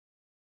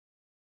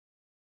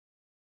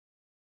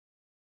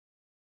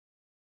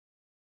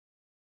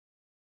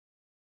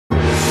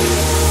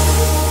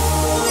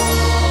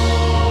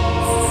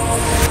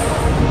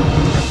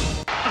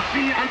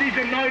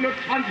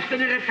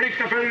wahnsinnige Pflicht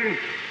erfüllen,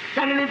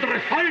 sondern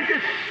unseres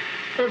Volkes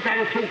und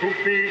seiner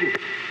Zukunft wegen.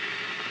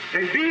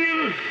 Denn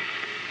wir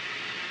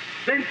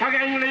sind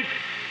vergänglich,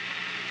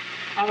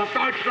 aber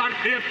Deutschland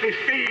wird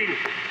bestehen.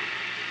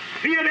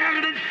 Wir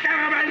werden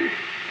sterben,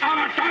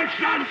 aber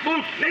Deutschland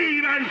muss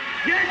leben,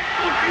 jetzt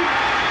und immer.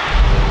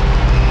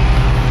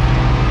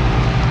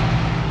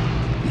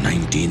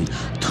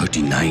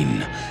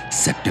 1939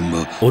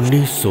 सितंबर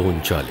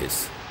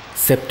 1939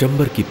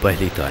 सितंबर की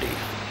पहली तारीख,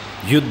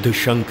 युद्ध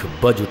शंख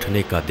बज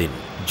उठने का दिन।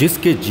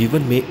 जिसके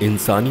जीवन में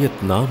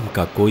इंसानियत नाम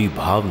का कोई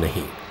भाव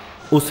नहीं,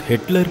 उस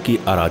हिटलर की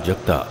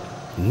अराजकता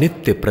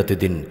नित्य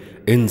प्रतिदिन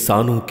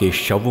इंसानों के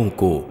शवों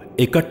को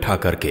इकट्ठा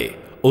करके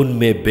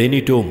उनमें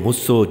बेनिटो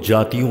मुस्सो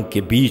जातियों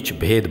के बीच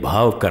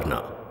भेदभाव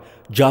करना,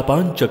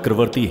 जापान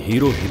चक्रवर्ती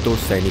हिरोहितो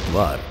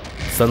सैनिकवार,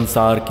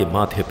 संसार के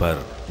माथे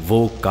पर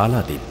वो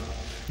काला दिन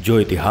जो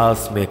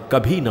इतिहास में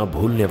कभी ना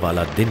भूलने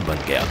वाला दिन बन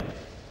गया।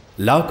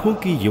 लाखों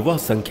की युवा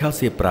संख्या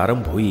से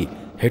प्रारंभ हुई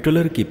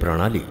हिटलर की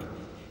प्रणाली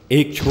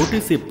एक छोटे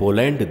से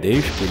पोलैंड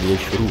देश के लिए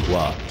शुरू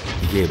हुआ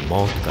ये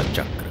मौत का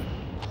चक्र,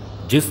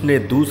 जिसने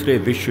दूसरे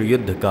विश्व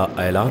युद्ध का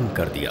ऐलान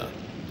कर दिया।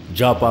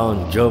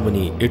 जापान,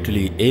 जर्मनी,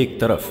 इटली एक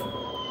तरफ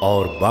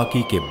और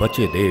बाकी के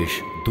बचे देश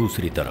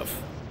दूसरी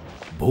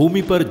तरफ।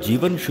 भूमि पर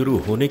जीवन शुरू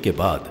होने के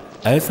बाद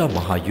ऐसा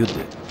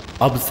महायुद्ध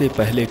अब से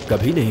पहले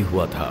कभी नहीं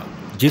हुआ था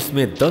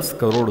जिसमें 10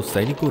 करोड़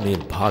सैनिकों ने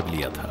भाग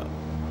लिया था।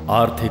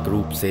 आर्थिक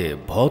रूप से,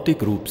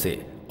 भौतिक रूप से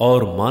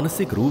और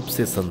मानसिक रूप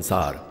से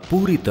संसार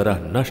पूरी तरह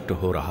नष्ट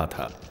हो रहा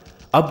था।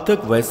 अब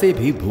तक वैसे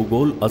भी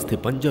भूगोल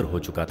अस्थिपंजर हो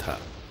चुका था।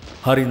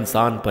 हर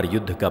इंसान पर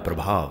युद्ध का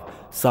प्रभाव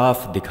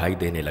साफ दिखाई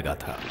देने लगा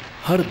था।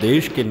 हर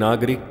देश के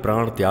नागरिक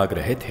प्राण त्याग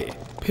रहे थे,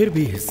 फिर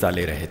भी हिस्सा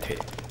ले रहे थे।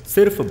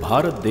 सिर्फ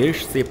भारत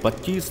देश से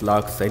 25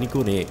 लाख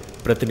सैनिकों ने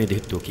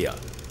प्रतिनिधित्व किया।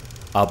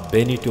 अब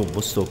बेनिटो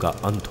मुस्सो का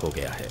अंत हो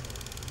गया है।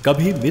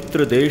 कभी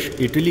मित्र देश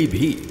इटली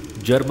भी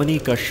जर्मनी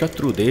का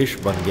शत्रु देश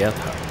बन गया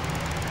था।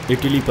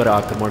 इटली पर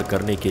आक्रमण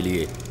करने के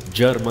लिए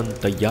जर्मन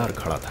तैयार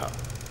खड़ा था।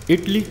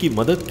 इटली की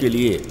मदद के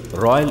लिए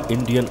रॉयल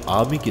इंडियन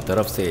आर्मी की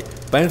तरफ से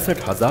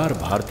 65,000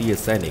 भारतीय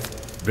सैनिक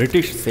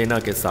ब्रिटिश सेना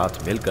के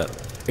साथ मिलकर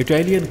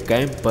इटालियन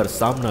कैंप पर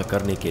सामना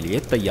करने के लिए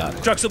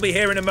तैयार। Trucks will be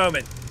here in a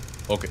moment.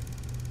 Okay.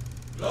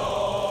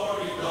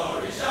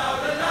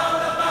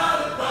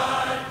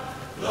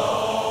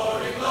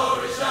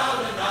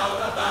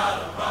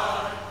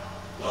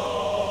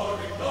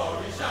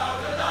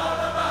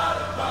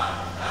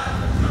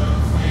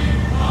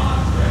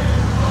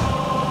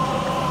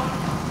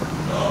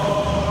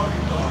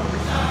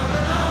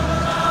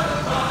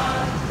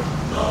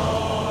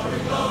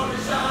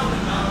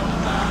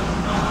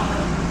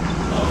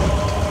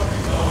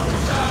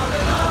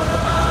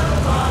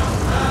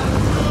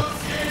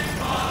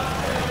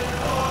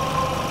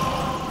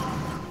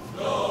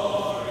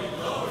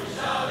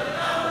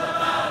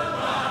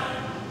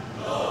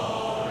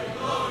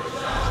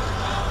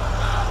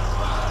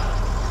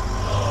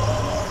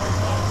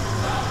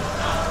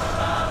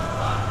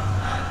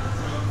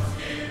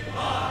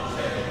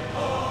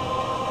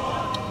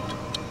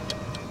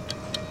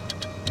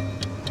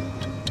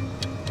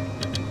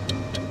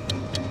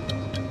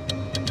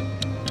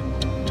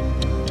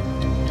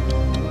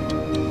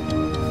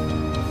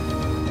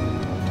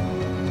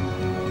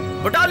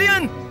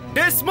 Battalion,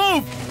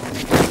 dismove!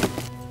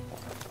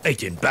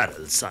 18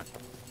 barrels, son.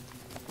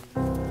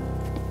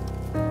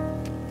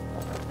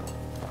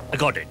 I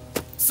got it.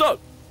 Sir,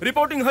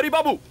 reporting Hari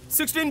Babu,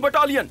 16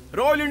 Battalion,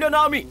 Royal Indian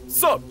Army,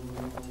 sir.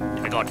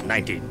 I got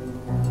 19.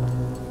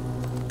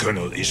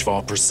 Colonel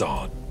Ishvar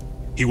Prasad.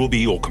 He will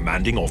be your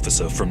commanding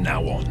officer from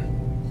now on.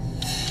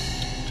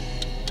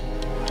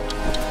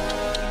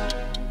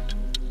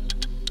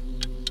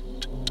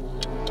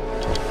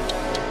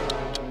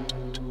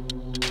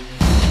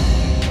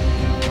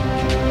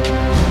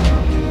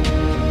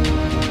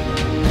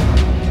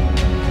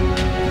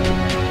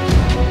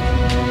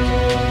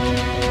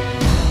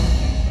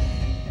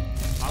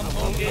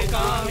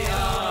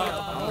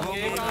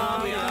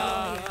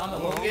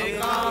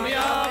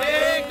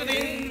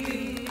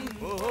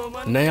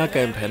 नया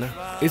camp है ना,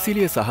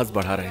 इसीलिए साहस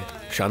बढ़ा रहे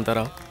हैं। शांता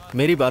रहो,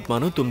 मेरी बात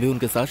मानो, तुम भी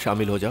उनके साथ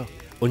शामिल हो जाओ।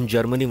 उन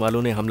जर्मनी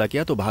वालों ने हमला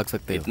किया तो भाग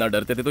सकते हो। इतना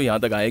डरते थे तो यहाँ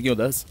तक आए क्यों?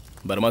 10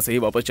 बर्मा से ही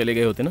वापस चले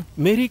गए होते ना।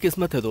 मेरी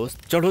किस्मत है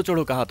दोस्त। चढ़ो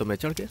चढ़ो कहा तो मैं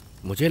चढ़ गया।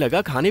 मुझे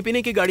लगा खाने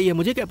पीने की गाड़ी है,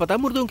 मुझे क्या पता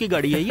मुर्दों की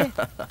गाड़ी है ये।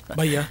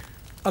 भैया,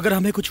 अगर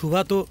हमें कुछ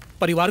हुआ तो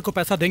परिवार को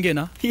पैसा देंगे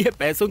ना? ये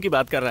पैसों की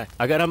बात कर रहा है।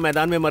 अगर हम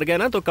मैदान में मर गए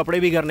ना तो कपड़े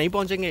भी घर नहीं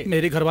पहुंचेंगे।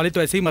 मेरे घर वाले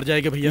तो ऐसे ही मर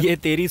जाएंगे भैया। ये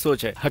तेरी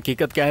सोच है,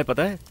 हकीकत क्या है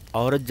पता है?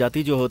 औरत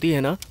जाति जो होती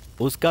है ना,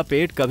 उसका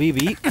पेट कभी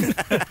भी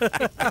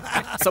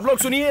सब लोग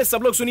सुनिए,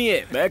 सब लोग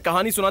सुनिए, मैं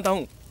कहानी सुनाता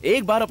हूँ।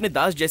 एक बार अपने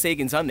दास जैसे एक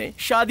इंसान ने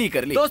शादी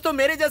कर ली। दोस्तों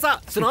मेरे जैसा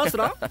सुनाओ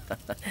सुनाओ।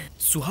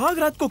 सुहाग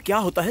रात को क्या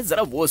होता है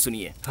जरा वो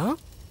सुनिए। हाँ,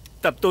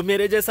 तब तो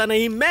मेरे जैसा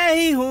नहीं, मैं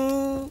ही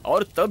हूँ।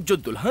 और तब जो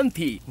दुल्हन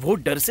थी वो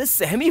डर से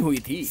सहमी हुई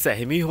थी।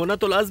 सहमी होना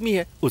तो लाजमी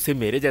है, उसे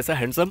मेरे जैसा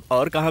हैंडसम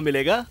और कहाँ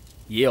मिलेगा।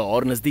 ये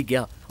और नजदीक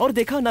गया और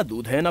देखा ना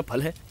दूध है ना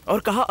फल है, और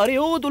कहा अरे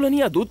ओ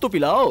दुल्हनिया दूध तो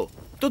पिलाओ।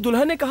 तो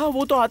दुल्हन ने कहा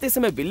वो तो आते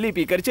समय बिल्ली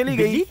पीकर चली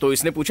गई। तो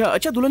इसने पूछा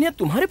अच्छा दुल्हनिया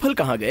तुम्हारे फल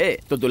कहाँ गए?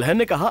 तो दुल्हन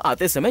ने कहा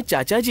आते समय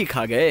चाचा जी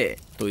खा गए।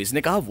 तो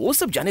इसने कहा वो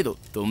सब जाने दो,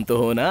 तुम तो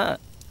हो ना,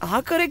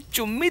 आकर एक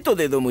चुम्मी तो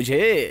दे दो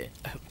मुझे।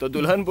 तो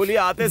दुल्हन बोली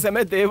आते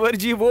समय देवर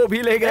जी वो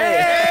भी ले गए।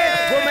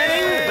 वो मैं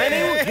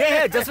नहीं हूँ, ये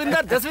है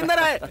जसविंदर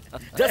है।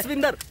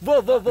 जसविंदर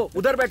वो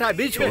उधर बैठा है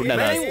बीच में। मैं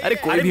नहीं हूँ। अरे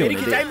कोई भी मेरी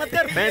खिंचाई मत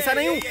कर, मैं ऐसा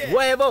नहीं हूँ। वो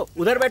है, वो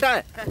उधर बैठा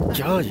है।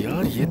 क्या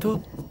यार ये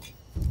तो।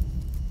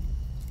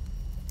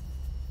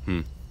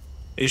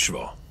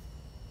 Ishvar,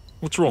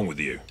 what's wrong with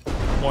you?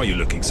 Why are you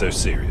looking so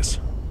serious?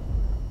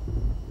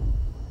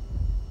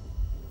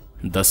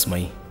 10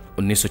 मई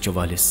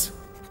 1944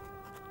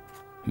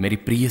 मेरी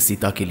प्रिय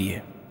सीता के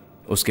लिए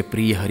उसके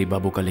प्रिय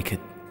हरिबाबू का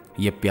लिखित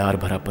ये प्यार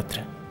भरा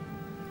पत्र।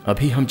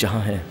 अभी हम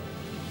जहाँ हैं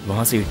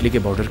वहाँ से इटली के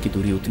बॉर्डर की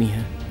दूरी उतनी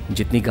है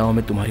जितनी गांव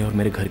में तुम्हारे और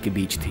मेरे घर के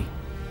बीच थी।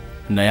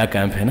 नया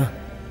कैंप है ना,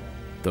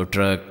 तो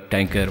ट्रक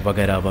टैंकर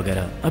वगैरह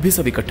वगैरह अभी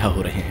सब इकट्ठा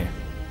हो रहे हैं।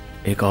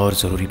 एक और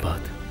ज़रूरी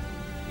बात,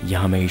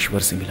 यहाँ मैं ईश्वर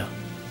से मिला,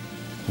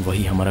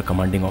 वही हमारा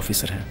कमांडिंग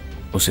ऑफिसर है।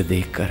 उसे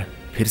देखकर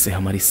फिर से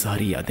हमारी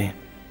सारी यादें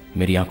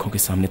मेरी आंखों के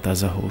सामने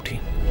ताज़ा हो उठी।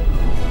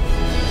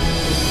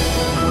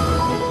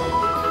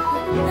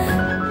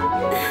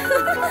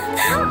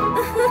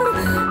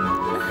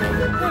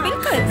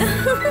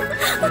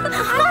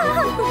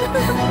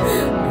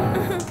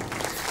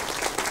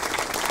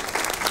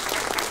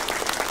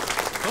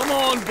 Come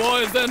on,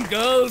 boys and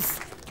girls.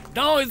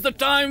 Now is the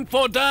time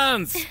for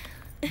dance.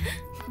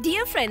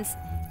 Dear friends,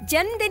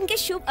 जन्मदिन के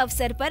शुभ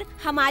अवसर पर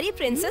हमारी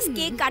प्रिंसेस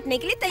केक काटने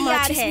के लिए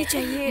तैयार है।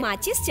 चाहिए।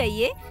 माचिस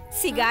चाहिए,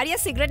 सिगार या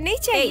सिगरेट नहीं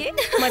चाहिए।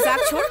 मजाक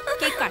छोड़,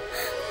 केक काट।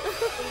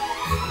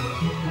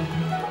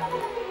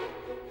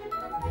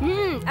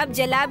 अब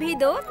जला भी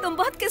दो, तुम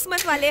बहुत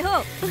किस्मत वाले हो।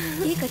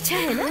 केक अच्छा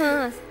है ना?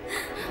 हाँ।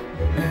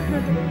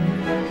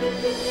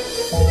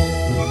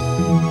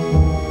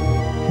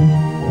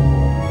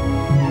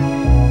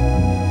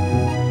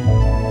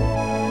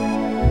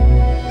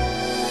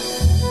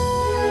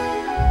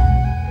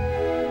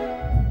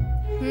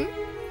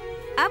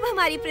 अब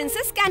हमारी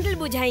प्रिंसेस कैंडल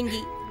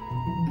बुझाएंगी।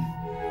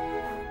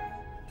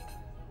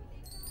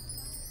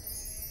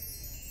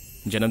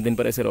 जन्मदिन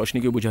पर ऐसे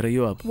रोशनी क्यों बुझा रही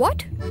हो आप?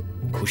 What?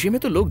 खुशी में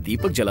तो लोग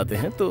दीपक जलाते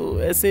हैं,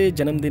 तो ऐसे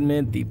जन्मदिन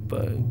में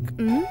दीपक।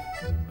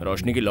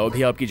 रोशनी की लौ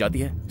भी आपकी जाति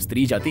है,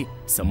 स्त्री जाति।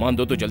 सम्मान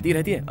दो तो जलती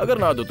रहती है, अगर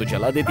ना दो तो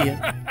जला देती है।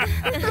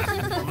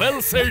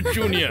 Well said,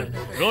 junior.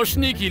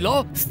 रोशनी की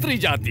लौ स्त्री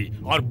जाति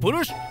और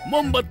पुरुष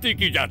मोमबत्ती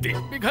की जाति,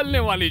 पिघलने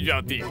वाली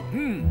जाति।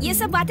 ये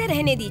सब बातें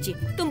रहने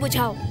दीजिए, तुम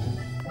बुझाओ।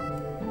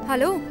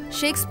 Hello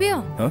Shakespeare.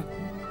 हाँ?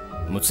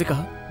 मुझसे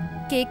कहा?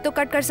 केक तो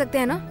कट कर सकते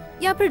हैं ना,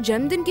 या फिर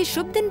जन्मदिन के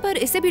शुभ दिन पर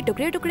इसे भी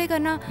टुकड़े टुकड़े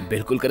करना?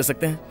 बिल्कुल कर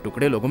सकते हैं,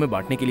 टुकड़े लोगों में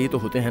बांटने के लिए तो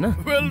होते हैं ना।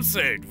 वेल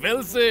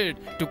सेड,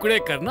 टुकड़े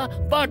करना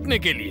बांटने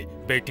के लिए।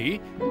 बेटी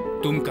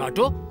तुम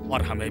काटो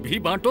और हमें भी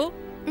बांटो।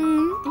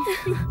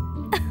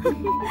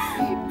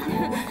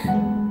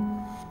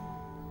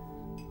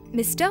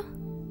 मिस्टर,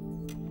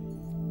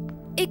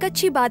 एक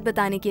अच्छी बात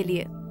बताने के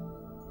लिए।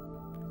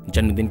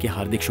 जन्मदिन की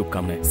हार्दिक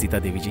शुभकामनाएं सीता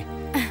देवी जी।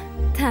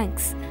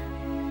 थैंक्स।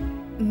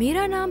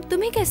 मेरा नाम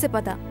तुम्हें कैसे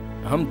पता?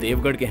 हम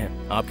देवगढ़ के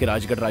हैं, आपके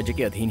राजगढ़ राज्य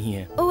के अधीन ही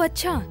हैं। ओह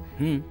अच्छा।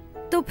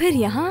 तो फिर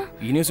यहाँ?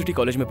 यूनिवर्सिटी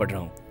कॉलेज में पढ़ रहा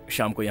हूँ,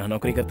 शाम को यहाँ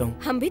नौकरी करता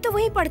हूँ। हम भी तो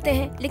वहीं पढ़ते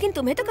हैं, लेकिन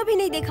तुम्हें तो कभी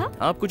नहीं देखा।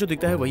 आपको जो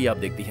दिखता है वही आप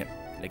देखती हैं,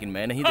 लेकिन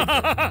मैं नहीं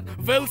देखता।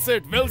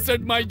 Well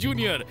said my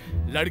junior.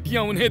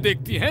 लड़कियां उन्हें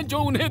देखती हैं जो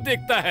उन्हें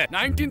देखता है।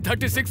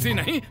 1936 ही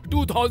नहीं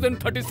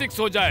 2036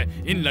 हो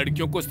जाए, इन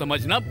लड़कियों को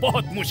समझना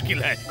बहुत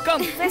मुश्किल है।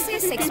 कम। वैसे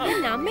शेक्सपियर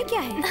नाम में क्या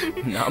है?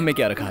 नाम में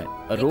क्या रखा है?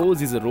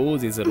 रोज is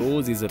rose is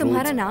rose is rose.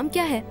 तुम्हारा नाम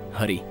क्या है?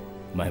 हरी,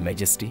 माय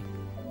मैजेस्टी।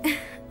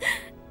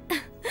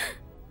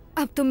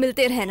 अब तुम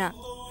मिलते रहना।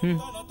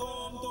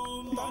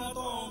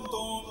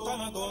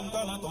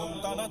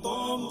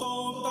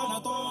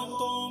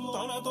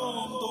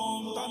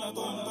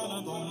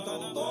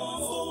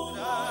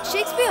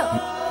 शेक्सपियर।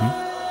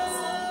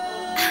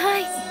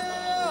 हाय।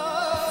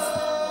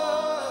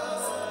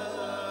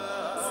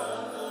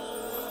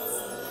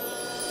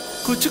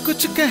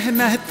 कुछ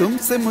कहना है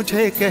तुमसे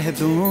मुझे कह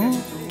दूं।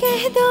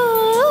 कह दो।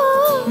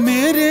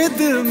 मेरे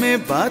दिल में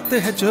बात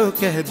है जो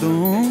कह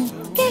दूं।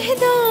 कह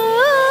दो।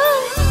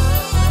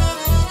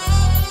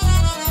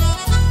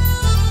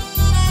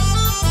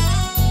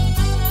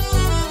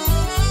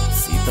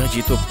 सीता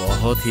जी तो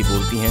बहुत ही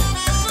बोलती हैं।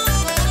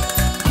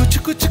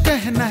 कुछ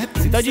कहना है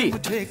सीता जी,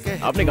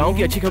 आपने गांव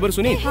की अच्छी खबर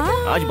सुनी? हाँ?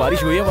 आज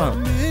बारिश हुई है वहाँ।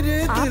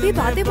 आप भी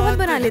बातें बहुत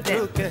बना लेते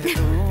हैं।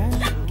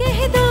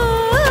 कह दो।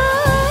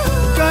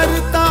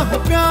 करता हूँ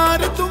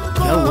प्यार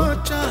तुमको,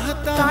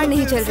 चाहता। कार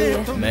नहीं चल रही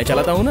है। मैं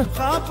चलाता हूँ ना।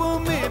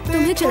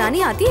 तुम्हें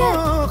चलानी आती है?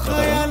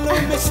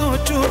 ख्यालों में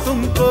सोचूं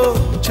तुमको,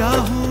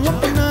 चाहूँ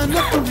अपना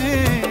न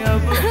तुम्हें,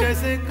 अब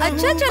कैसे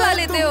अच्छा चला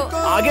लेते हो।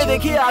 आगे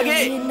देखिए,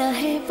 आगे। ना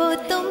है वो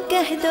तुम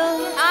कह दो।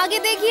 आगे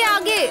देखिए,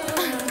 आगे।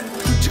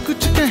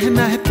 कुछ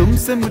कहना है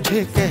तुमसे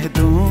मुझे कह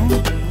दूं।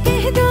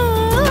 कह दो।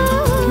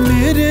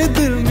 मेरे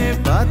दिल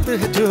में बात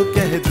है जो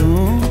कह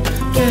दूं।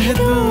 कह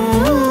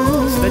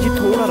दूं। सीता जी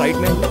थोड़ा राइट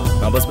में।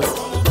 हाँ बस।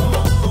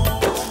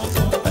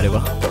 अरे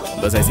वाह,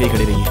 बस ऐसे ही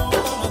खड़े रहिए।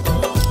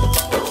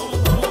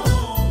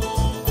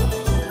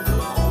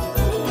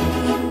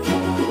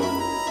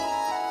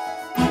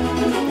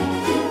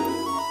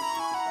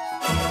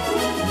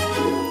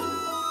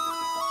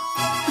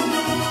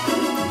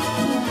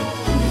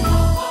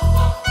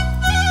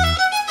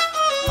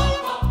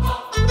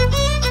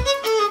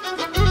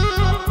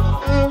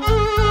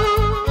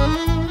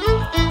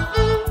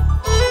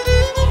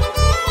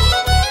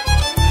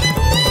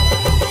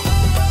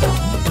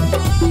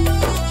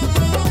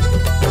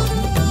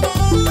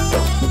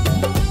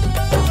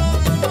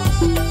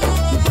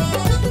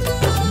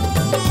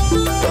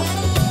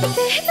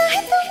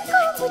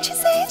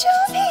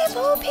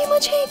 वो भी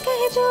मुझे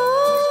कह दो,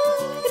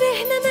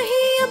 रहना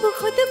नहीं अब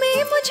खुद में,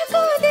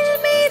 मुझको दिल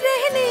में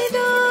रहने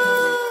दो।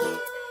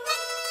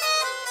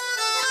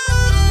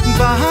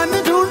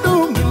 बहाने ढूंढूं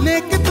मिलने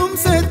के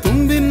तुमसे,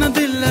 तुम बिना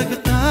दिल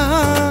लगता,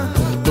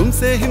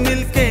 तुमसे ही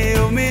मिलके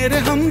ओ मेरे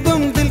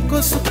हमदम दिल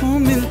को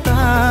सुकून मिलता।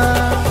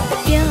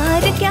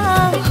 प्यार क्या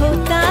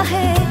होता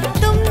है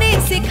तुमने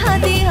सिखा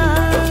दिया,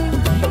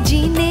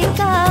 जीने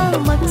का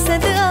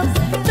मकसद अब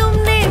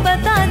तुमने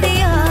बता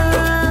दिया।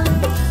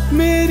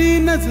 मेरी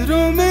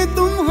नजरों में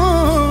तुम हो,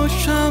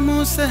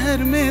 शामों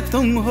शहर में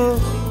तुम हो,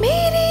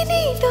 मेरी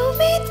नींदों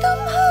में तुम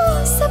हो,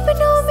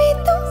 सपनों में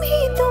तुम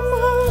ही तुम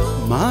हो।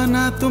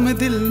 माना तुम्हें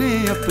दिल ने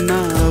अपना,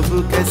 अब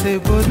कैसे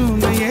बोलूं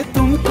मैं ये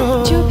तुमको।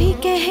 जो भी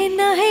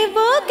कहना है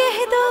वो कह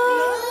दो,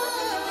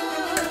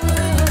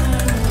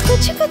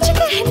 कुछ कुछ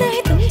कहना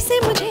है तुमसे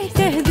मुझे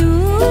कह दूं,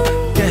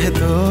 कह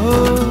दो।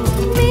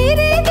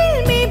 मेरे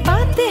दिल में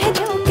बातें हैं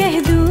जो कह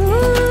दूं,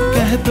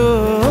 कह दो।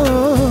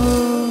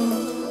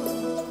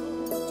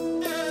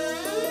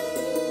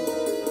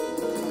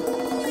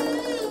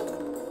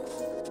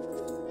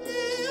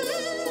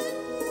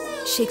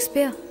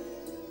 शेक्सपियर,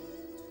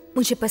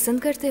 मुझे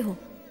पसंद करते हो?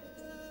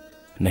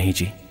 नहीं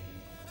जी,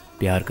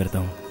 प्यार करता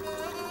हूँ।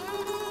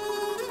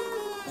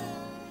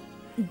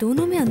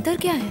 दोनों में अंतर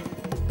क्या है?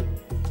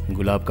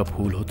 गुलाब का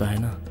फूल होता है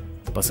ना,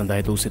 पसंद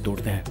आए तो उसे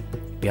तोड़ते हैं,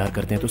 प्यार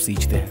करते हैं तो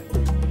सींचते हैं।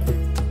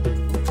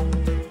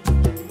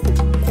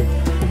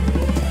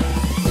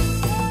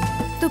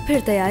 तो फिर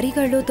तैयारी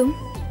कर लो तुम,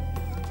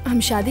 हम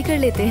शादी कर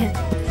लेते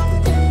हैं।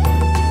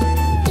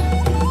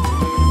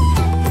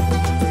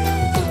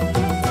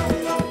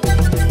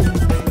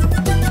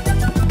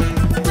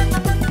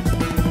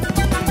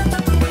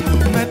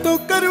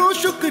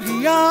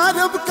 शुक्रिया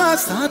रब का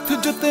साथ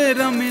जो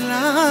तेरा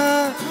मिला,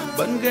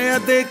 बन गया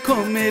देखो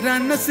मेरा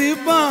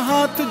नसीबा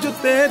हाथ जो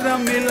तेरा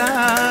मिला।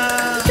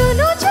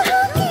 दोनों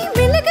जहां की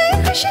मिल गई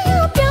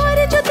खुशियां,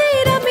 प्यार जो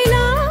तेरा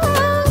मिला,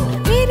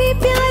 मेरे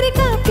प्यार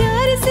का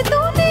प्यार से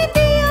तूने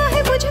दिया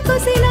है मुझको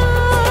सिला।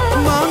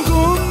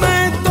 मांगू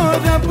मैं तो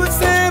रब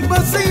से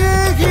बस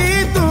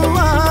यही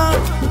दुआ,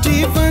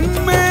 जीवन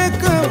में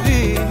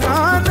कभी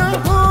ना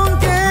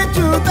होंगे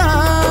जुदा।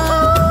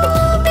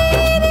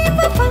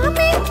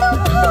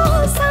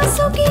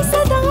 सांसों की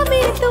सदा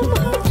में तुम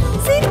हो,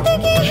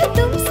 जिंदगी है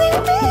तुमसे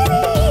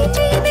मेरी,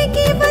 जीने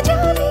की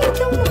वजह भी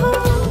तुम हो।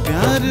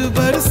 प्यार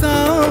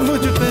बरसाओ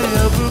मुझ पे,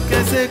 अब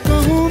कैसे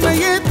कहूँ मैं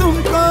ये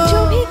तुमको।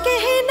 जो भी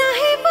कहना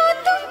है वो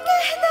तुम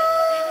कह दो,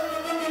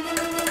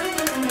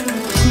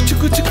 कुछ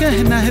कुछ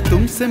कहना है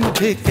तुमसे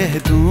मुझे कह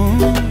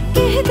दूं,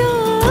 कह दो।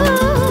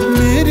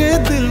 मेरे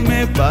दिल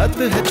में बात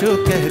है जो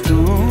कह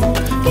दूं,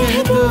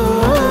 कह दो।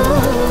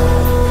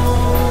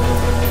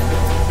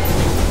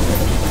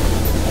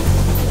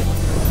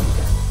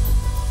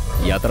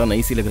 यात्रा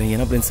नई सी लग रही है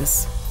ना प्रिंसेस?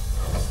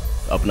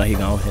 अपना ही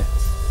गांव है,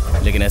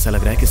 लेकिन ऐसा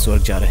लग रहा है कि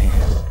स्वर्ग जा रहे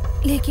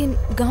हैं। लेकिन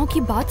गांव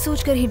की बात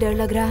सोचकर ही डर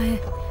लग रहा है,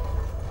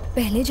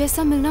 पहले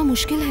जैसा मिलना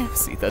मुश्किल है।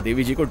 सीता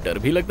देवी जी को डर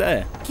भी लगता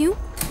है? क्यों,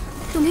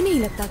 तुम्हें नहीं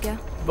लगता क्या?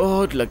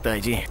 बहुत लगता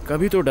है जी,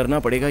 कभी तो डरना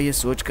पड़ेगा ये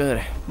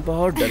सोचकर,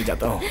 बहुत डर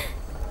जाता हूँ।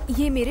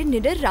 ये मेरे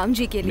निडर राम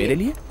जी के लिए। मेरे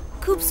लिए?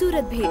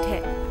 खूबसूरत भेंट है।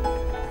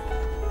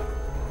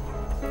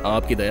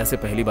 आपकी दया से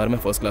पहली बार मैं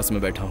फर्स्ट क्लास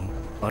में बैठा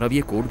हूँ, और अब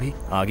ये कोड भी।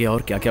 आगे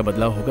और क्या क्या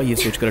बदलाव होगा ये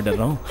सोचकर डर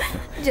रहा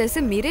हूँ।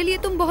 जैसे मेरे लिए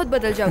तुम बहुत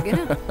बदल जाओगे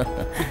ना।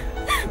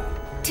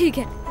 ठीक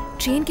है,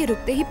 ट्रेन के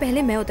रुकते ही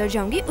पहले मैं उतर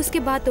जाऊंगी, उसके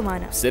बाद तुम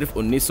आना। सिर्फ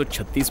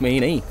 1936 में ही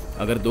नहीं,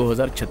 अगर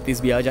 2036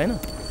 भी आ जाए ना,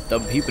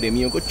 तब भी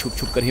प्रेमियों को छुप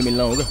छुप कर ही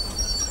मिलना होगा।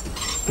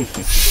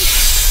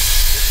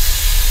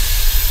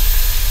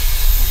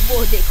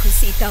 वो देखो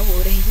सीता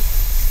हो रही।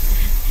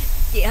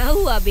 क्या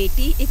हुआ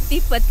बेटी, इतनी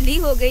पतली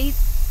हो गई?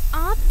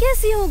 आप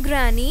कैसी हो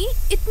ग्रैनी,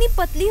 इतनी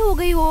पतली हो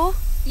गई हो?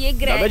 ये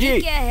ग्रैनी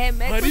क्या है,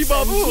 मैं कुछ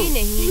समझी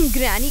नहीं।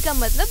 ग्रैनी का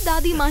मतलब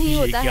दादी माँ ही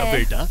होता क्या है।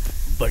 बेटा,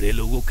 बड़े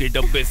लोगों के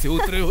डब्बे से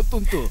उतरे हो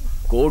तुम तो।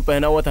 कोट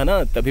पहना हुआ था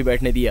ना, तभी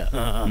बैठने दिया।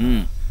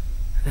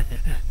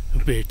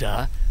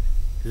 बेटा,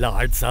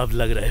 लाड साहब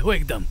लग रहे हो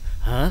एकदम।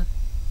 हाँ,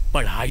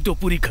 पढ़ाई तो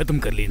पूरी खत्म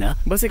कर ली ना?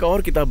 बस एक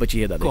और किताब बची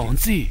है दादाजी। कौन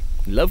सी?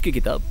 लव की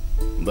किताब,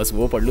 बस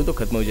वो पढ़ लूं तो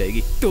खत्म हो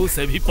जाएगी। तो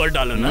उसे भी पढ़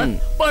डालो ना,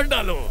 पढ़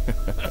डालो।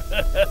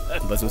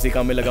 बस उसी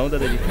काम में लगाऊं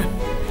दादाजी।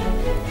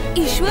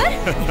 ईश्वर,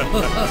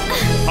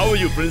 How are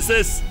you,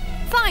 princess?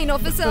 Fine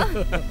officer.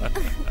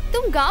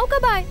 तुम गांव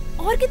कब आए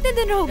और कितने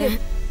दिन रहोगे?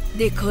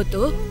 देखो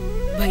तो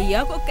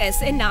भैया को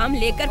कैसे नाम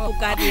लेकर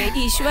पुकार रही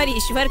है, ईश्वर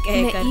ईश्वर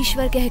कहकर। मैं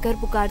ईश्वर कहकर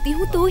पुकारती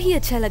हूँ तो ही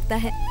अच्छा लगता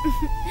है।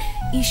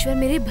 ईश्वर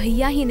मेरे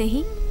भैया ही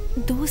नहीं,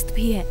 दोस्त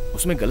भी है।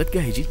 उसमें गलत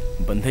क्या है जी?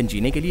 बंधन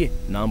जीने के लिए,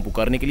 नाम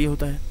पुकारने के लिए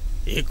होता है।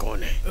 ये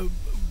कौन है?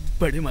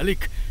 बड़े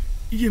मालिक,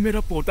 ये मेरा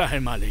पोता है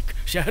मालिक,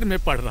 शहर में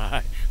पढ़ रहा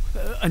है।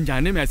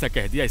 अनजाने में ऐसा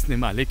कह दिया इसने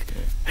मालिक।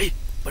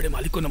 बड़े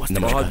मालिक को नमस्ते।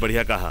 बहुत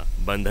बढ़िया कहा,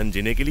 बंधन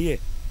जीने के लिए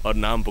और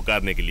नाम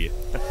पुकारने के लिए।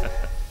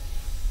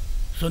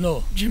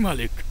 सुनो जी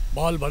मालिक,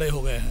 बाल बड़े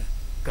हो गए हैं,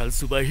 कल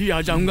सुबह ही आ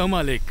जाऊंगा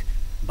मालिक,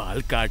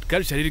 बाल काट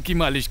कर शरीर की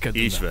मालिश कर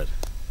दूंगा। ईश्वर।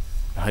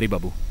 हरी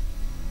बाबू।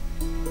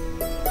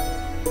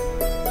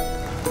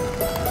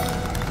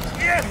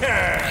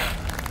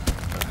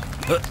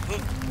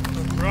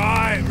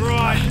 Right,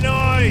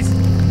 nice.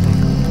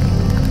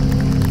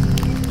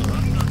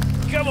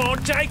 Come on,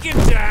 take him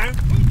down.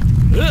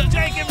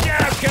 Take him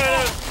down,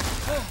 Colonel.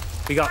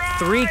 We got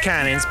 3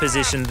 cannons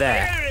positioned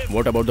there.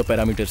 What about the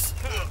parameters?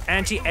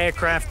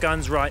 Anti-aircraft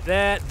guns right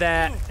there,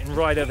 and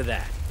right over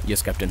there.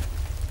 Yes, Captain.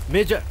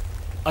 Major,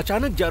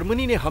 अचानक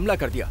Germany ने हमला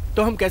कर दिया,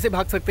 तो हम कैसे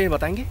भाग सकते हैं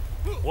बताएंगे?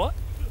 What?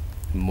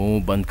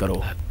 मुंह बंद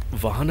करो।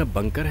 वहाँ न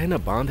बंकर है न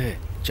बांध है,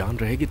 जान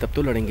रहेगी तब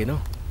तो लड़ेंगे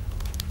ना।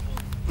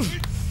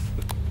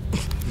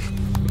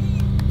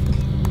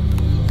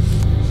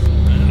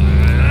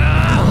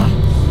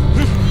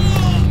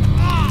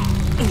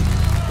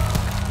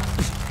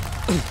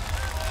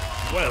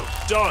 Well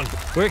done.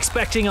 We're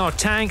expecting our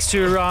tanks to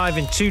arrive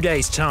in 2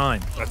 days'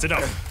 time. That's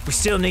enough. We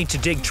still need to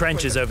dig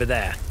trenches over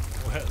there.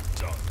 Well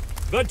done.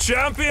 The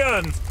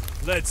champion!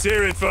 Let's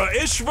hear it for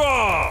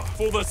Ishvar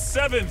for the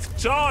 7th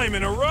time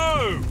in a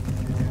row.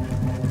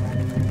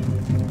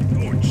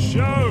 Good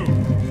show.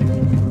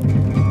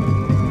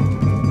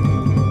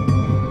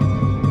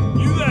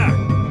 You there,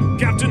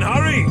 Captain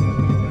Hurry.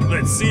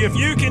 Let's see if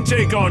you can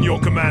take on your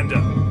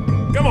commander.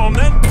 Come on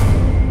then.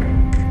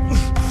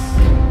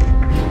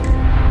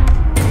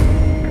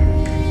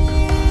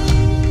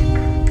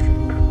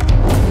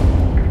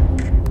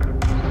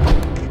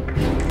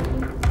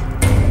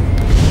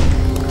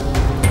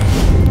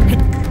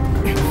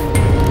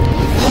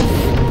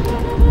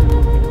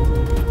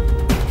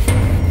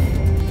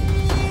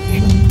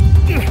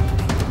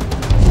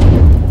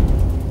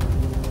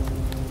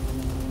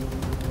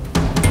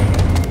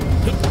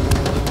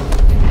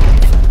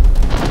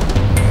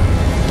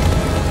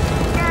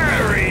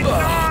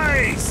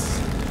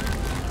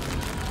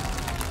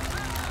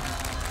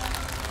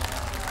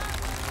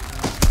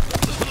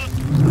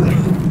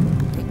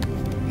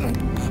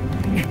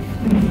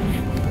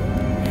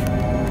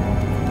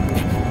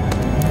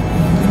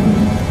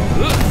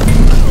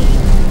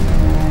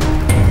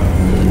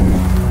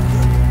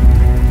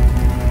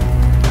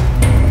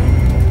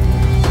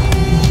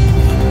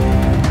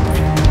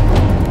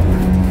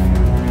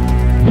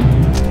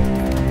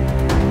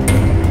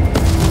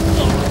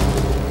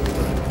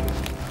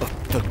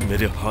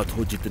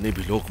 हाथों जितने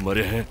भी लोग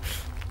मरे हैं,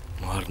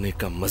 मारने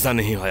का मजा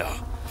नहीं आया।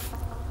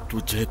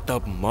 तुझे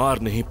तब मार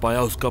नहीं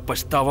पाया, उसका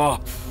पछतावा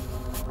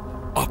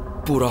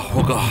अब पूरा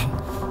होगा।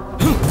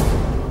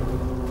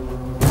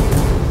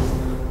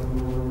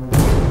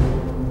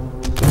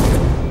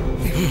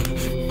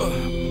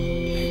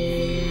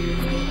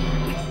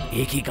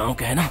 एक ही गांव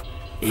का है ना,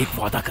 एक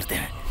वादा करते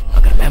हैं,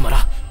 अगर मैं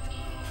मरा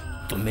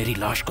तो मेरी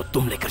लाश को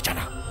तुम लेकर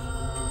जाना,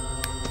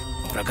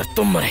 और अगर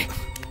तुम मरे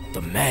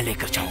तो मैं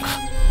लेकर जाऊंगा।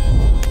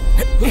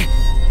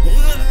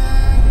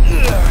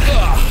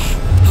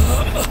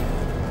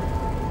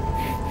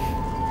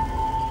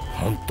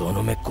 हम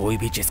दोनों में कोई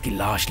भी जिसकी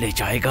लाश ले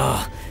जाएगा,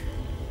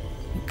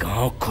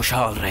 गांव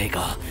खुशहाल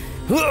रहेगा।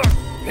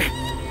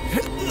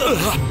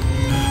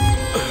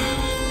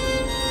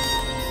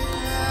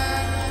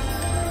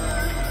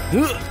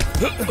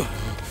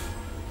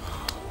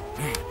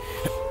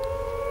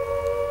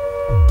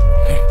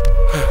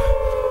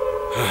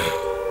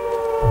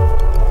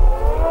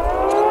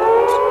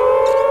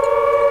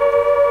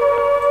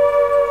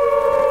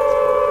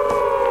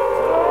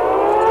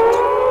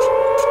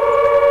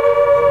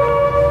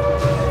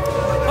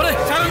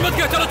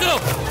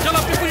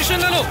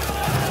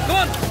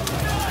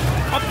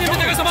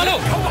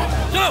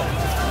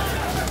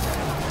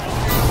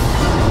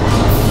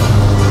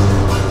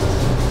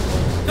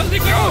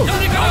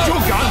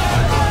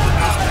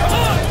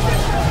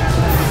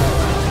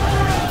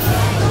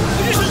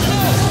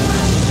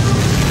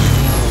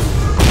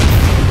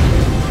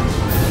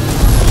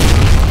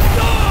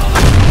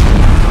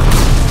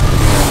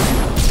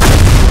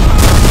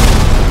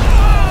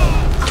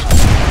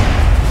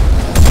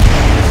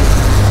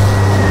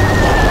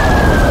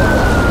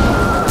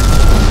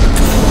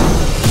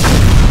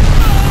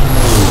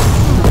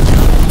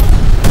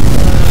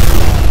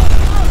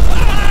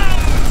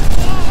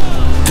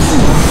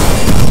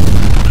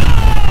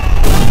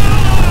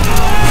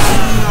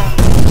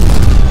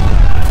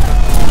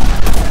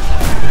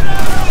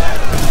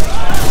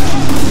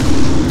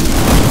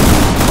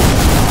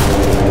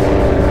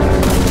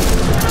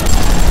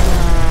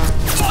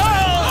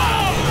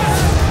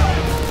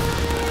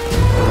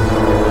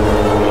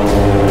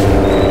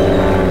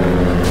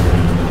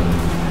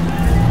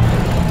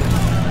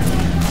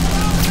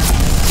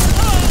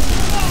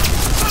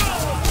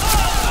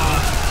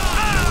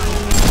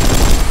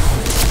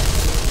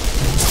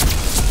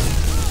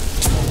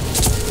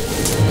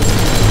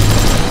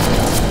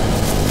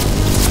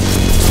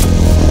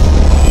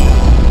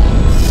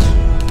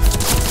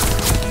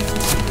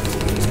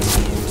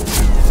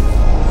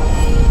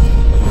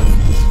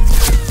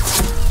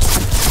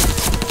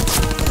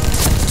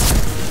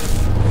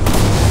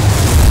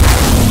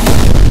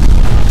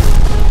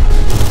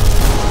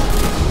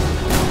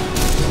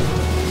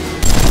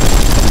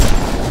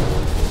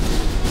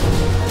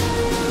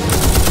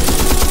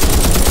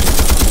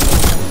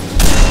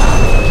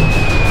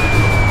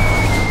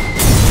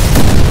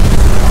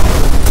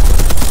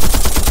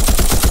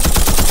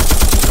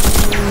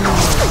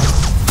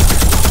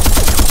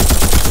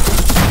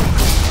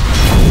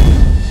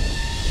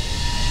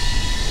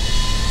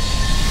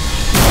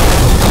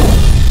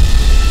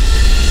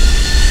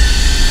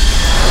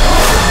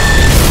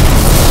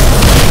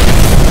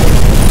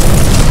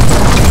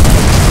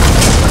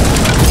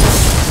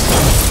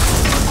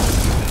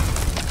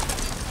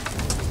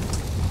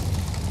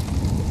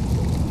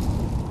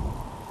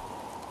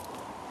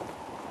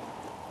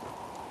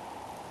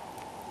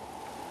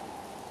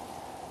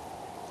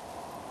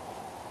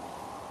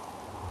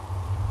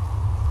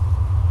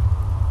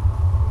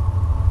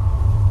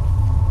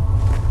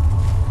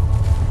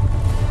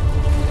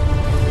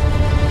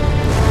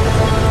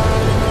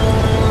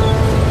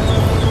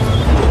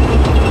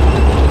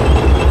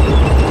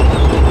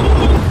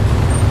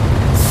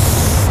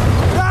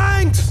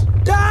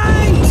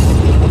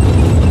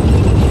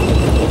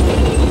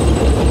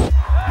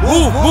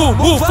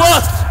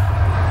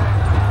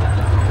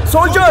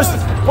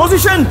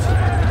 Position.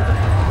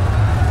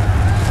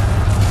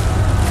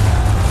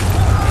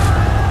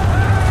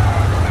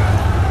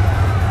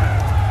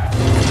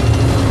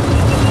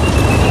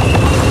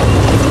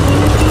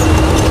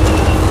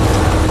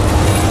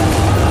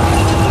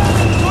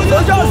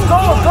 Soldiers,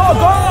 go, go,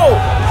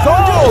 go,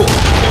 go!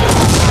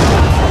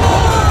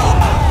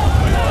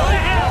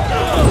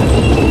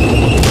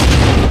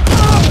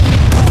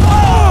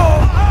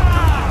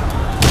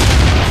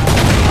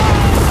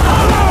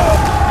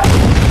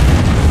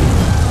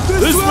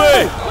 This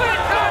way!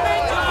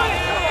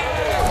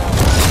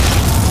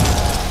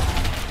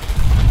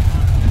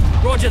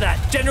 Roger that.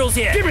 General's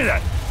here. Give me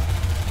that!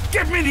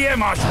 Give me the air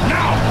marshal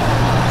now!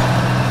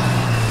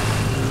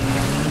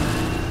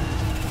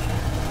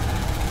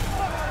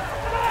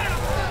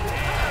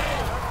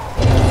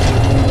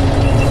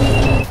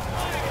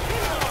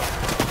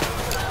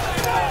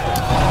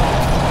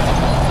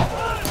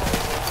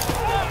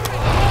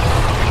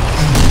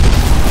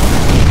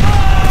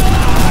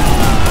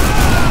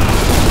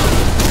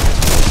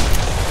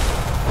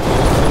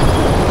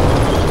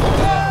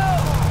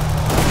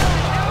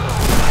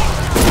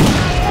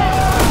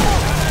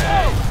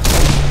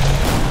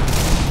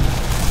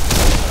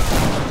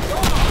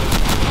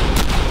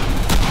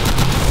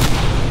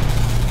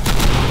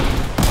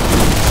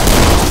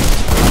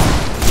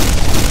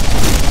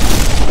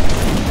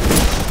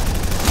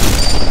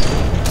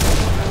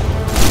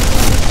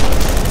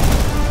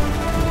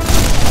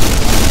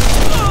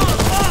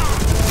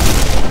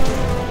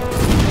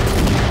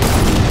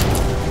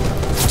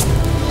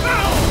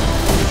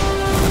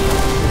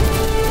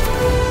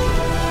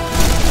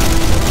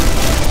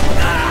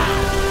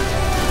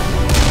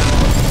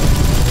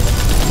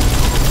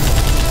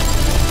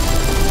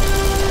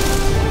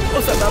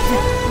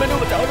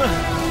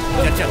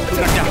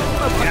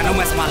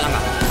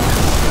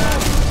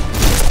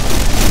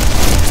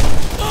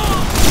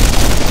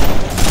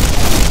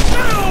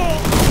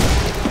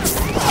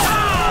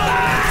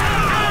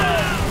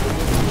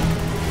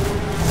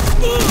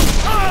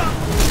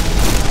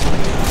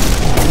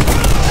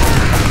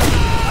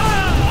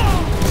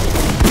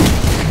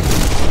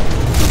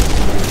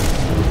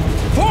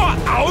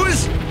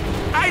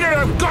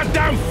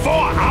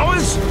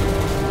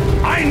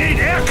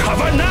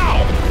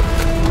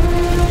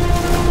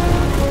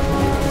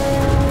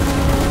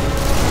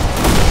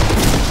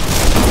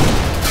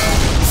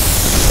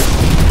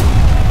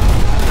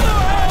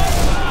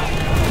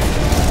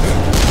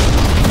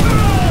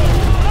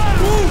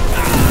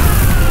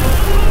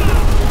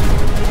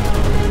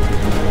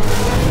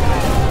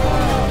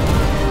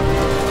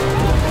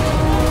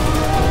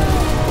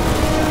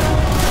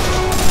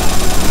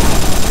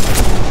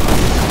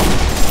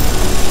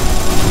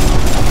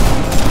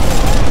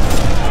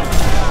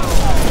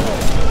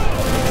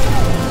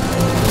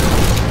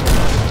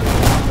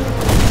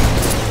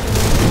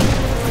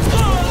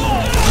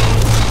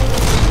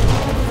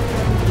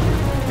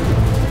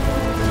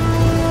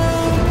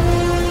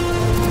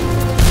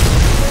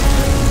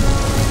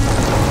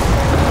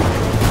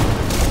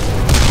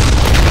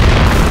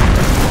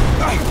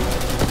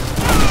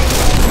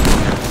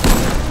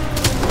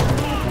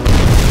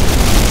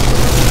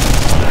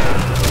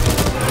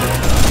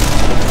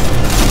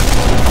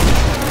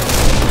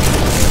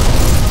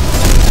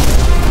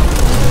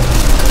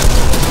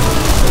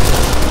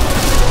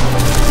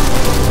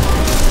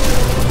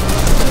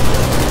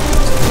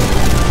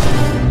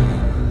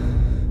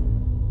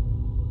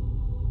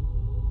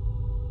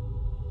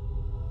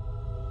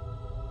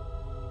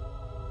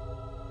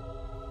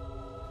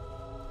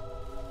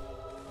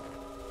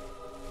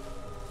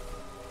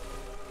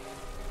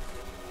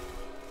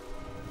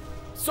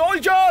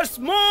 Soldiers,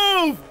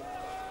 move!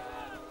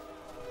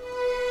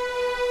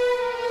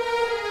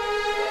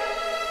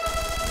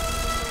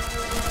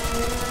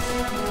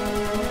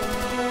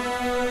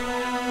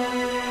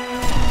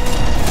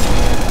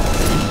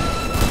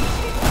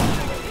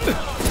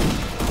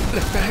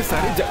 लगता है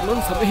सारे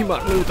जर्मन समय ही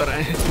मारने उतर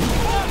आए हैं।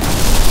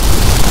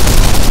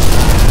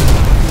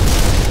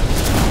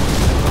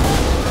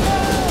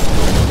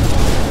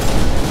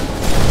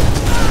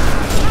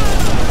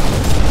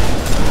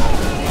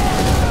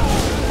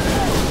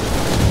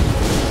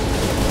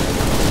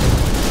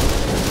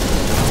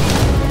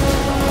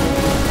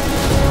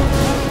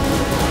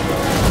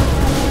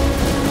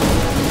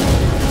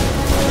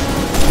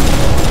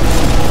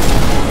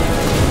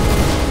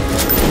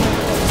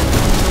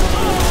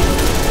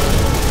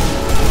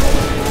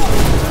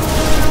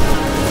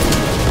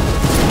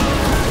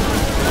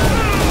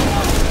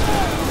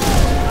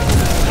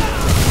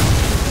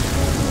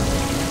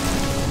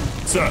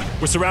 Sir,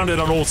 we're surrounded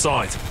on all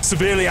sides.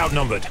 Severely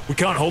outnumbered. We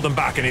can't hold them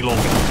back any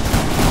longer.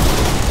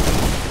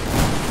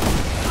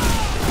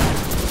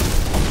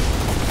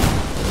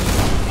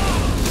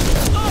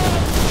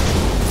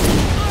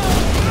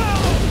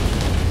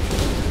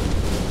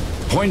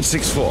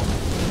 .64.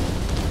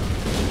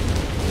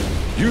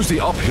 Use the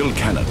uphill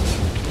cannons.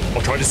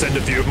 I'll try to send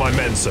a few of my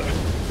men, sir.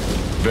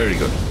 Very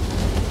good.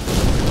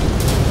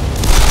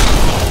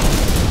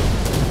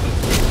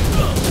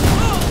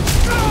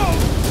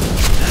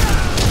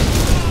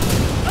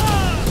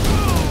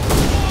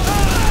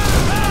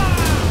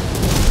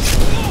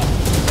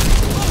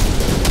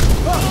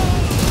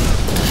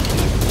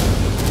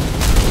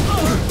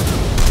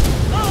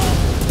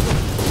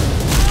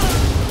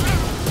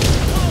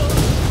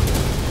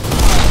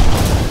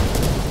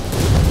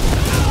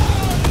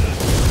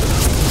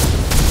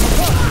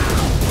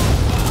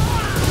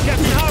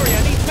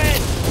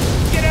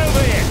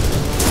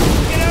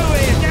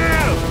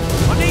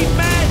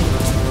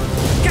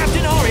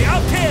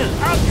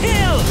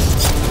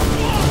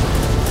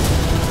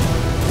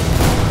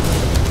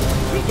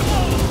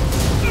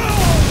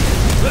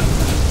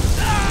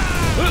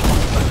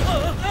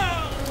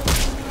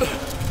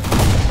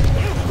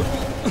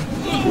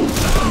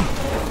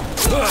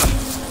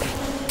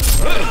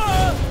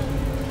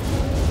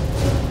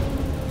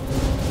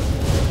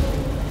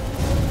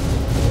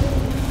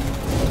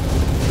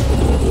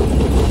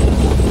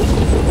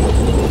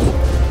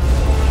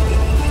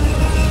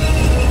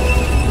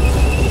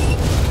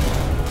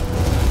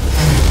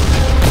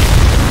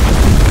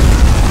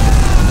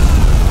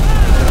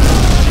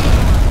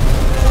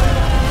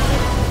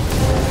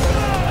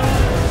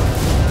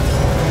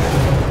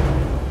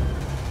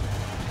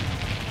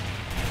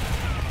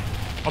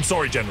 I'm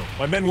sorry, General.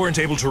 My men weren't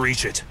able to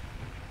reach it.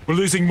 We're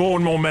losing more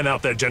and more men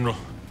out there, General.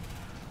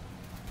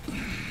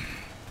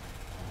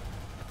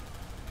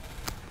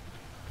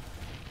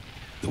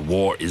 The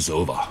war is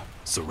over.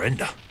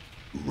 Surrender.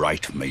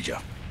 Right, Major.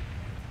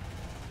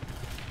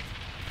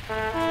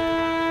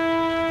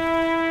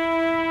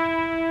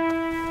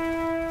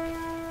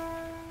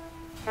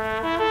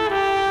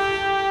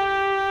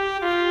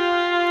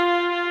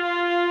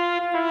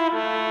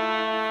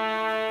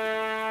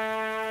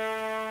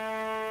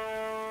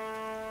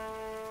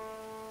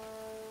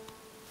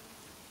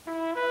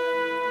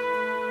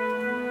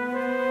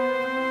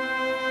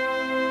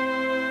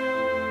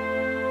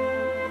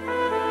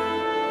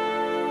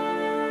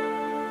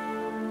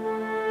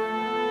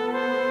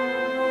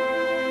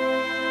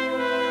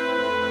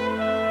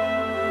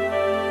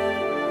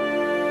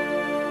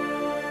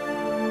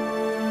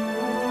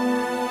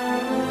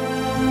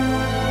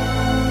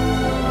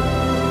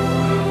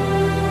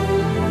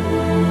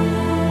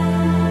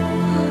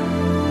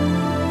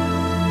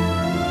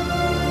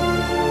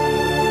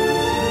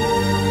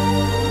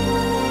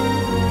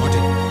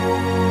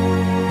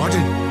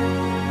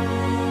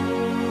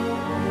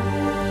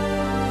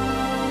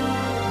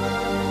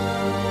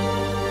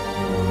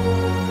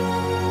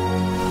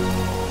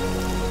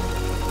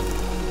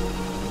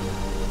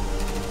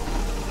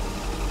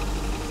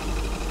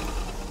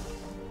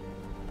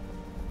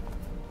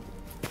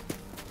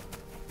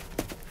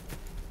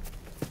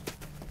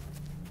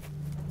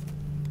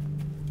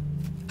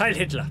 Heil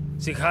Hitler!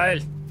 Sieg heil!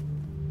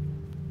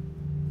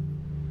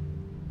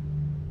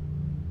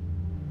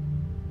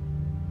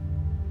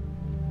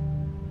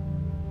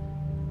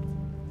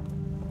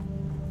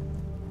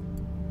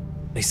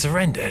 They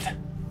surrendered?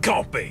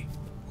 Can't be!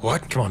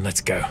 What? Come on,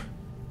 let's go.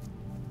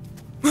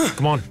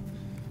 Come on.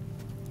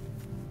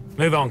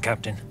 Move on,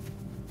 Captain.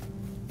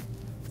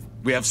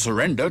 We have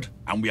surrendered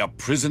and we are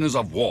prisoners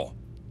of war.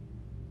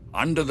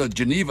 Under the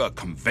Geneva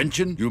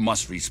Convention, you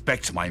must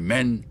respect my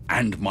men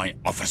and my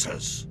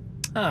officers.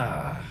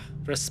 Ah,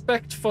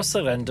 respect for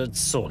surrendered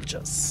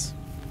soldiers.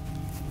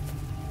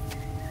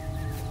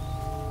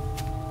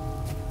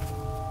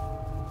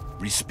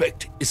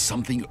 Respect is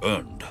something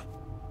earned.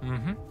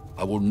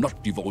 I will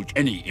not divulge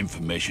any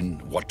information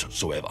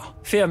whatsoever.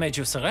 Fear made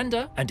you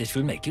surrender, and it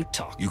will make you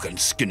talk. You can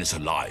skin us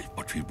alive,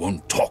 but we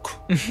won't talk.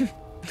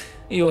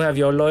 You have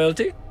your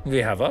loyalty, we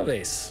have our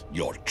ways.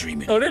 You're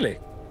dreaming. Oh, really?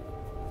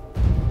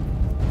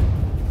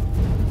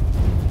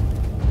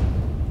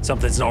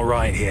 Something's not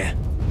right here.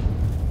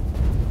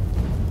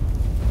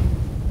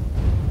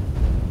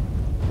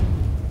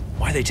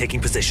 Why are they taking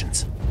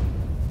positions?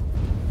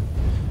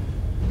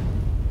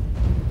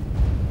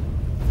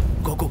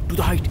 Go, to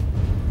the height.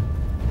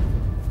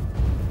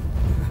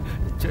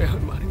 जय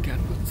हनुमान ज्ञान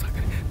गुण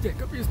सागर जय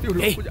कपीस तिहु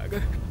लोक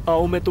उजागर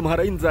आओ मैं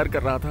तुम्हारा इंतजार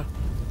कर रहा था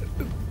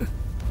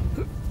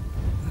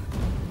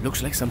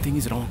Looks like something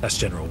is wrong. That's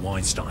General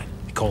Weinstein.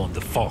 They call him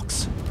the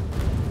Fox.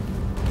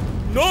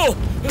 No!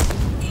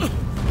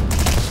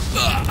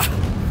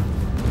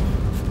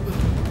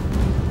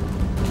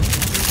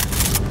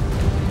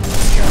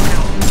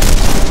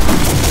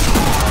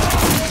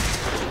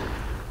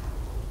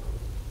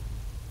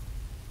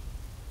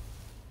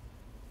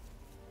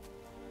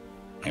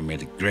 I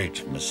made a great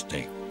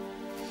mistake.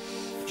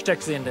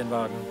 Steck sie in den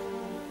Wagen.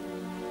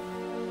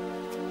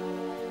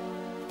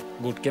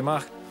 Gut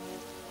gemacht.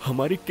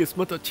 हमारी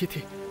किस्मत अच्छी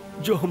थी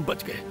जो हम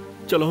बच गए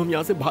चलो हम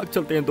यहाँ से भाग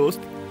चलते हैं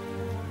दोस्त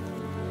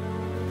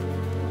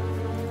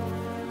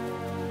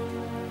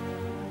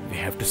We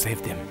have to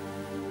save them.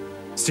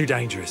 It's too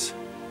dangerous.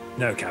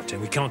 No,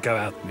 Captain, we can't go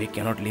out. We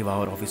cannot leave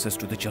our officers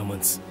to the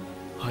Germans.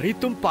 अरे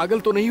तुम पागल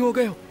तो नहीं हो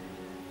गए हो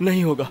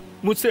नहीं होगा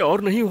मुझसे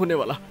और नहीं होने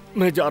वाला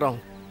मैं जा रहा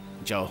हूँ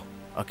जाओ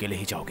अकेले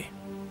ही जाओगे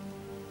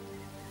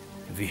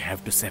We have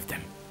to save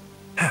them.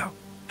 How?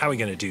 How are we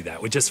going to do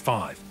that? We're just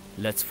 5.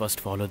 Let's first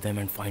follow them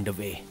and find a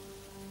way.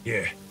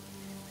 Yeah,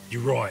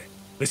 you're right.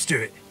 Let's do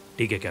it.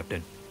 ठीक है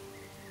कैप्टन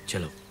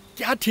चलो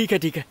क्या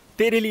ठीक है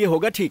तेरे लिए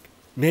होगा ठीक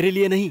मेरे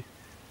लिए नहीं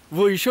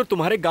वो ईश्वर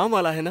तुम्हारे गांव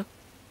वाला है ना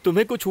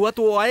तुम्हें कुछ हुआ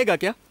तो वो आएगा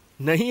क्या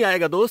नहीं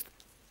आएगा दोस्त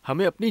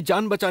हमें अपनी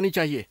जान बचानी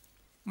चाहिए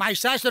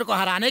महिषासुर को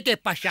हराने के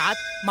पश्चात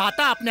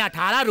माता अपने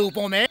 18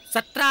 रूपों में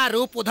 17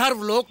 रूप उधर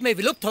लोक में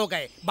विलुप्त हो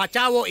गए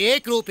बचा वो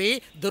एक रूप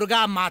ही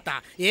दुर्गा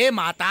माता ये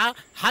माता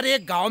हर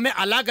एक गांव में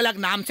अलग अलग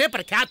नाम से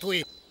प्रख्यात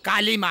हुई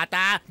काली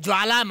माता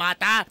ज्वाला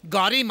माता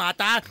गौरी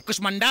माता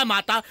कुष्मंडा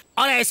माता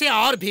और ऐसे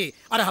और भी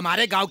और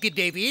हमारे गांव की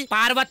देवी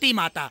पार्वती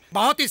माता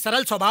बहुत ही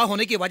सरल स्वभाव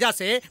होने की वजह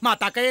से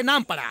माता का ये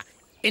नाम पड़ा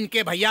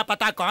इनके भैया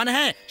पता कौन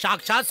है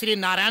साक्षात श्री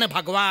नारायण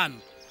भगवान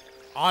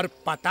और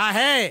पता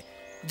है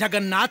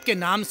जगन्नाथ के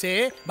नाम से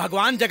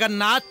भगवान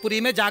जगन्नाथपुरी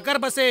में जाकर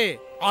बसे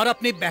और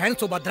अपनी बहन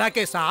सुभद्रा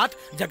के साथ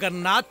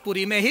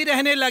जगन्नाथपुरी में ही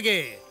रहने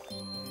लगे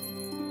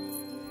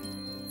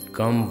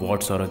Come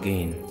what's or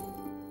again,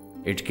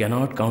 it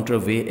cannot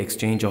counterweigh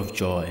exchange of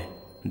joy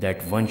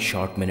that one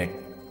short minute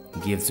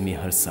gives me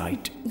her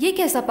sight. ये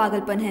कैसा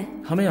पागलपन है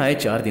हमें आए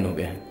 4 दिन हो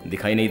गए हैं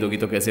दिखाई नहीं दोगी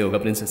तो कैसे होगा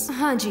प्रिंसेस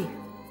हाँ जी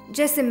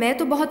जैसे मैं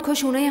तो बहुत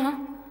खुश हूं ना यहाँ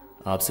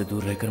आपसे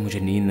दूर रहकर मुझे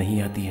नींद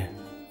नहीं आती है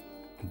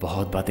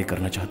बहुत बातें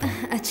करना चाहता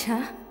हूँ।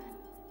 अच्छा,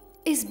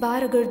 इस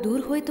बार अगर दूर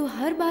हुए तो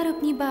हर बार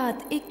अपनी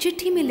बात एक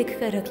चिट्ठी में लिख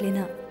कर रख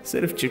लेना।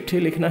 सिर्फ चिट्ठी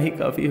लिखना ही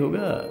काफी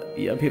होगा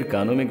या फिर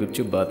कानों में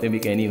गुपचुप बातें भी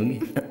कहनी होंगी?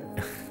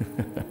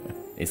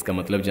 इसका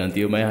मतलब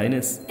जानती हो माय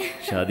हाइनेस,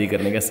 शादी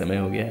करने का समय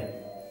हो गया है।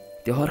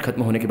 त्योहार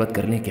खत्म होने के बाद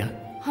कर लें क्या?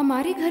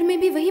 हमारे घर में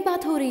भी वही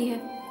बात हो रही है।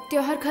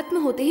 त्योहार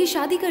खत्म होते ही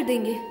शादी कर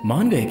देंगे।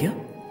 मान गए क्या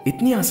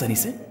इतनी आसानी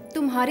से?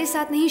 तुम्हारे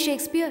साथ नहीं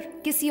शेक्सपियर,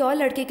 किसी और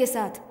लड़के के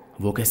साथ।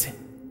 वो कैसे?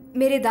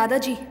 मेरे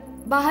दादाजी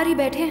बाहर ही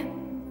बैठे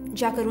हैं,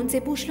 जाकर उनसे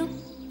पूछ लो।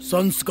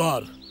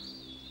 संस्कार,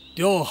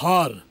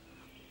 त्योहार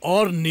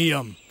और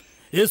नियम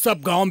ये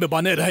सब गांव में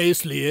बने रहे,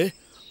 इसलिए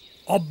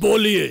अब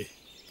बोलिए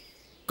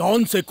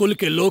कौन से कुल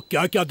के लोग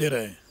क्या क्या दे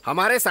रहे हैं?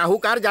 हमारे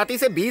साहूकार जाति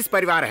से 20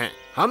 परिवार हैं।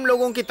 हम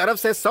लोगों की तरफ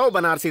से 100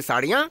 बनारसी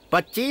साड़ियाँ,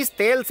 25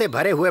 तेल से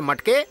भरे हुए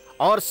मटके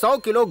और 100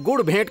 किलो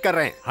गुड़ भेंट कर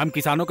रहे हैं। हम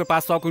किसानों के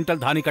पास 100 क्विंटल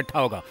धान इकट्ठा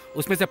होगा,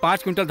 उसमें से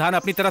 5 क्विंटल धान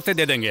अपनी तरफ से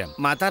दे देंगे हम।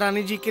 माता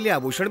रानी जी के लिए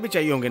आभूषण भी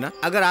चाहिए होंगे ना?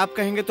 अगर आप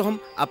कहेंगे तो हम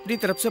अपनी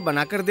तरफ से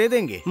बनाकर दे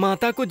देंगे।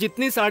 माता को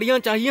जितनी साड़ियाँ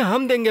चाहिए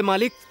हम देंगे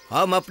मालिक।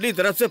 हम अपनी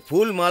तरफ से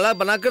फूल माला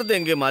बनाकर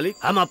देंगे मालिक।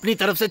 हम अपनी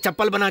तरफ से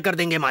चप्पल बना कर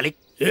देंगे मालिक।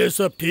 ये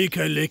सब ठीक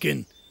है,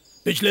 लेकिन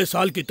पिछले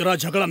साल की तरह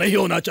झगड़ा नहीं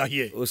होना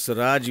चाहिए। उस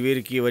राजवीर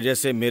की वजह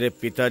से मेरे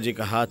पिताजी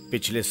का हाथ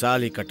पिछले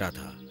साल ही कटा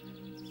था।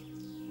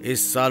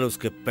 इस साल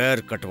उसके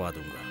पैर कटवा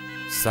दूंगा।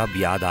 सब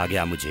याद आ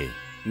गया मुझे।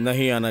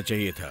 नहीं आना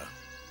चाहिए था।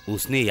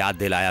 उसने याद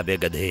दिलाया बे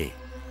गधे।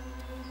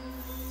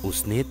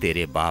 उसने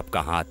तेरे बाप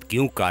का हाथ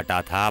क्यों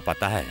काटा था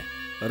पता है?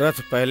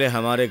 रथ पहले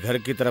हमारे घर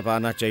की तरफ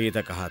आना चाहिए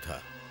था कहा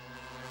था।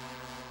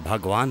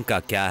 भगवान का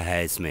क्या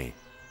है इसमें?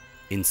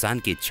 इंसान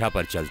की इच्छा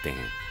पर चलते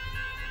हैं।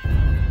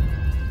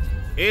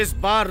 इस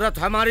बार रथ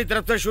हमारी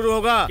तरफ से शुरू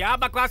होगा। क्या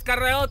बकवास कर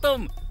रहे हो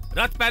तुम?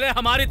 रथ पहले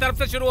हमारी तरफ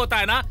से शुरू होता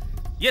है ना?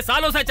 ये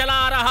सालों से चला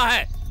आ रहा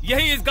है,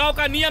 यही इस गांव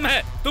का नियम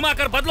है। तुम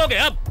आकर बदलोगे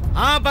अब?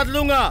 हाँ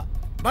बदलूंगा,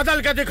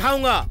 बदल के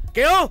दिखाऊंगा।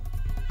 क्यों?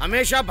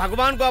 हमेशा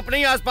भगवान को अपने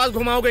ही आसपास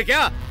घुमाओगे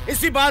क्या?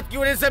 इसी बात की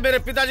वजह से मेरे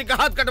पिताजी का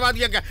हाथ कटवा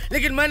दिया गया,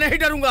 लेकिन मैं नहीं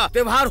डरूंगा।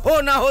 त्योहार हो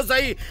ना हो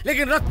सही,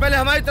 लेकिन रथ पहले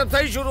हमारी तरफ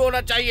से ही शुरू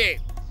होना चाहिए।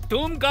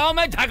 तुम गांव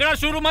में झगड़ा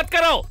शुरू मत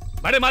करो।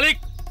 बड़े मालिक,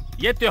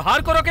 ये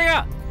त्योहार को रोकेगा?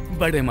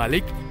 बड़े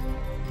मालिक,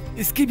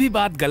 इसकी भी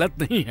बात गलत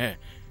नहीं है।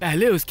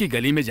 पहले उसकी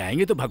गली में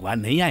जाएंगे तो भगवान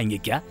नहीं आएंगे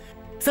क्या?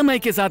 समय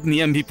के साथ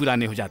नियम भी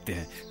पुराने हो जाते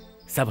हैं।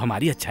 सब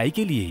हमारी अच्छाई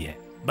के लिए ही है,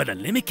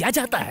 बदलने में क्या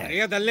जाता है?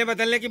 अरे दलने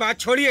बदलने की बात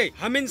छोड़िए,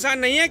 हम इंसान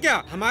नहीं है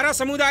क्या? हमारा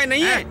समुदाय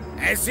नहीं है?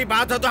 ऐसी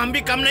बात हो तो हम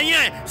भी कम नहीं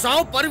है।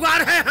 100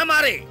 परिवार है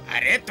हमारे।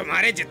 अरे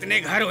तुम्हारे जितने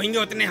घर होंगे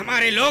उतने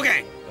हमारे लोग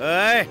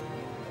हैं।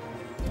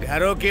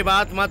 घरों की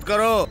बात मत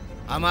करो।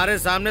 हमारे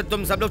सामने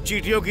तुम सब लोग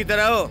चींटियों की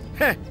तरह हो।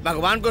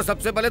 भगवान को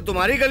सबसे पहले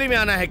तुम्हारी गली में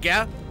आना है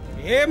क्या?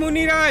 हे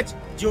मुनिराज,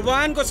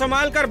 जुबान को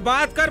संभाल कर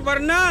बात कर,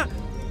 वरना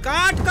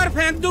काट कर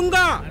फेंक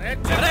दूंगा।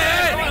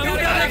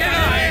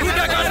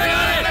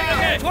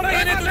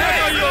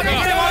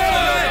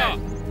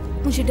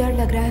 मुझे डर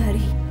लग रहा है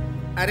हरी।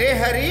 अरे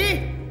हरी,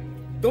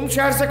 तुम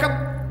शहर से कब?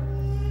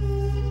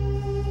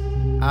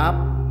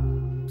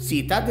 आप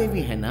सीता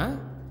देवी है ना?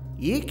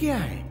 ये क्या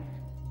है?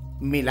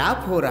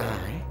 मिलाप हो रहा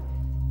है।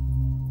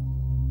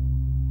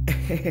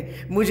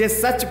 मुझे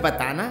सच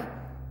बताना,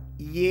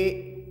 ये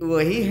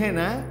वही है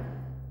ना?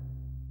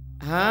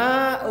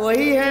 हाँ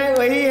वही है,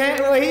 वही है,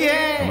 वही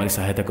है। हमारी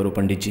सहायता करो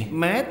पंडित जी।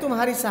 मैं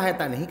तुम्हारी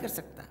सहायता नहीं कर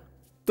सकता।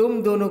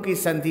 तुम दोनों की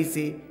संधि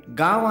से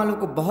गांव वालों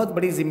को बहुत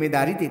बड़ी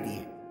जिम्मेदारी दे दी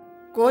है।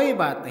 कोई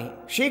बात नहीं,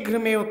 शीघ्र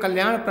में वो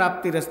कल्याण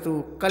प्राप्ति रस्तु,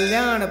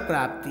 कल्याण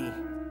प्राप्ति।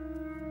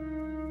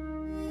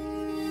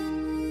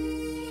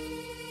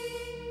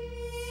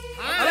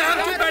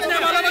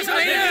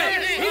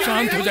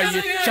 शांत हो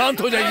जाइए,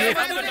 शांत हो जाइए।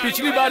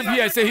 पिछली बार भी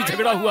ऐसे ही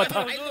झगड़ा हुआ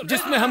था,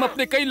 जिसमें हम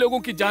अपने कई लोगों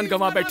की जान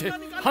गंवा बैठे।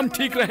 हम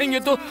ठीक रहेंगे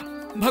तो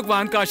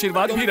भगवान का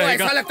आशीर्वाद भी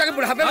रहेगा। ऐसा लगता है कि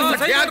बुढ़ापे में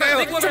सठिया गए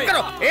हो। चुप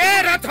करो।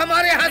 ए रथ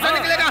हमारे यहाँ से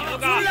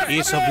निकलेगा।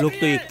 ये सब लोग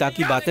तो एकता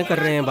की बातें कर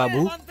रहे हैं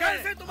बाबू।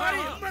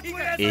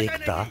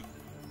 एकता?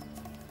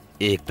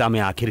 एकता में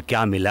आखिर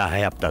क्या मिला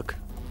है अब तक?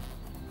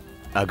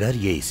 अगर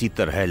ये इसी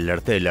तरह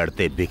लड़ते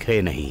लड़ते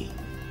बिखरे नहीं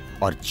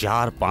और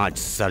 4-5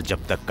 सर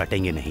जब तक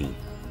कटेंगे नहीं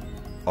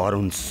और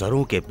उन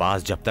सरों के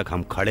पास जब तक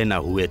हम खड़े ना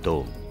हुए तो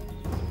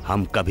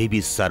हम कभी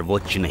भी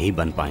सर्वोच्च नहीं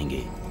बन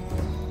पाएंगे।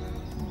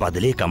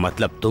 बदले का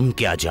मतलब तुम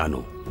क्या जानो?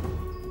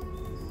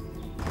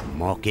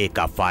 मौके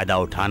का फायदा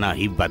उठाना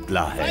ही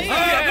बदला है।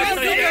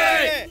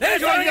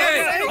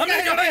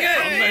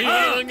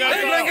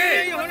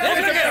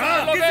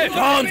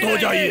 शांत हो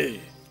जाइए,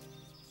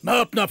 मैं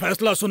अपना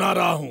फैसला सुना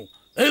रहा हूँ।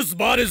 इस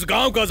बार इस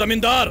गांव का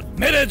जमींदार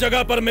मेरे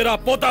जगह पर मेरा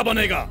पोता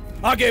बनेगा।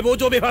 आगे वो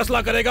जो भी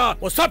फैसला करेगा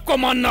वो सबको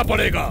मानना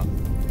पड़ेगा।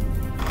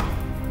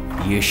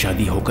 ये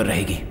शादी होकर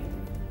रहेगी,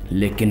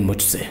 लेकिन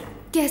मुझसे।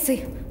 कैसे?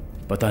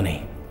 पता नहीं,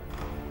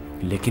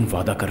 लेकिन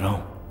वादा कर रहा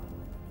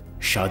हूं,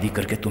 शादी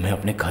करके तुम्हें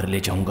अपने घर ले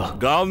जाऊंगा।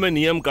 गांव में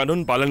नियम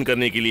कानून पालन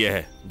करने के लिए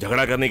है,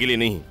 झगड़ा करने के लिए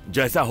नहीं।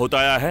 जैसा होता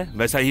आया है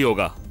वैसा ही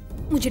होगा।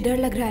 मुझे डर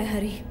लग रहा है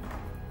हरी।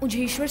 मुझे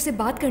ईश्वर से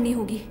बात करनी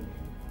होगी।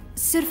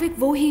 सिर्फ एक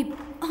वो ही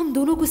हम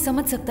दोनों को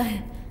समझ सकता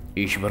है।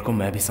 ईश्वर को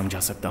मैं भी समझा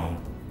सकता हूँ।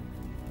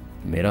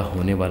 मेरा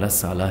होने वाला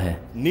साला है।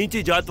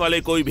 नीची जात वाले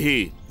कोई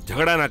भी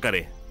झगड़ा ना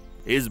करें।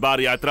 इस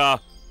बार यात्रा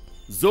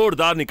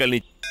जोरदार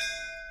निकलनी।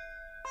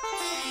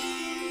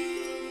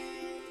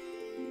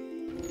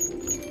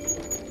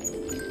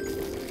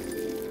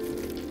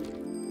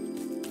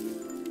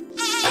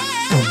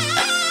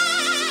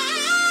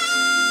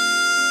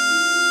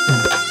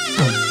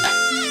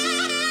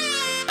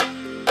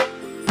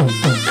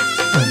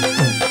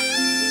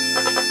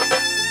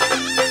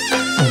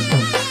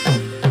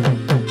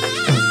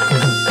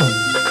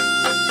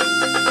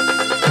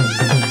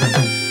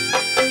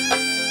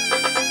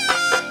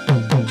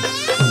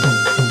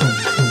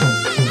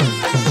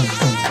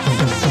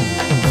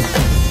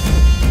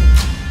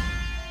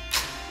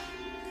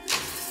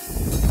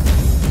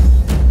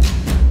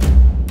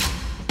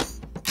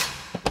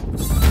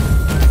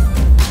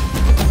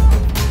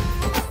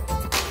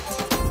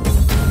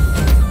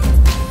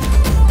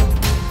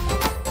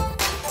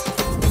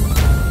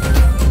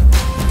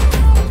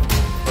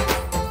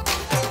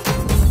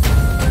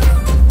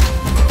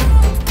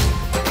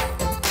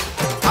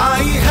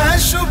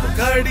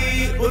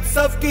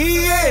 उत्सव की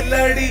ये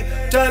लड़ी,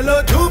 चलो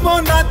झूमो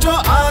नाचो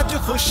आज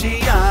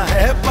खुशियां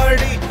है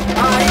बड़ी।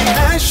 आई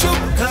है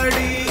शुभ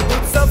घड़ी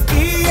उत्सव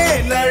की ये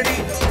लड़ी,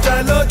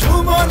 चलो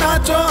झूमो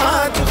नाचो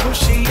आज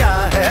खुशियां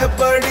है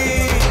बड़ी।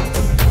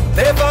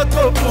 देवा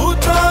को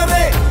पूछो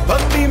रे,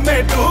 भक्ति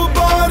में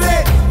डूबो रे,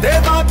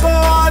 देवा को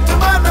आज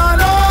मना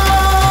लो।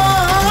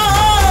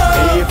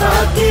 देवा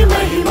की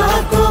महिमा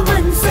को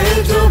मन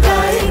से जो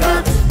गाएगा,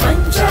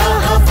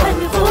 मनचाहा फल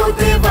वो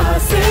देवा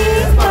से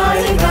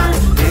पाएगा।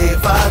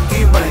 देवा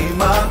की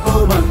महिमा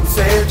को मन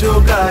से जो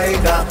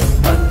गाएगा,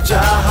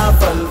 मनचाहा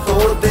फल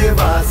वो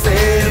देवा से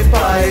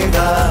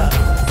पाएगा।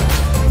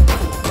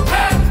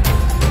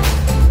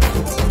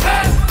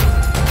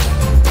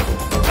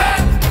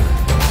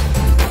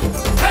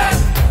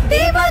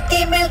 देवा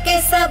की मिलके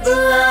सब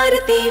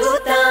आरती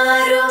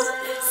उतारो,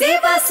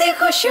 सेवा से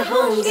खुश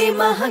होंगे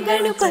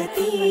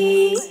महागणपति।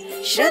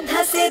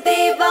 श्रद्धा से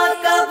देवा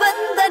का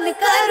वंदन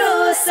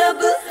करो सब,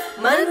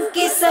 मन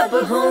की सब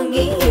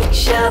होंगी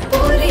इच्छा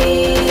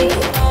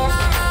पूरी।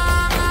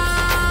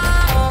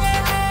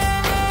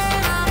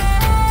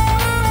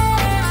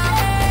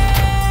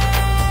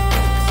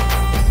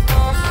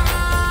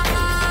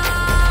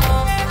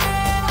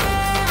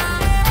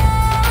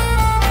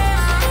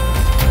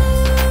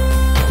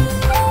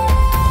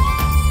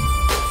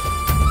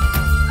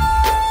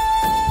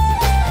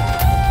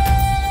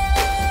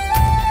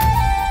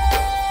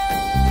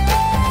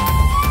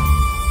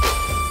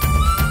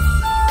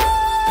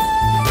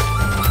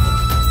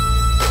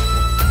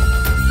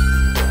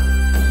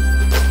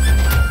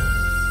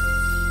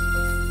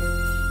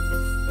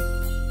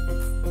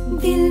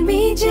 दिल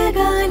में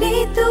जगा ले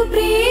तू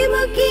प्रेम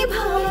की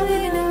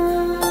भावना,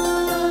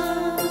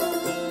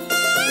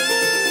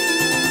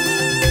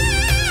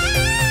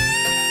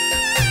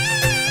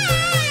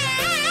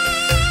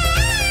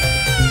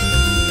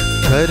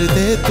 कर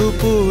दे तू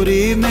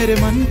पूरी मेरे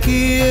मन की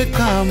ये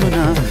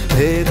कामना,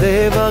 हे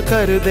देवा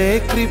कर दे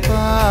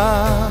कृपा।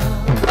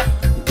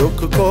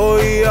 दुख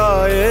कोई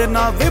आए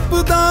ना,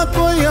 विपदा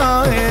कोई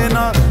आए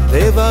ना,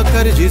 देवा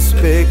कर जिस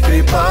पे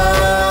कृपा।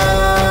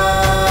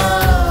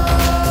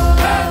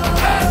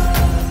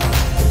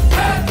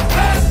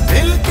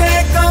 मिलके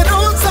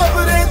करो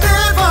सबरे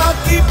देवा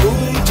की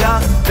पूजा,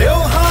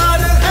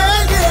 त्योहार है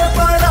ये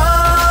बड़ा।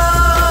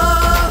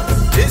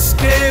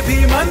 जिसके भी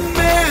मन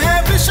में है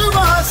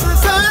विश्वास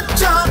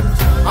सच्चा,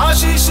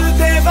 आशीष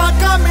देवा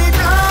का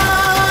मिला।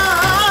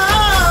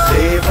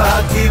 देवा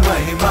की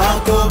महिमा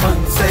को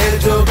मन से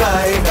जो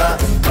गाएगा,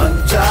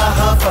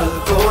 मनचाहा फल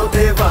को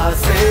देवा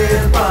से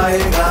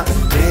पाएगा।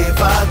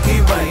 देवा की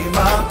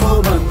महिमा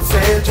को मन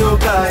से जो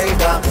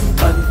गाएगा,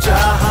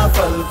 मनचाहा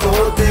फल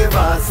को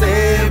देवा से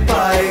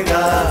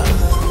पाएगा।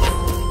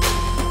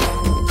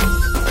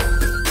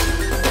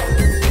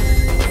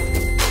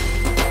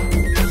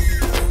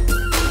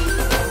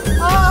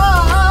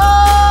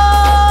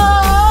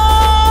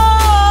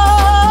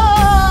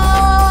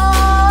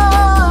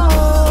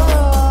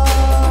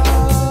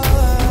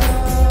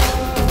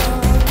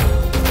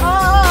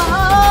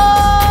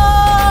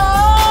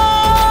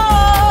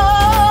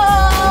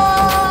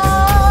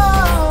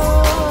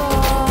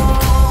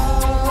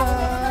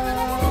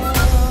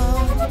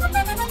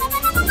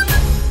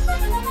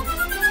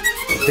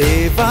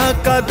 देवा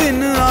का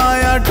दिन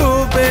आया,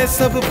 डूबे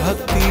सब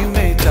भक्ति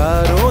में,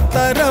 चारों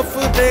तरफ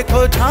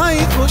देखो छाई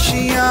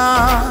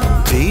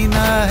खुशियाँ।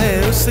 जीना है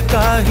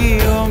उसका ही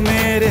ओ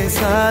मेरे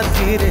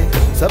साथी रे,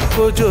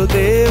 सबको जो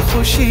दे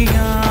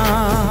खुशियाँ।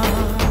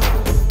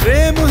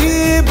 प्रेम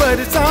ही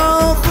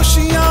बरसाओ,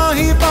 खुशियाँ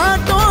ही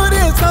बांटो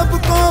रे,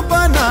 सबको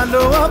बना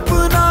लो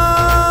अपना।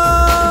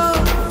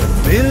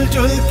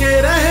 मिलजुल के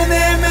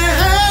रहने में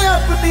है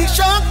अपनी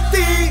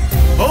शक्ति,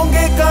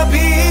 होंगे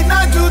कभी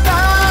न जुदा।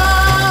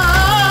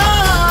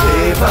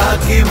 देवा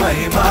की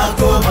महिमा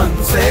को मन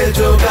से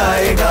जो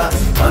गाएगा,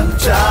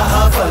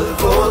 मनचाहा फल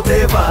को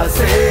देवा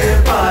से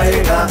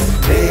पाएगा।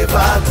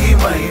 देवा की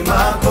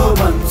महिमा को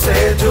मन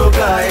से जो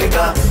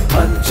गाएगा,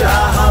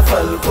 मनचाहा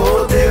फल को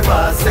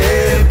देवा से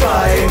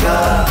पाएगा।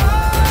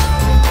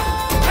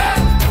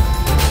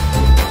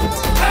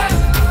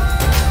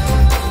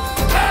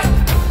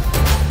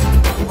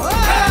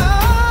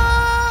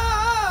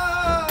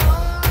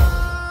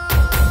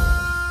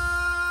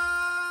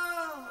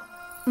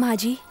 माँ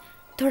जी,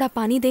 थोड़ा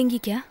पानी देंगी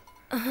क्या?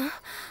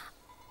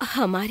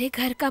 हमारे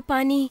घर का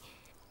पानी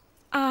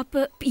आप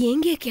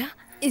पियेंगे क्या?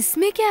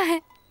 इसमें क्या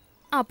है,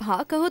 आप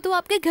हाँ कहो तो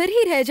आपके घर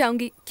ही रह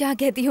जाऊंगी। क्या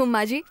कहती हूँ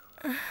माँ जी?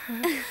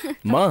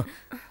 माँ,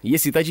 ये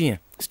सीता जी हैं,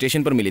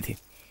 स्टेशन पर मिली थी।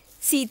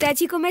 सीता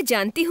जी को मैं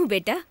जानती हूँ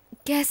बेटा।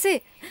 कैसे?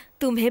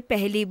 तुम्हें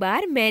पहली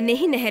बार मैंने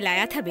ही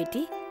नहलाया था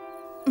बेटी।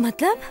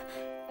 मतलब?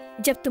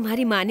 जब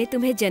तुम्हारी माँ ने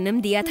तुम्हें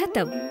जन्म दिया था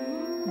तब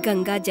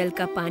गंगा जल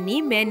का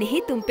पानी मैंने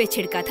ही तुम पे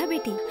छिड़का था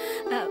बेटी।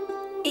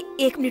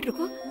 एक मिनट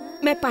रुको,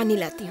 मैं पानी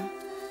लाती हूँ।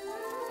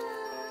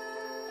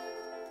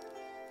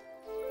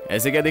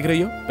 ऐसे क्या दिख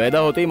रही हो? पैदा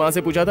होते ही माँ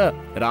से पूछा था,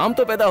 राम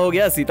तो पैदा हो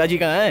गया, सीता जी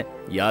कहाँ हैं?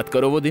 याद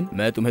करो वो दिन,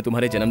 मैं तुम्हें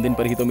तुम्हारे जन्मदिन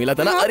पर ही तो मिला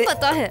था ना। हाँ, अरे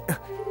पता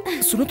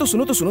है। सुनो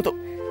तो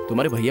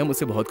तुम्हारे भैया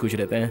मुझसे बहुत खुश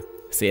रहते हैं,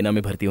 सेना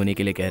में भर्ती होने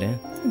के लिए कह रहे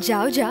हैं।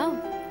 जाओ जाओ,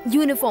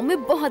 यूनिफॉर्म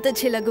में बहुत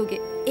अच्छे लगोगे।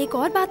 एक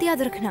और बात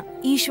याद रखना,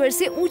 ईश्वर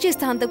से ऊंचे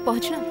स्थान तक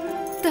पहुंचना,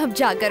 तब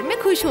जाकर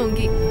मैं खुश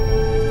होंगी।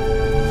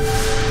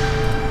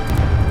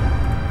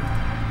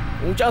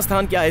 ऊंचा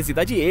स्थान क्या है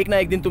सीता जी, एक ना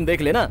एक दिन तुम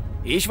देख लेना।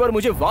 ईश्वर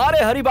मुझे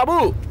वारे हरि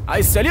बाबू,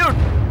 आई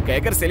सैल्यूट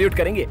कहकर सैल्यूट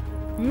करेंगे।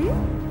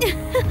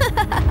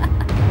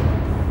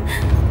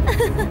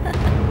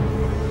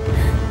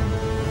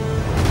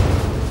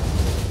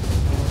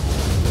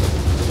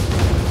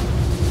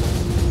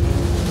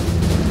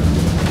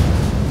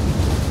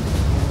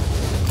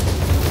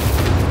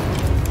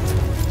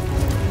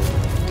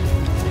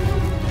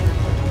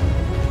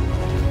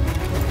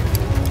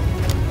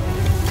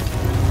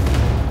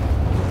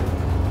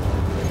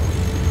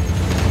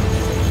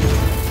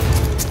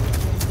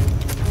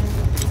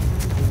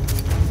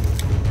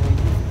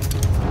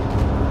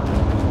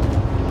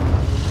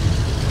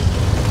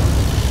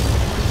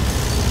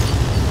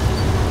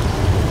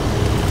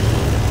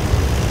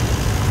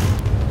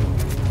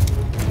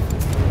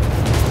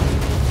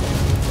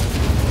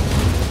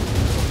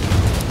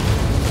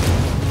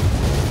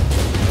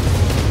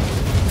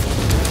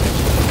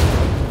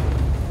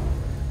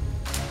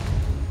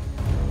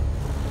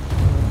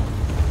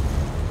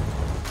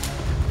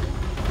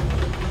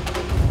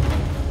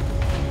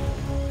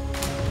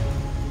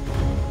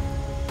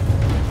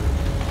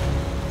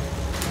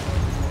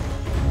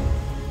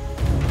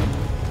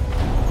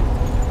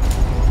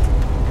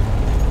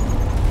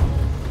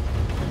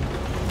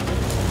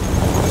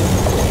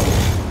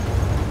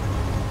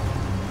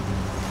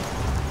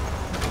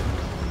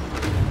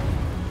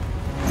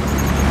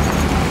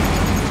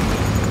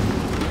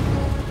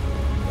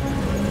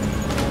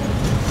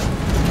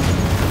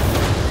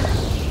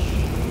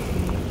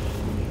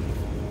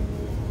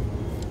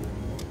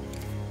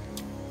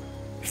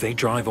 If they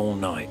drive all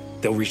night,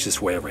 they'll reach this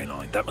railway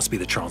line. That must be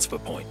the transfer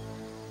point.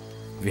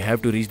 We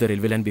have to reach the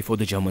railway line before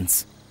the Germans.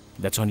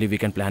 That's only we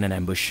can plan an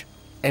ambush.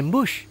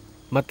 Ambush?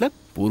 मतलब?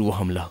 पूर्व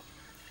हमला।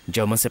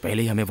 German से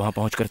पहले ही हमें वहां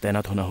पहुंचकर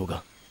तैनात होना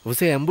होगा।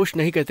 उसे ambush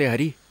नहीं कहते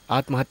हरी,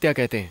 आत्महत्या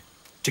कहते हैं।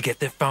 To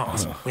get there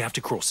fast, we have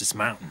to cross this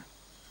mountain.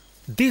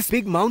 This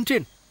big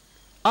mountain,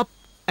 up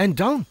and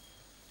down.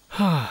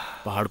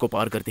 पहाड़ को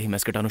पार करते ही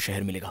मैस्केटानो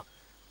शहर मिलेगा,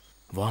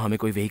 वहां हमें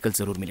कोई व्हीकल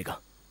जरूर मिलेगा।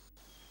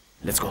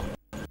 Let's go.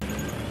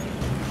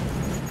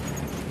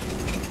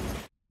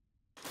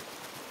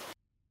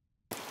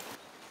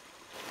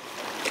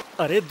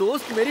 अरे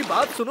दोस्त, मेरी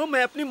बात सुनो,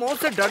 मैं अपनी मौत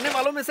से डरने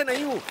वालों में से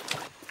नहीं हूँ,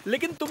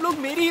 लेकिन तुम लोग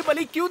मेरी ही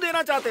बलि क्यों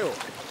देना चाहते हो?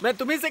 मैं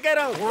तुम्ही से कह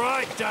रहा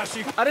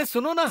हूँ। अरे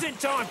सुनो ना,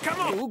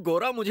 तू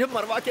गोरा मुझे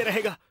मरवा के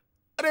रहेगा।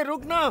 अरे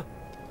रुक ना।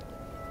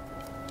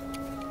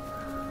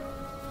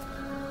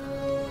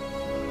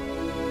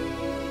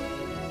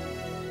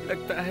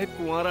 लगता है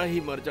कुंवारा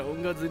ही मर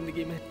जाऊंगा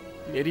जिंदगी में।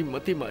 मेरी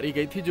मति मारी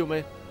गई थी जो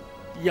मैं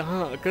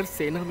यहाँ आकर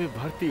सेना में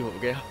भर्ती हो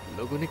गया।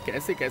 लोगों ने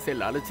कैसे कैसे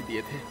लालच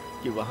दिए थे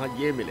कि वहाँ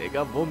ये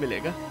मिलेगा वो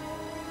मिलेगा।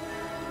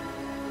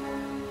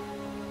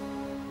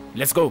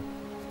 Let's go.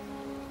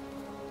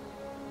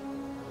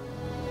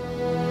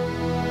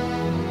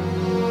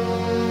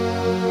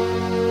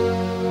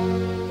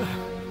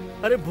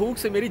 अरे भूख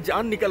से मेरी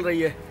जान निकल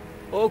रही है।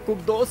 ओ कुक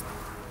दोस्त,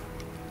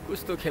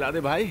 कुछ तो खिला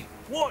दे भाई।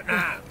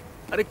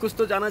 अरे कुछ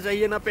तो जाना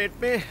चाहिए ना पेट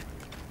में।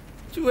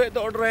 चूहे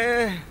दौड़ रहे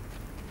हैं।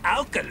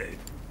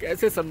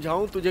 कैसे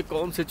समझाऊं तुझे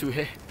कौन से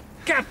चूहे?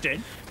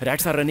 Captain,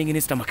 rats are running in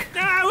his stomach.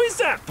 How is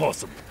that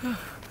possible?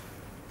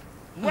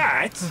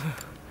 Rats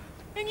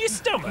in your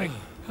stomach?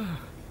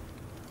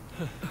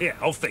 Here,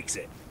 I'll fix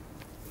it.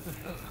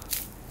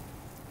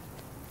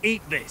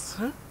 Eat this.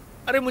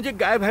 अरे मुझे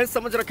गाय भैंस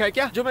समझ रखा है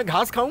क्या, जो मैं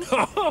घास खाऊं?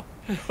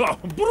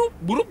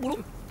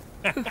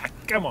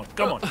 Come on,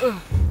 come on.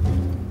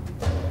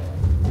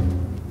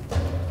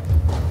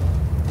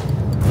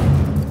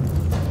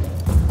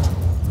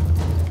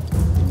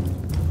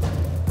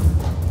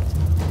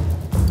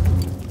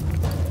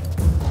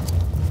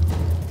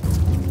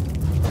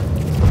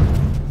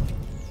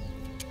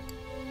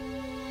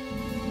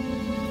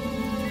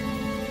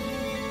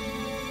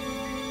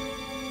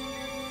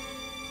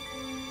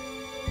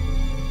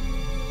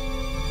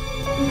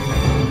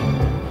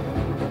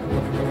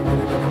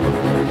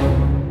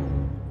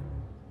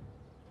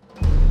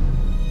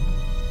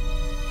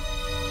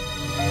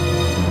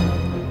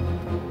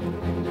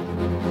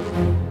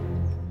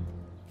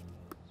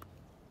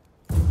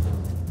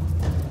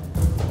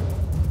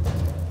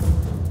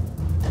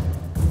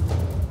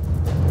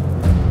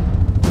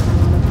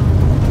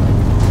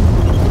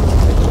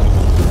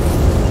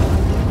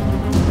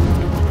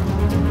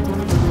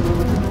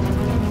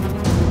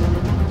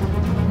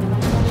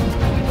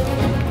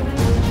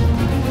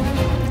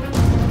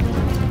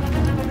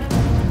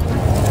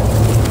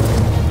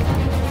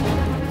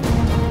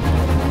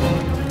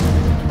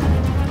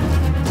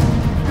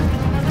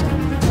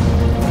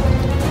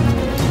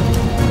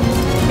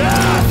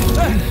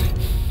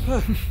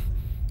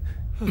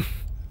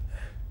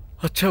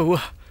 अच्छा हुआ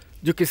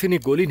जो किसी ने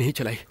गोली नहीं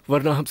चलाई,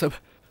 वरना हम सब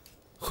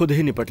खुद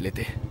ही निपट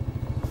लेते।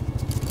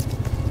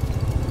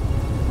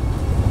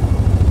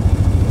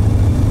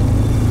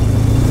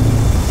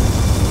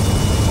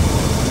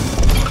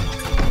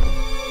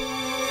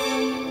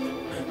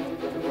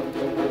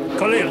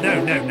 Khalil, no.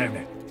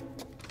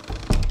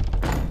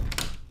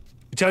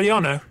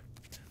 Italiano?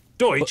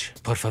 Deutsch?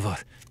 Por favor,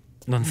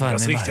 non farmi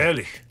Das riecht male.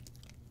 herrlich.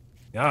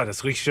 Ja,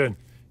 das riecht schön.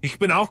 Ich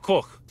bin auch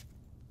Koch.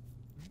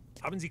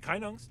 Haben Sie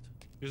keine Angst?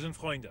 Wir sind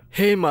Freunde.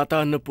 हे माता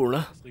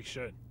अन्नपूर्णा, Das riecht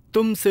schön.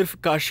 तुम सिर्फ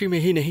काशी में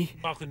ही नहीं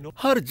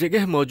हर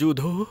जगह मौजूद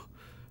हो।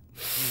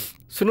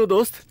 सुनो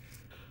दोस्त,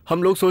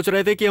 हम लोग सोच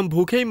रहे थे कि हम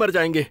भूखे ही मर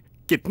जाएंगे।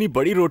 कितनी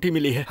बड़ी रोटी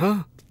मिली है। हाँ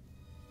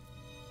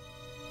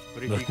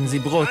Möchten Sie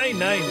Brot?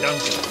 Nein,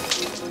 danke.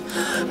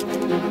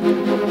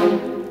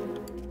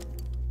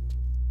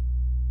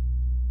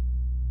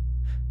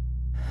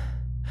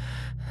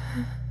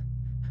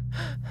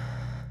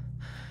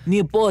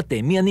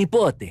 Nipote, mia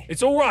nipote.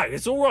 It's all right.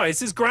 It's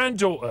his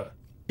granddaughter.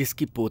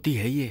 इसकी पोती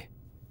है ये।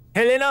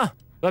 Helena,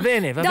 va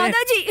bene, va bene.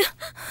 दादाजी।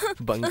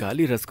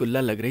 बंगाली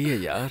रसगुल्ला लग रही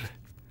है यार।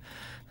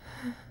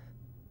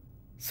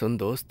 सुन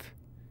दोस्त,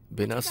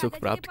 बिना सुख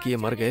प्राप्त किए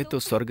मर गए तो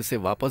स्वर्ग से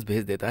वापस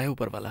भेज देता है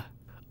ऊपर वाला।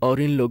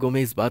 और इन लोगों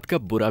में इस बात का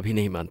बुरा भी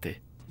नहीं मानते।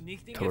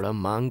 थोड़ा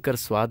मांग कर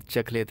स्वाद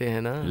चख लेते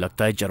हैं ना।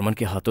 लगता है जर्मन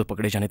के हाथों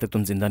पकड़े जाने तक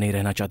तुम जिंदा नहीं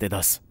रहना चाहते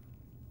दास।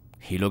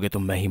 हिलोगे तो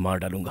मैं ही मार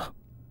डालूंगा,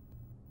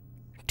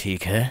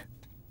 ठीक है?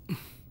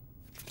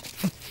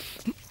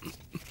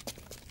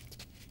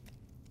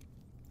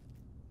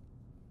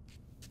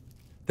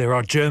 There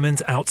are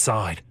Germans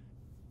outside.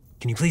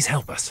 Can you please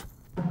help us?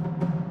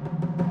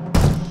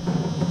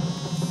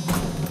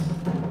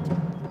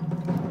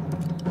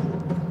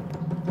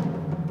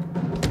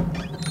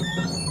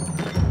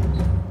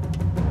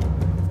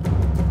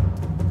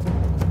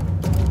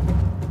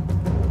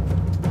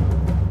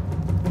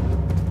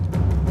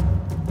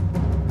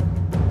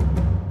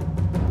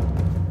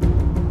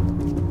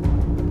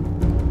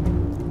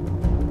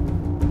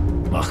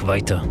 Mach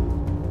weiter.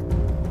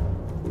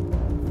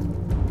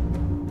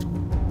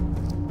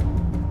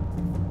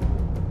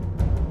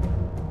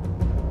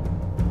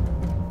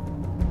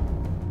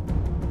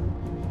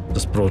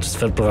 Das Brot ist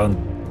verbrannt.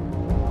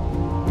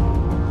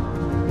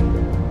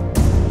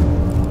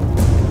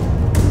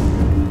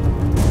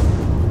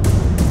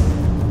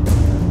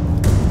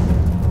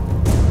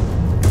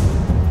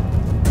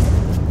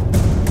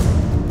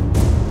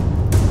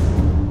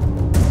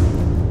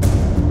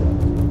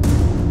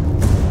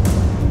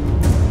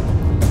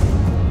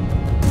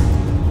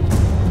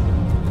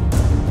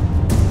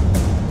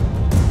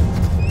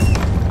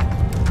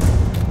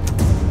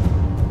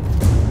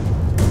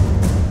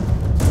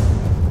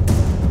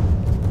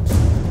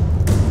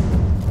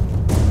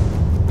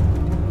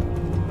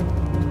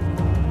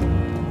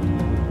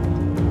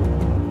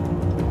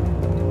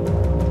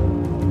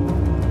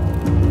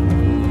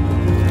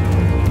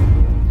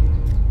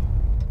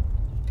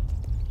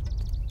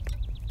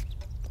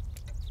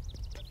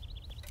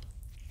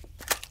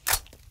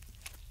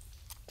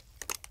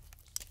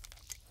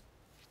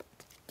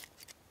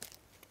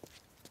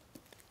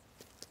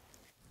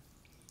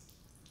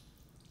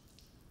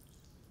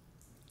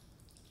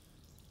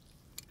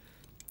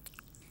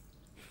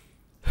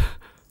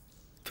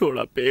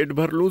 थोड़ा पेट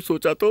भर लूं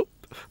सोचा तो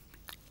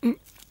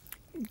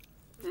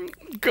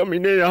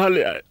कमीने यहाँ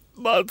ले आए।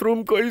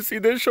 बाथरूम को ही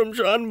सीधे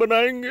शमशान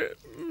बनाएंगे।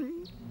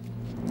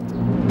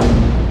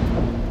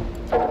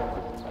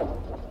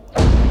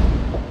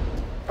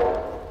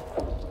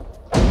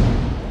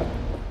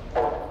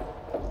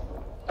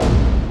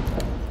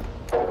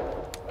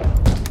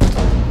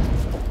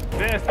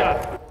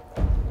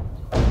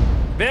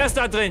 Wer ist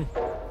da drin?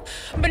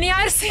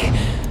 Beniarsi!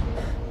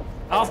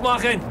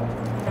 Aufmachen!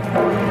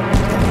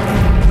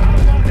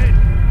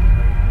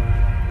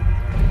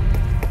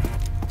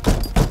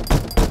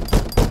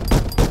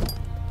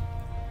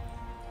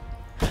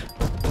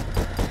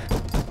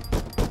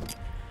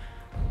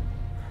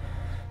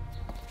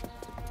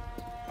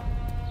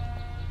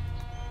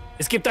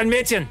 Es gibt ein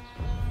Mädchen.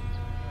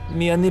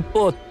 Mia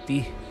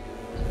Nipoti.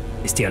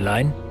 Ist die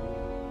allein?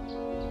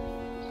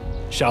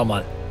 Schau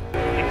mal.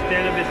 Ich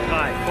zähle bis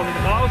 3. Kommen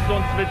raus,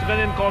 sonst wird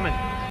drinnen kommen.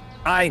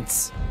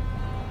 1.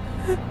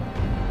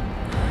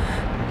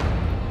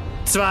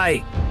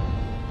 2.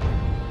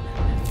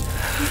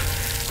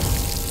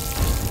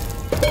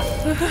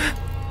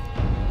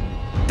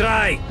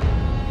 3.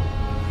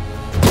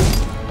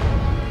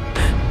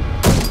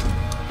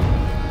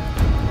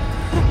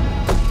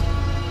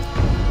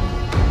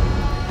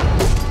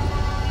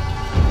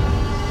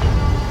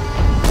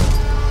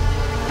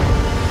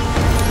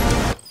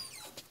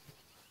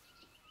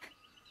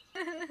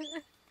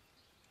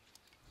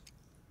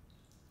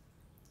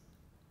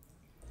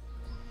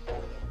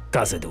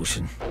 Gasse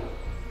duschen.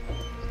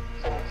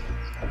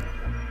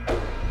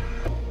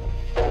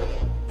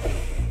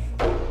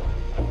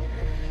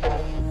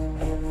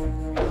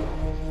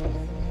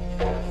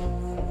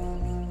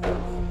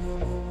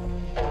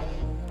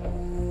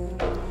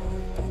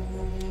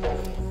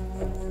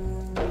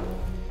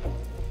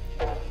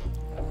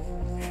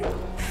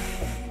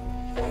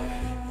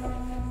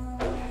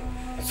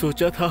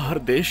 सोचा था हर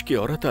देश की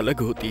औरत अलग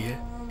होती है,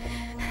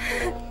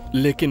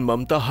 लेकिन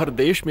ममता हर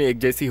देश में एक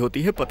जैसी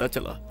होती है, पता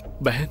चला।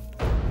 बहन,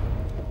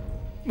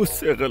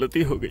 मुझसे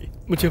गलती हो गई,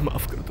 मुझे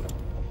माफ कर दो,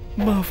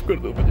 माफ कर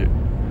दो मुझे।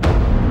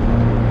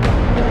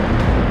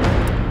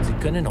 Sie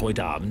können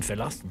heute Abend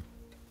verlassen.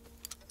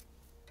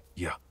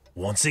 Ja,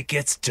 once it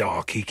gets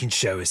dark, he can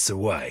show us the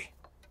way.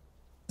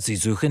 Sie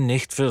suchen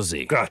nicht für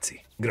Sie.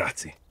 Grazie,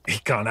 grazie.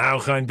 Ich kann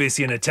auch ein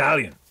bisschen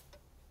Italian.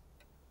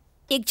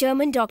 एक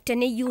जर्मन डॉक्टर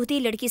ने यहूदी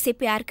लड़की से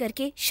प्यार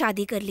करके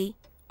शादी कर ली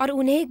और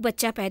उन्हें एक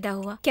बच्चा पैदा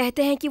हुआ।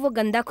 कहते हैं कि वो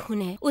गंदा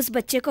खून है। उस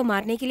बच्चे को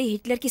मारने के लिए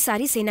हिटलर की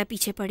सारी सेना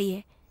पीछे पड़ी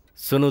है।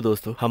 सुनो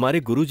दोस्तों, हमारे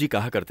गुरुजी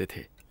कहा करते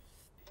थे,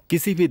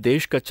 किसी भी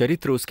देश का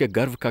चरित्र उसके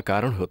गर्व का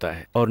कारण होता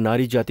है और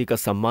नारी जाति का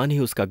सम्मान ही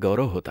उसका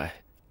गौरव होता है।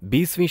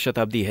 20वीं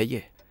शताब्दी है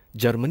ये।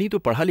 जर्मनी तो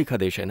पढ़ा लिखा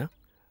देश है ना,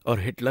 और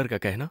हिटलर का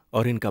कहना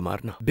और इनका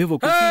मारना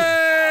बेवकूफी है।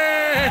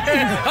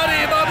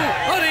 अरे बाबू,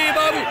 अरे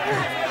बाबू,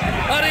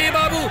 अरे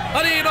बाबू,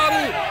 अरे बाबू,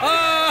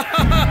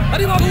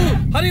 अरे बाबू,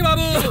 अरे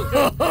बाबू।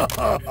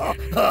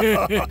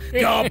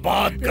 क्या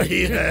बात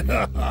कही है।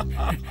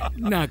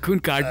 नाखून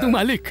काट दूं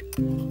मालिक।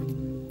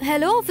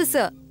 हेलो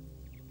ऑफिसर,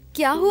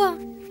 क्या हुआ?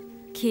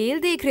 खेल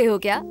देख रहे हो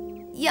क्या,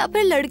 या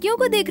फिर लड़कियों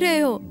को देख रहे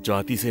हो?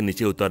 जाति से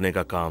नीचे उतरने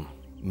का काम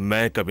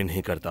मैं कभी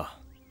नहीं करता।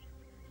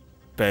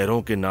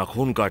 पैरों के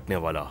नाखून काटने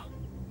वाला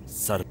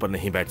सर पर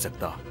नहीं बैठ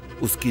सकता,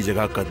 उसकी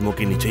जगह कदमों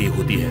के नीचे ही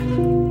होती है।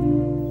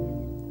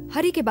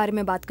 हरी के बारे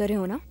में बात कर रहे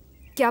हो ना?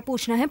 क्या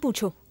पूछना है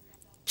पूछो।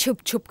 छुप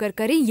छुप कर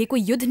करें, ये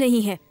कोई युद्ध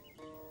नहीं है,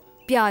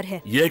 प्यार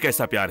है। ये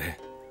कैसा प्यार है?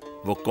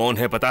 वो कौन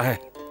है पता है?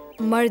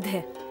 मर्द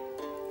है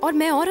और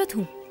मैं औरत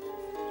हूँ।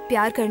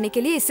 प्यार करने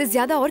के लिए इससे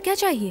ज्यादा और क्या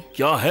चाहिए?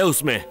 क्या है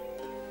उसमें?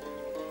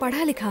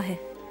 पढ़ा लिखा है,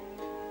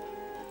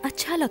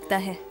 अच्छा लगता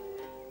है,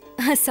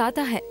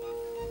 हंसाता है,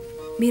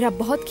 मेरा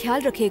बहुत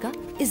ख्याल रखेगा,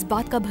 इस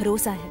बात का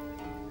भरोसा है।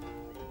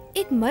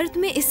 एक मर्द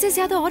में इससे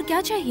ज्यादा और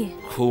क्या चाहिए?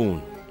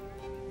 खून।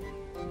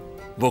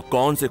 वो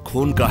कौन से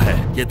खून का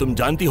है ये तुम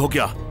जानती हो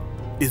क्या?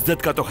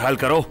 इज्जत का तो ख्याल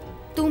करो।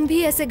 तुम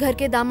भी ऐसे घर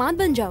के दामाद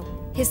बन जाओ,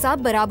 हिसाब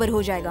बराबर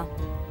हो जाएगा।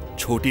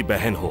 छोटी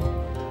बहन हो,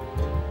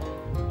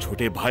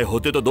 छोटे भाई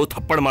होते तो 2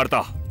 थप्पड़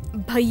मारता।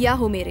 भैया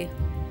हो मेरे,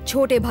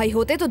 छोटे भाई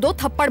होते तो 2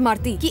 थप्पड़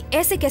मारती। कि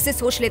ऐसे कैसे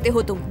सोच लेते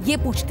हो तुम, ये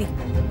पूछती।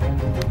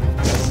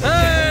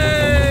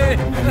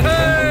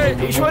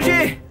 ईश्वर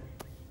जी,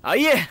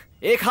 आइए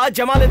एक हाथ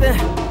जमा लेते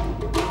हैं।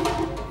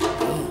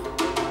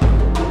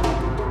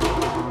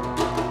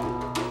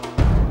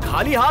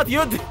 खाली हाथ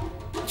युद्ध,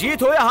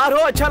 जीत हो या हार हो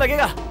अच्छा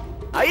लगेगा।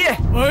 आइए।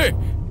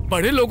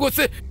 बड़े लोगों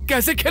से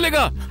कैसे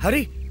खेलेगा?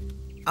 हरी,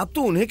 अब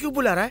तू उन्हें क्यों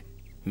बुला रहा है?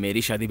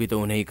 मेरी शादी भी तो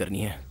उन्हें ही करनी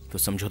है, तो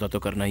समझौता तो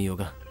करना ही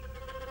होगा।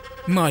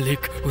 मालिक,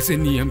 उसे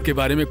नियम के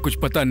बारे में कुछ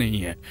पता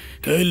नहीं है।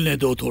 खेलने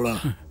दो थोड़ा,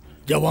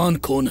 जवान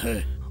खून है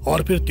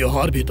और फिर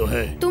त्योहार भी तो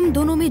है। तुम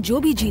दोनों में जो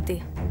भी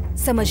जीते,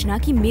 समझना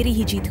कि मेरी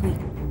ही जीत हुई।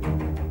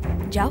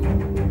 जाओ।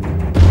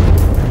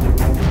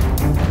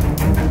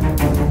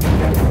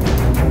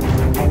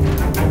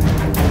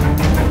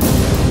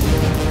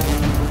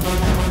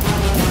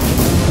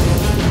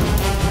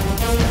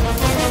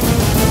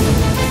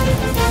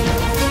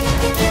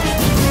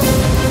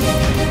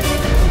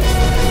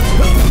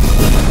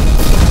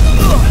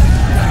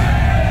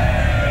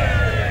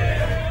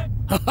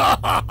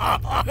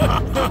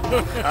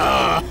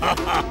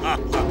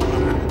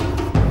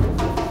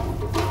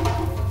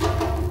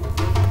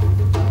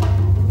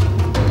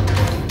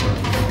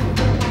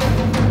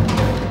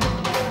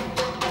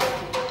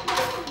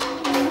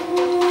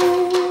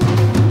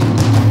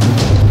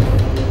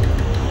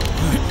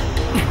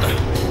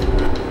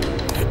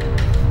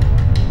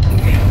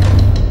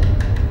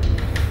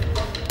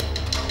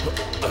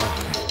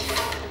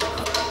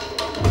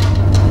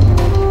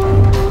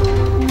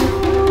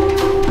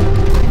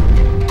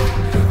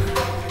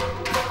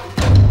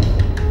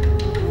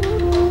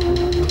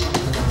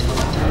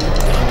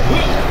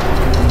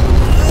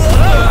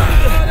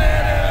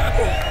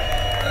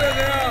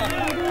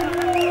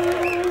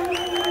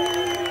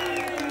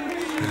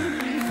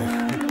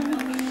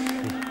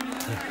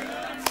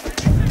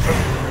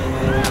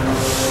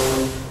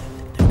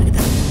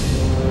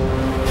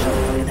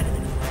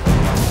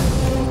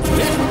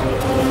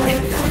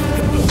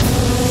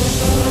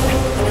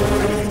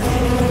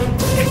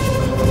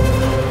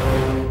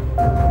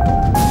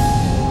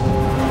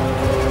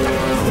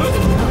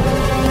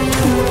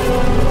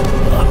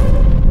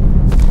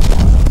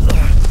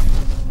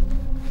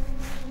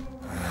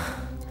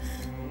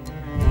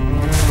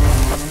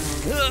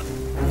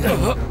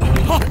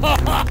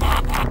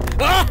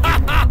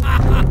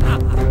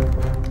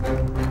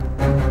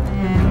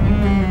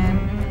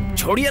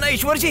 छोड़िए ना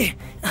ईश्वर जी,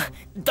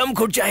 दम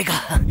घुट जाएगा।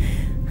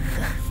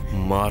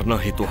 मारना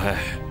ही तो है।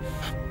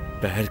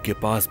 पैर के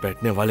पास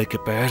बैठने वाले के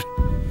पैर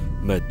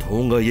मैं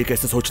धोऊंगा, ये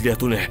कैसे सोच लिया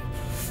तूने?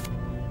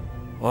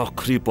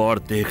 आखिरी बार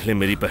देख ले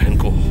मेरी बहन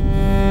को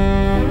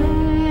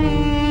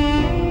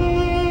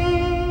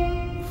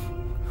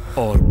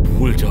और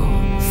भूल जा,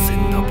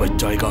 जिंदा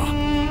बच जाएगा।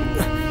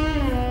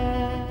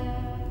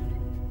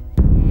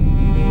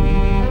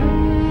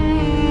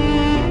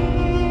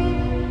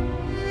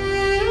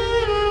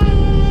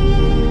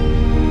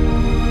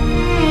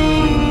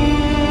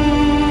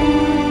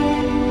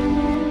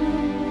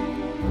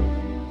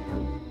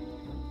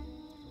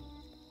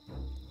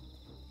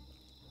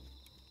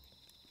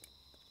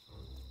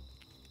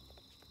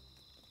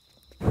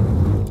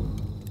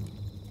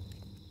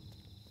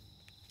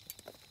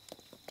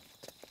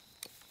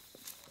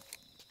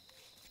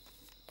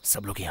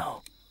 सब लोग यहाँ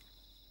आओ।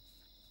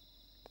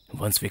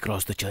 Once we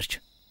cross the church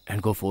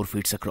and go 4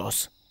 feet across,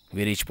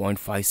 we reach point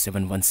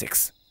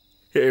 5716.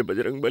 हे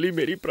बजरंगबली,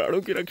 मेरी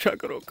प्राणों की रक्षा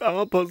करो,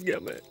 कहाँ फंस गया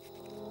मैं।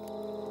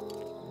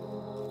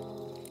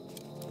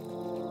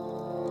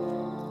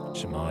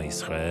 שמע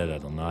ישראל,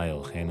 אדוני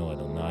אלוהינו,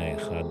 אדוני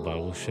אחד,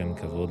 ברוך שם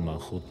כבוד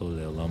מלכותו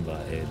לעולם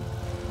ועד.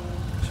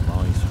 שמע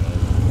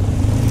ישראל.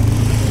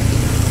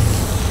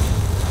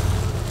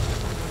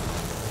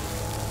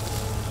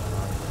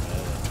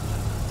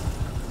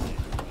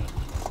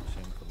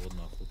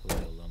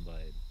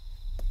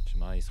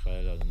 שמע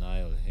ישראל, אדוני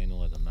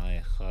אלוהינו, אדוני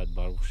אחד,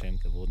 ברוך שם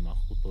כבוד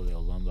מלכותו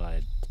לעולם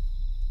ועד.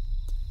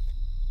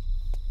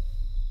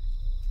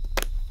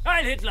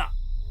 Heil Hitler!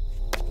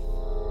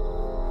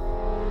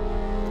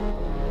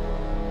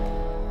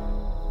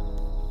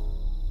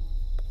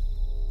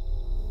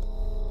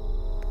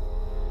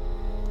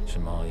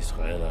 שמע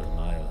ישראל,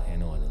 אדוני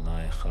אלוהינו,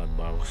 אדוני אחד,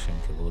 ברוך שם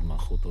כבוד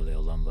מלכותו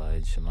לעולם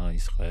ועד. שמע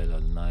ישראל,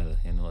 אדוני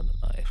אלוהינו,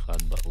 אדוני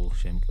אחד, ברוך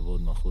שם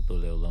כבוד מלכותו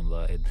לעולם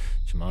ועד.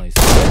 שמע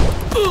ישראל...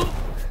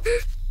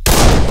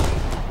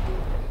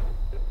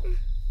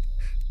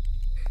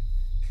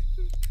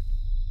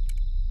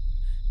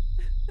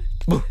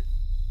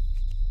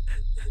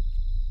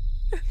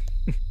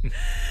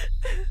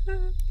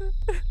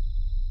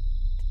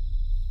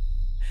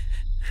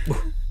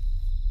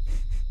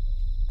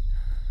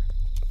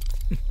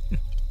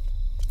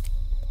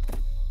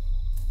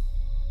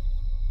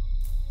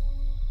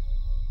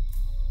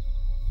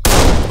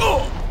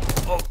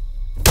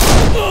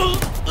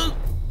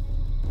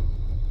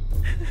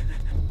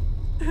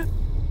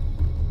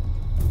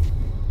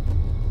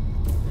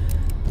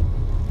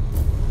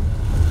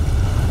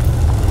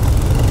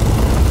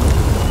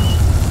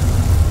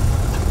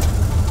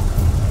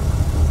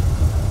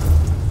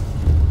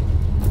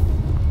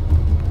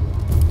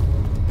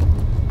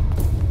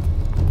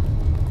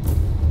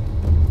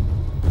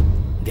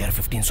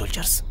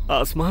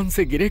 आसमान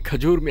से गिरे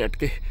खजूर में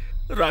अटके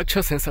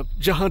राक्षस हैं सब,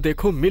 जहां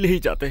देखो मिल ही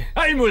जाते हैं।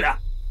 Hey Mullah!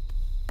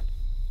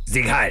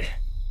 Sieg heil!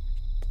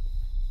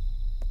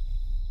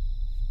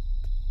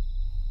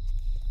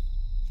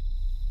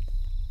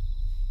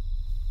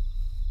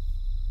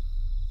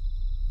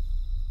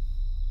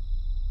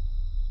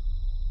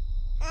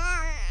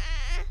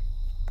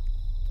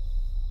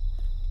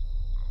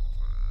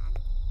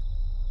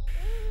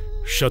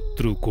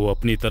 शत्रु को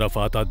अपनी तरफ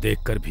आता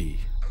देखकर भी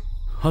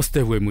हंसते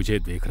हुए मुझे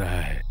देख रहा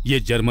है। ये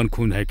जर्मन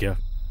खून है क्या?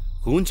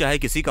 खून चाहे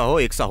किसी का हो,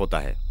 एक सा होता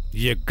है।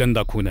 ये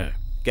गंदा खून है।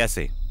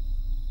 कैसे?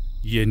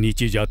 ये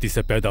नीची जाति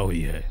से पैदा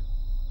हुई है।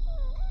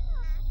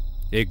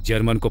 एक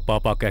जर्मन को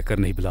पापा कहकर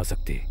नहीं बुला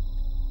सकती।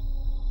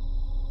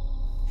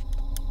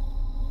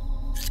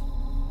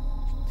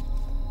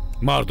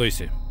 मार दो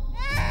इसे।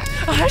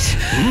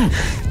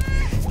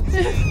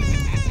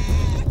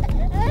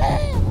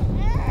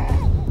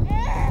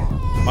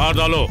 मार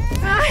डालो।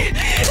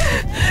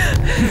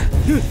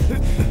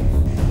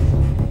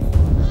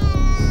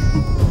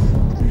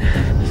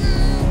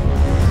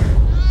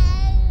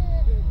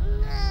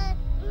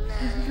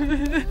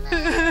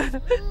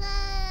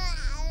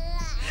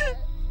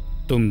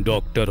 तुम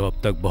डॉक्टर हो,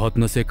 अब तक बहुत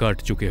नसें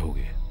काट चुके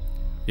होगे।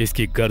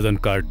 इसकी गर्दन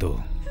काट दो।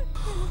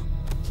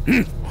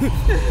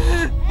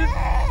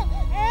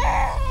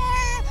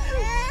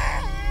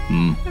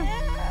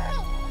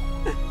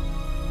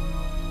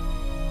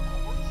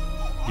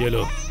 ये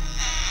लो।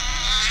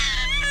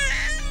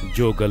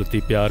 जो गलती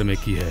प्यार में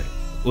की है,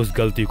 उस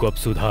गलती को अब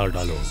सुधार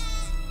डालो।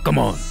 कम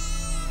ऑन,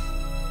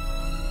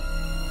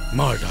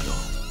 मार डालो।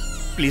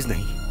 प्लीज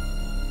नहीं,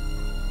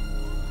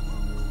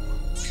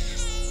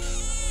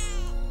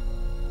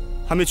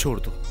 हमें छोड़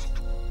दो,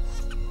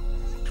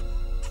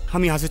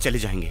 हम यहां से चले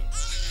जाएंगे।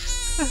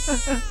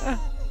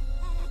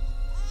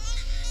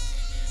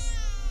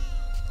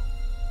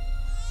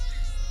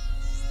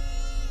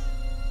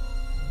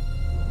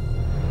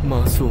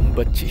 मासूम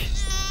बच्ची,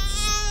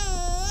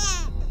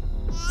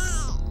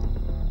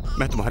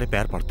 मैं तुम्हारे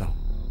पैर पड़ता हूं।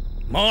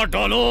 मार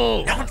डालो।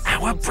 Not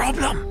our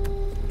problem.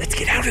 Let's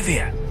get out of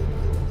here.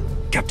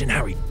 Captain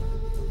Harry.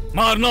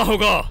 मारना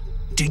होगा।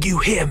 Do you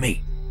hear me?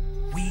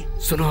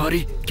 सुनो हरी,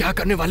 क्या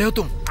करने वाले हो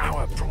तुम?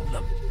 Our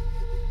problem.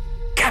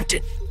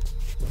 Captain.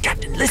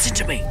 Captain, listen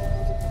to me.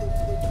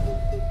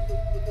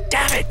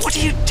 Damn it! What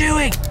are you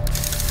doing?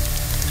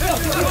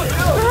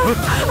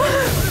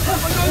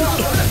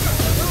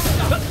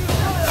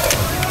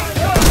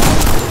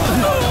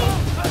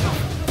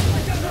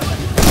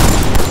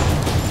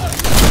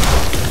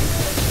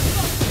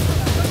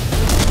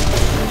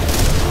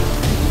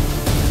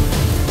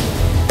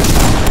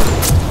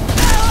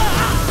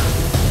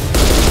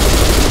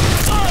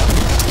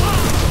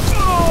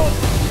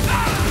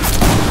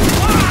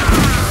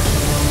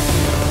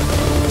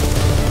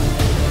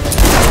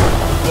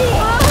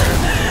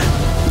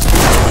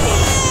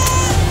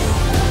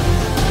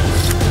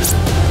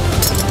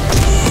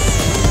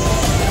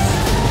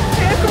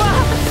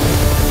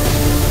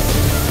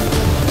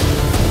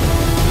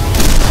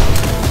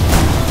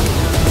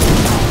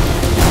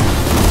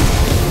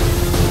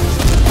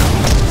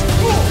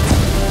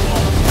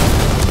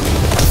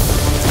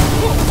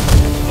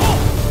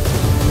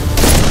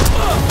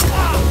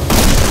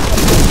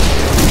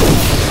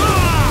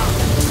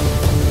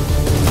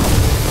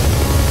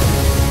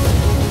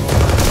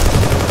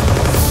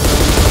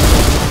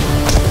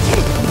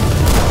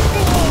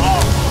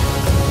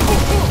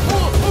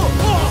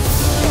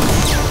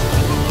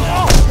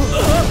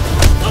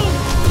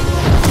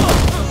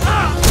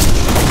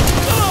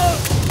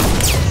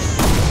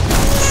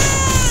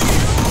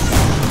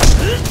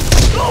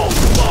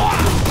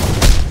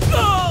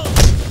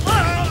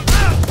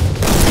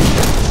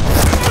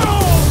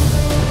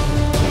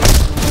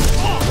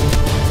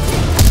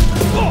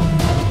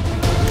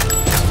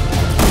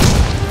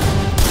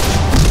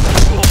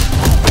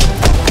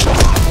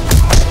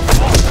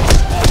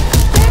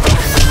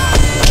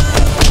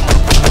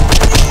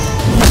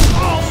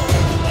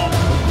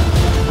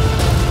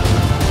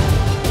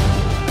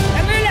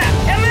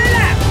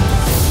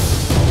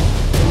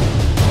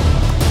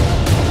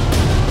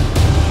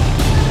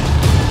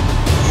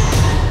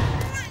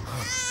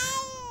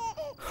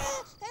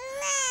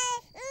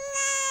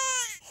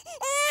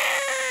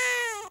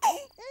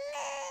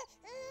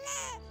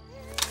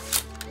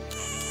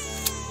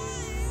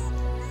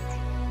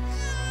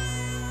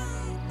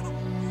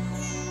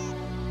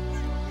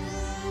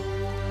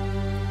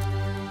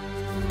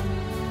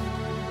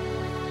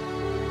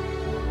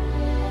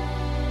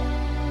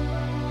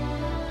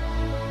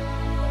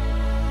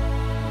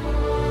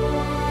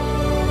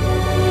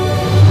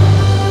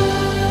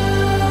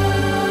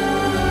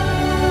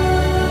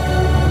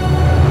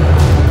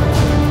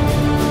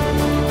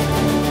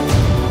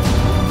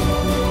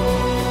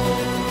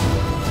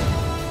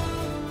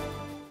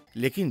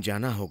 लेकिन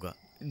जाना होगा,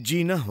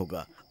 जीना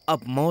होगा।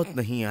 अब मौत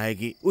नहीं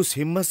आएगी, उस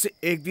हिम्मत से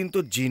एक दिन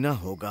तो जीना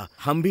होगा।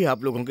 हम भी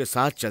आप लोगों के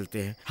साथ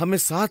चलते हैं, हमें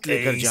साथ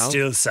लेकर He's जाओ।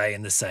 still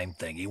saying the same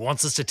thing. He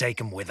wants us to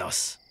take him with us.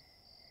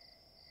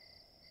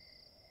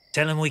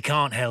 Tell him we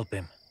can't help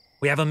him.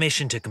 We have a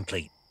mission to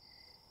complete.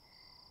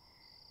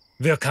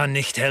 Wir kann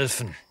nicht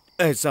helfen.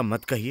 ऐसा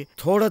मत कहिए,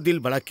 थोड़ा दिल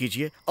बड़ा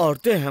कीजिए।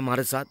 औरतें हैं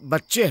हमारे साथ,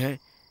 बच्चे हैं।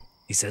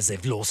 He says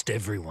they've lost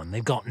everyone.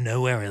 They've got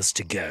nowhere else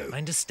to go. I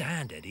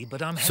understand, Eddie,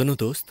 but I'm... सुनो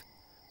दोस्त,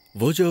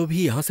 वो जो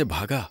अभी यहाँ से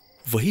भागा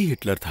वही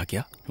हिटलर था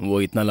क्या? वो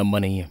इतना लंबा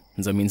नहीं है,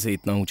 जमीन से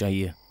इतना ऊंचाई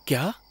है।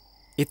 क्या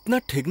इतना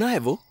ठिगना है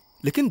वो?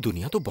 लेकिन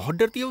दुनिया तो बहुत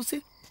डरती है उससे।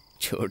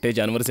 छोटे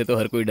जानवर से तो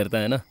हर कोई डरता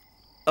है ना।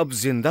 अब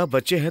जिंदा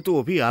बचे हैं तो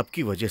वो भी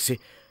आपकी वजह से।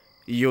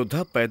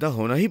 योद्धा पैदा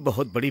होना ही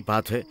बहुत बड़ी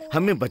बात है।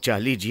 हमें बचा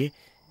लीजिए।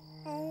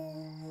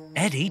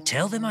 Eddie,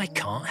 tell them I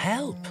can't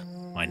help.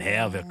 Mein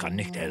Herr, wir kann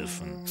nicht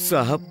helfen.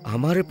 साहब,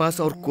 हमारे पास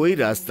और कोई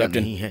रास्ता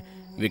नहीं है।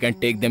 We can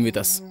take them with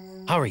us.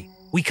 Hurry,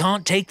 we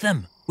can't take them.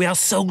 We are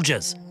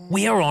soldiers.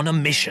 We are on a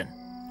mission.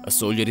 A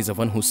soldier is the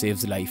one who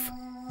saves life.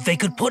 They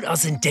could put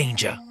us in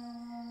danger.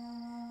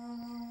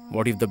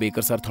 What if the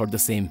bakers are thought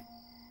the same?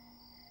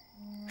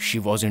 She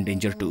was in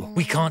danger too.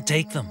 We can't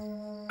take them.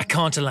 I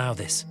can't allow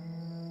this.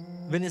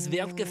 Wenn es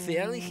wird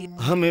gefährlich.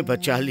 हमें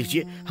बचा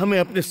लीजिए, हमें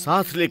अपने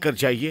साथ लेकर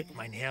जाइए।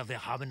 Mein Herr, wir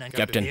haben ein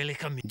Captain,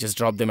 just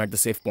drop them at the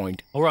safe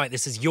point. All right,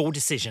 this is your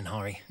decision,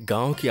 Harry.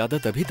 गांव की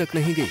आदत अभी तक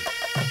नहीं गई।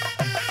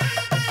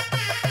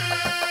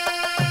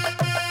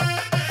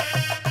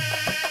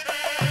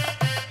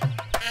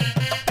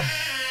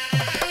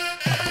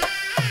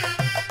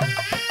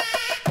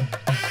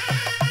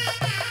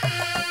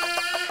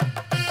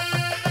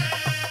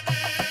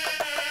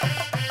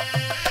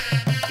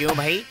 क्यों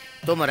भाई,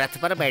 तुम रथ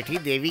पर बैठी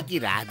देवी की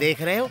राह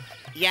देख रहे हो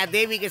या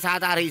देवी के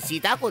साथ आ रही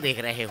सीता को देख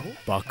रहे हो?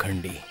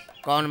 पाखंडी।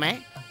 कौन मैं?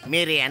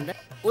 मेरे अंदर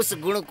उस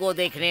गुण को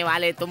देखने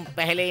वाले तुम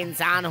पहले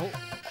इंसान हो।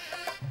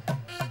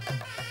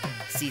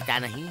 सीता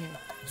नहीं है,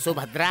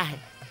 सुभद्रा है,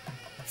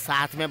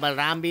 साथ में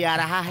बलराम भी आ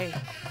रहा है।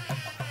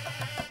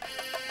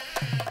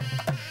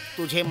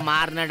 तुझे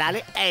मार न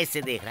डाले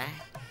ऐसे देख रहा है।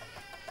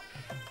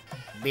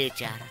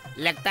 बेचारा,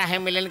 लगता है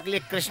मिलन के लिए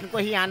कृष्ण को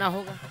ही आना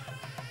होगा।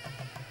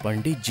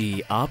 पंडित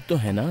जी, आप तो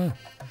है ना?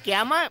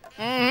 क्या मैं?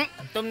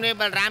 तुमने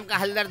बलराम का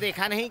हलदर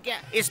देखा नहीं क्या?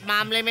 इस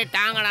मामले में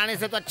टांग अड़ाने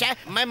से तो अच्छा है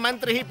मैं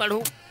मंत्र ही पढ़ूं।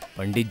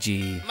 पंडित जी,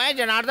 मैं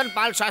जनार्दन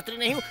पाल शास्त्री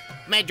नहीं हूँ,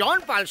 मैं जॉन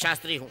पाल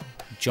शास्त्री हूँ।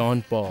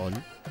 जॉन पॉल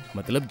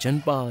मतलब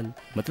जनपाल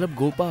मतलब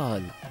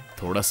गोपाल।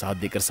 थोड़ा साथ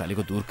देकर साले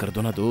को दूर कर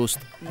दो ना दोस्त।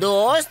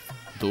 दोस्त?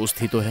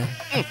 दोस्त ही तो है।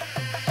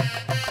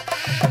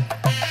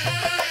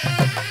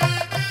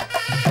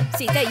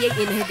 सीता, ये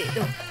इन्हें दे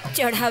दो।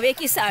 चढ़ावे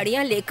की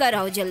साड़ियाँ लेकर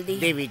आओ जल्दी।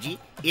 देवी जी,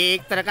 ये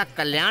एक तरह का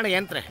कल्याण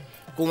यंत्र है।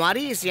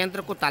 कुमारी इस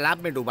यंत्र को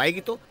तालाब में डुबाएगी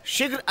तो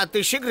शीघ्र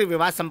अतिशीघ्र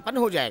विवाह संपन्न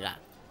हो जाएगा।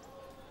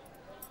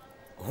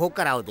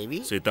 होकर आओ देवी।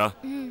 सीता,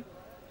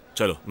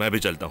 चलो मैं भी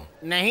चलता हूँ।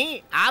 नहीं,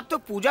 आप तो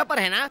पूजा पर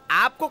है ना,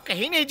 आपको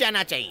कहीं नहीं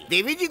जाना चाहिए।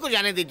 देवी जी को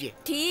जाने दीजिए।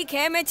 ठीक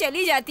है, मैं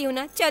चली जाती हूँ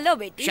ना। चलो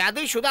बेटी।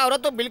 शादीशुदा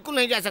औरत तो बिल्कुल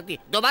नहीं जा सकती,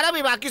 दोबारा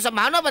विवाह की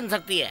संभावना बन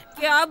सकती है।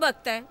 क्या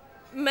बकता है?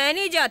 मैं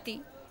नहीं जाती,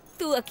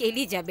 तू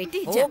अकेली जा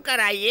बेटी। होकर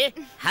आइए,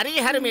 हरी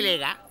हर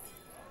मिलेगा।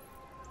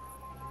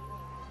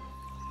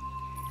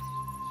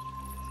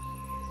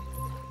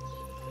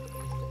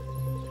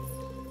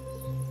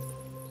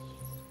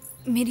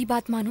 मेरी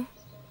बात मानो,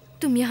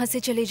 तुम यहाँ से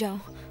चले जाओ।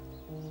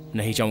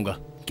 नहीं जाऊंगा।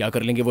 क्या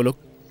कर लेंगे वो लोग?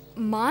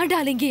 मार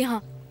डालेंगे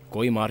यहाँ।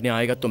 कोई मारने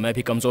आएगा तो मैं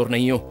भी कमजोर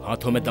नहीं हूँ,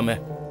 हाथों में दम है।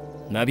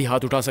 मैं भी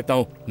हाथ उठा सकता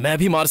हूँ, मैं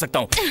भी मार सकता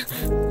हूँ।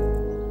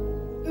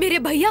 मेरे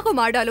भैया को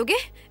मार डालोगे?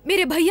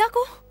 मेरे भैया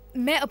को?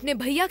 मैं अपने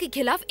भैया के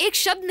खिलाफ एक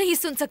शब्द नहीं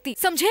सुन सकती,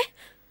 समझे?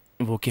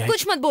 वो क्या है?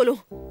 कुछ मत बोलो।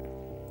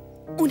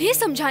 उन्हें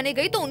समझाने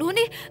गई तो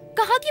उन्होंने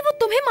कहा कि वो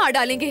तुम्हें मार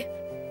डालेंगे।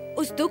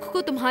 उस दुख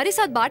को तुम्हारे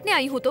साथ बांटने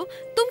आई हूँ तो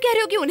तुम कह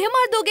रहे हो कि उन्हें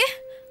मार दोगे?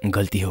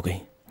 गलती हो गई,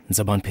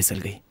 जबान फिसल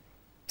गई।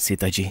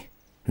 सीता जी,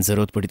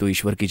 जरूरत पड़ी तो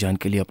ईश्वर की जान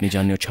के लिए अपनी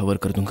जान न्यौछावर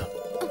कर दूंगा।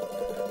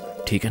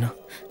 ठीक है ना?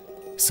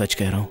 सच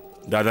कह रहा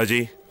हूँ।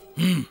 दादाजी,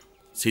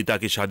 सीता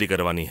की शादी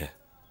करवानी है।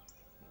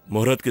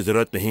 मुहूर्त की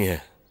जरूरत नहीं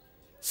है,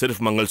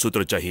 सिर्फ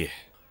मंगलसूत्र चाहिए।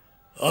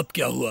 अब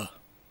क्या हुआ?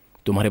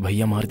 तुम्हारे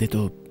भैया मार दे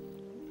तो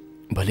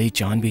भले ही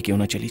जान भी क्यों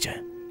ना चली जाए।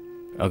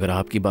 अगर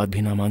आपकी बात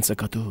भी ना मान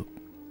सका तो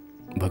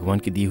भगवान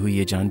की दी हुई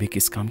ये जान भी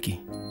किस काम की।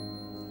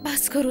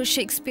 बस करो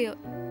शेक्सपियर,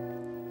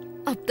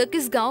 अब तक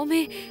इस गांव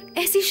में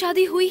ऐसी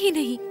शादी हुई ही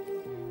नहीं।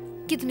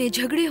 कितने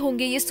झगड़े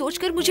होंगे ये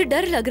सोचकर मुझे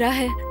डर लग रहा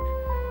है।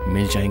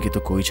 मिल जाएंगे तो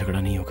कोई झगड़ा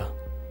नहीं होगा,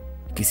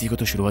 किसी को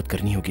तो शुरुआत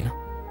करनी होगी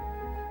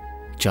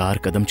ना। 4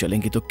 कदम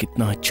चलेंगे तो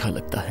कितना अच्छा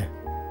लगता है।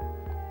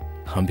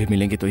 हम भी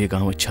मिलेंगे तो ये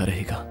गांव अच्छा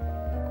रहेगा।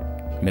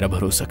 मेरा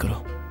भरोसा करो,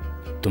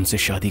 तुमसे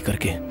शादी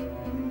करके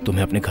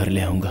तुम्हें अपने घर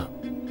ले आऊंगा।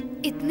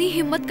 इतनी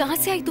हिम्मत कहां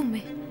से आई तुम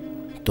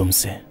में?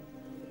 तुमसे।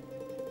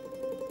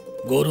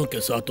 गोरों के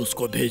साथ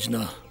उसको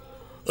भेजना,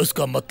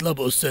 उसका मतलब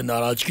उससे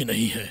नाराजगी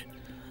नहीं है,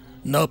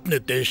 न अपने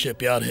देश से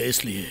प्यार है,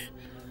 इसलिए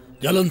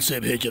जलन से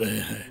भेज रहे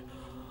हैं।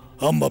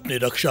 हम अपनी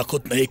रक्षा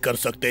खुद नहीं कर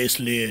सकते,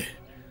 इसलिए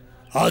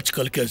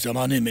आजकल के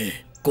जमाने में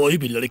कोई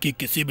भी लड़की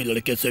किसी भी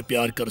लड़के से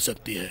प्यार कर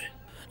सकती है,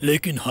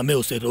 लेकिन हमें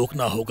उसे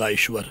रोकना होगा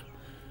ईश्वर।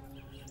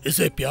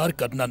 इसे प्यार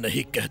करना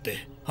नहीं कहते,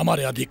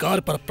 हमारे अधिकार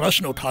पर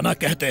प्रश्न उठाना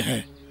कहते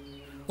हैं।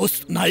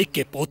 उस नाइक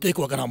के पोते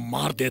को अगर हम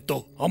मार दे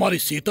तो हमारी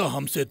सीता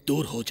हमसे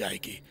दूर हो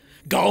जाएगी,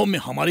 गांव में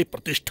हमारी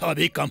प्रतिष्ठा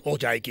भी कम हो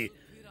जाएगी।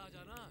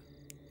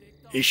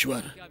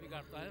 ईश्वर,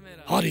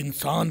 हर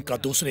इंसान का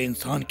दूसरे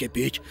इंसान के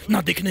बीच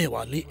न दिखने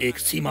वाली एक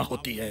सीमा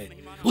होती है,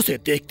 उसे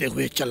देखते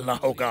हुए चलना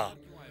होगा।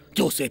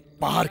 जो उसे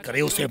पार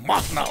करे उसे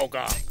मारना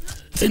होगा।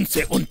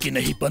 इनसे उनकी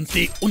नहीं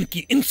बनती,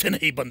 उनकी इनसे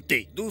नहीं बनती।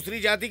 दूसरी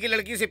जाति की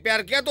लड़की से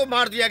प्यार किया तो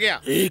मार दिया गया।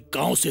 एक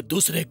गांव से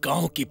दूसरे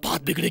गांव की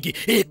बात बिगड़ेगी,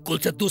 एक कुल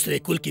से दूसरे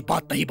कुल की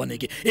बात नहीं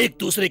बनेगी, एक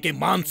दूसरे के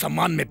मान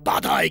सम्मान में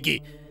बाधा आएगी।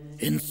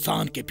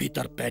 इंसान के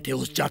भीतर बैठे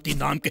उस जाति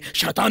नाम के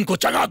शैतान को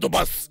जगा दो,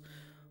 बस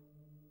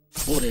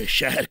पूरे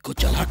शहर को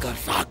जलाकर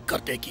राख कर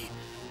देगी।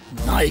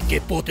 नाई के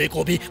पोते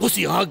को भी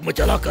उसी आग में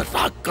जलाकर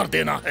राख कर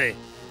देना है।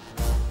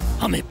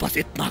 हमें बस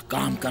इतना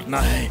काम करना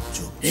है,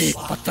 एक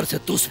पत्थर से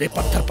दूसरे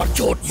पत्थर पर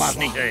चोट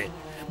मारनी है,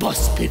 बस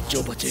फिर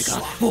जो बचेगा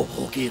वो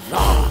होगी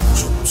राख।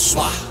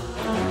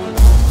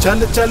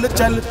 चल चल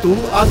चल तू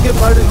आगे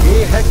बढ़,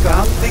 ये है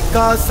क्रांति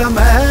का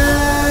समय।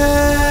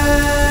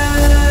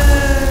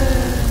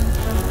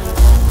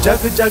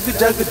 जग जग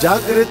जग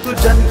जागृत तू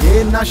जन,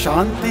 ये न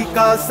शांति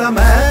का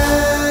समय।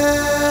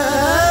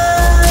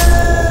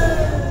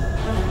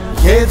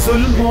 ये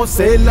जुल्मों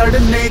से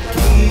लड़ने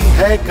की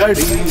है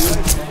घड़ी,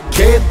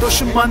 ये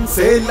दुश्मन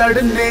से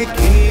लड़ने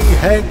की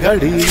है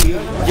घड़ी।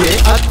 ये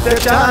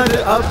अत्याचार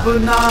अब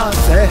ना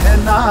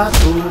सहना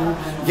तू,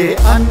 ये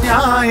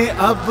अन्याय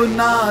अब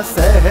ना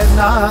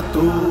सहना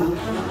तू।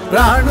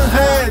 प्राण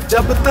है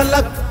जब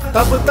तलक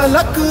तब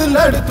तलक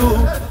लड़ तू,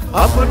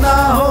 अपना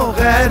हो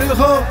गैर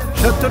हो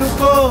शत्रु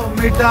को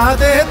मिटा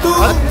दे तू।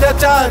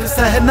 अत्याचार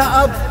सहना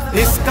अब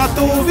इसका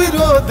तू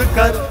विरोध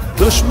कर,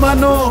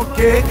 दुश्मनों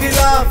के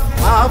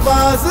खिलाफ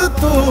आवाज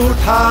तू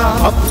उठा।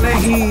 अपने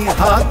ही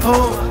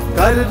हाथों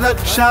कर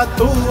रक्षा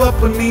तू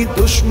अपनी,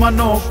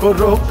 दुश्मनों को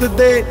रोक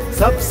दे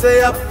सबसे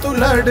अब तू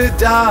लड़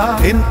जा।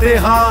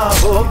 इंतहा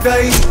हो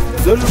गई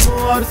जुल्म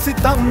और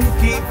सितम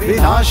की,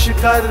 विनाश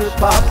कर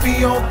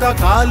पापियों का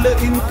काल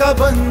इनका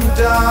बन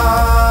जा।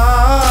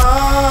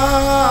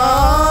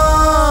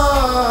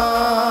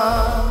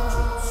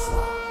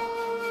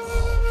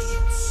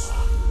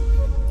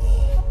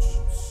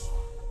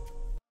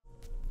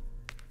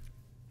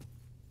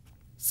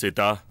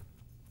 सीता,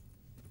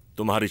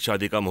 तुम्हारी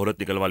शादी का मुहूर्त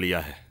निकलवा लिया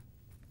है,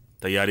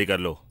 तैयारी कर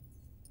लो।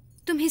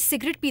 तुम्हें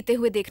सिगरेट पीते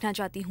हुए देखना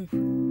चाहती हूँ।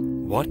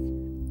 What?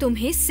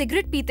 तुम्हें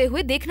सिगरेट पीते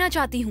हुए देखना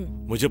चाहती हूँ।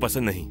 मुझे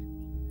पसंद नहीं।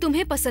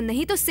 तुम्हें पसंद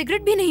नहीं तो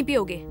सिगरेट भी नहीं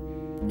पियोगे,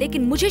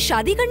 लेकिन मुझे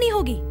शादी करनी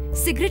होगी।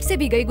 सिगरेट से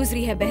भी गई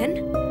गुजरी है बहन।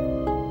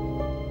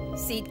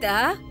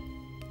 सीता,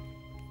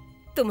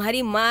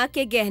 तुम्हारी माँ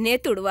के गहने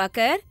तुड़वा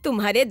कर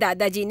तुम्हारे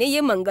दादाजी ने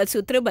ये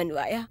मंगलसूत्र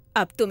बनवाया,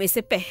 अब तुम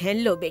इसे पहन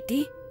लो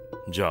बेटी।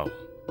 जाओ,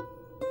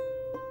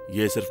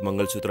 ये सिर्फ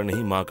मंगलसूत्र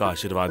नहीं, माँ का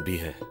आशीर्वाद भी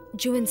है।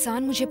 जो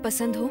इंसान मुझे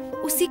पसंद हो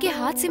उसी के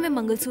हाथ से मैं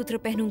मंगलसूत्र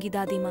पहनूंगी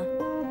दादी माँ।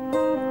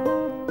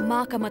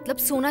 माँ का मतलब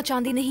सोना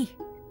चांदी नहीं,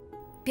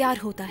 प्यार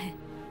होता है।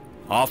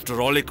 आफ्टर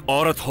ऑल एक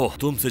औरत हो,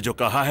 तुमसे जो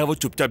कहा है वो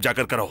चुपचाप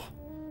जाकर करो।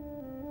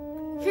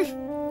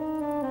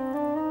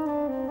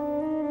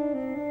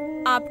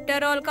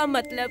 आफ्टर ऑल का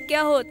मतलब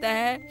क्या होता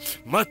है?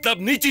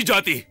 मतलब नीची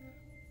जाति।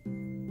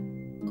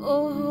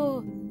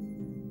 ओहो,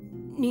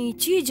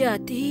 नीची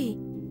जाति।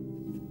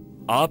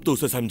 आप तो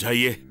उसे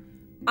समझाइए।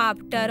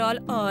 आफ्टर ऑल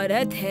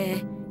औरत है,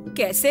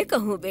 कैसे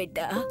कहूँ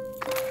बेटा?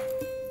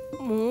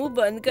 मुंह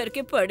बंद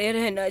करके पड़े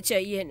रहना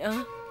चाहिए ना।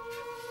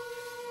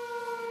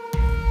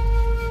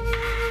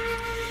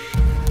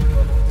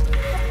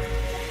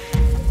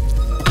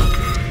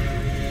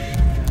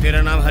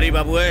 तेरा नाम हरी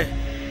बाबू है?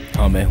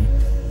 हाँ मैं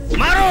हूँ।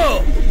 मारो!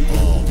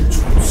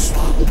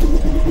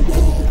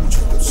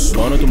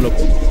 कौन हो तुम लोग?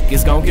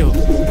 किस गांव के हो?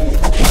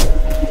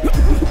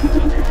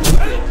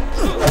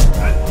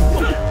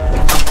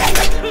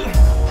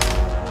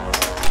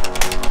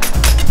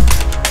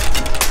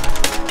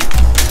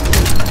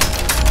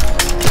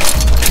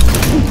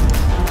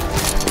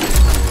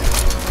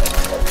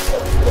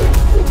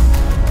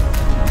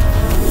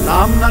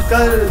 नाम न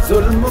कर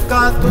जुल्म का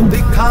तू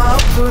दिखा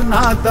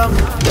अपना दम,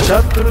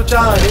 शत्रु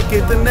चाहे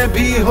कितने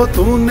भी हो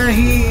तू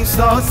नहीं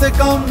 100 से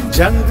कम।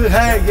 जंग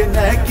है ये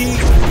न की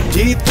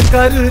जीत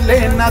कर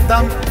लेना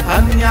दम,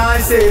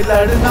 अन्याय से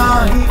लड़ना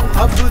ही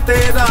अब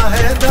तेरा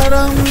है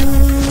धर्म।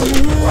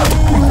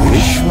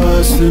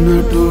 विश्वास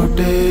न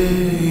टूटे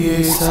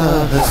ये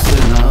साहस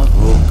न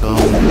हो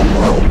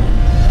कम,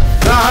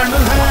 प्राण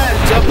है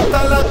जब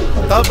तलक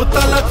तब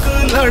तलक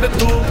लड़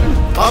तू।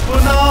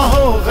 अपना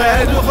हो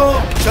गैर हो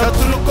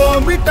शत्रु को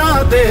मिटा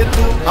दे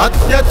तू।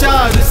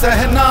 अत्याचार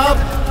सहना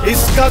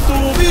इसका तू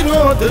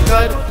विरोध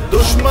कर,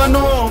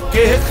 दुश्मनों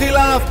के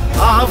खिलाफ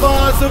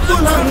आवाज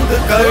बुलंद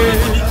कर।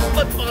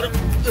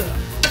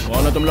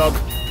 कौन हो तुम लोग?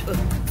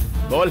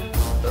 बोल।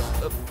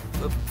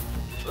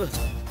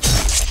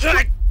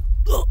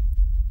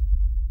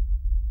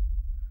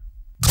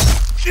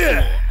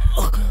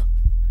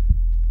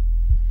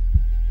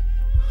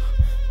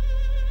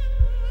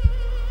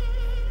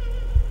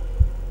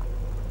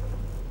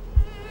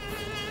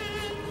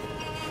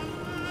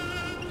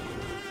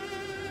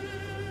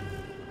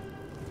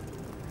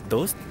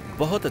 दोस्त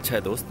बहुत अच्छा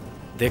है दोस्त।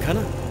 देखा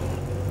ना,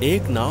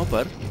 एक नाव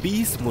पर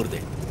 20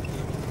 मुर्दे।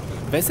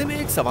 वैसे मैं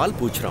एक सवाल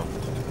पूछ रहा हूँ,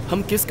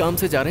 हम किस काम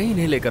से जा रहे हैं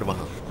इन्हें लेकर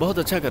वहाँ? बहुत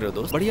अच्छा कर रहे हो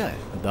दोस्त, बढ़िया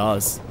है।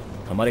 दास,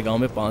 हमारे गांव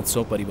में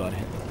 500 परिवार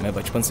हैं। मैं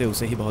बचपन से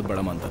उसे ही बहुत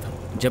बड़ा मानता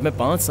था। जब मैं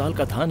 5 साल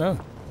का था ना,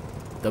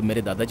 तब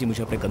मेरे दादाजी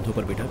मुझे अपने कंधों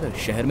पर बिठाकर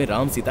शहर में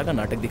राम सीता का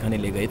नाटक दिखाने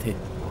ले गए थे।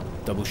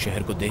 तब उस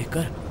शहर को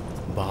देखकर,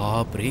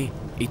 बाप रे,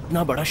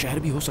 इतना बड़ा शहर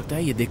भी हो सकता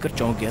है, ये देखकर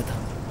चौंक गया था।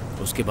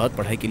 उसके बाद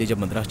पढ़ाई के लिए जब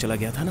मद्रास चला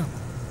गया था ना,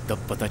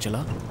 तब पता चला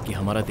कि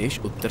हमारा देश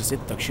उत्तर से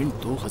दक्षिण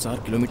 2000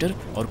 किलोमीटर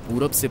और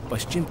पूरब से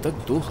पश्चिम तक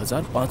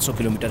 2500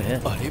 किलोमीटर है।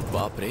 अरे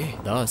बाप रे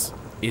दास,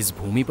 इस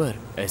भूमि पर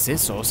ऐसे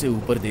 100 से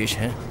ऊपर देश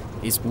हैं।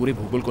 इस पूरे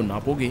भूगोल को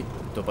नापोगे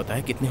तो पता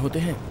है कितने होते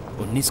हैं?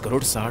 19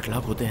 करोड़ 60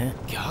 लाख होते हैं।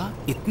 क्या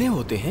इतने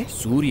होते हैं?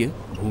 सूर्य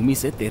भूमि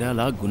से 13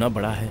 लाख गुना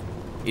बड़ा है।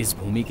 इस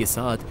भूमि के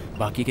साथ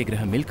बाकी के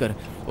ग्रह मिलकर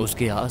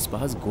उसके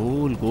आसपास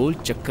गोल गोल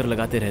चक्कर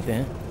लगाते रहते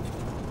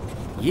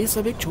हैं। ये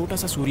सब एक छोटा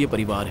सा सूर्य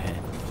परिवार है।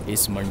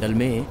 इस मंडल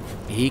में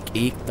एक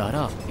एक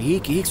तारा,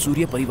 एक एक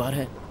सूर्य परिवार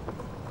है।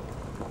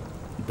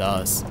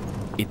 दास,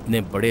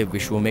 इतने बड़े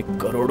विश्व में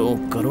करोड़ों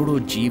करोड़ों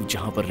जीव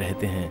जहाँ पर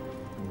रहते हैं,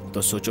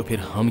 तो सोचो फिर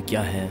हम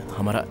क्या हैं,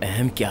 हमारा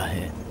अहम क्या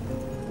है?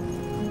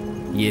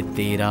 ये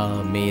तेरा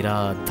मेरा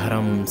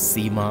धर्म,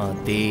 सीमा,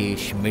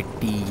 देश,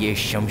 मिट्टी, ये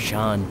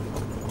शमशान,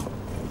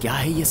 क्या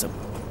है ये सब?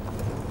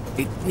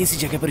 इतनी सी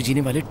जगह पर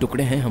जीने वाले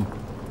टुकड़े हैं हम।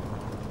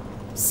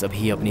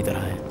 सभी अपनी तरह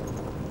हैं।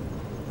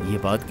 ये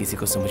बात किसी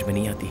को समझ में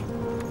नहीं आती।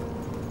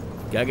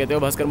 क्या कहते हो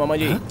भास्कर मामा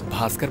जी?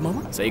 भास्कर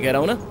मामा? सही कह रहा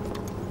हूँ ना?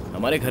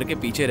 हमारे घर के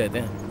पीछे रहते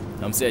हैं,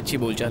 हमसे अच्छी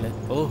बोलचाल है।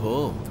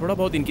 ओहो, थोड़ा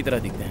बहुत इनकी तरह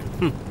दिखते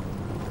हैं।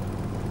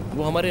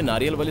 वो हमारे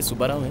नारियल वाले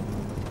सुब्बाराव हैं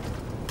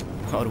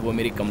और वो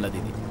मेरी कमला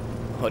दीदी,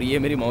 और ये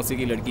मेरी मौसी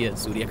की लड़की है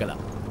सूर्यकला।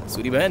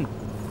 सूरी बहन,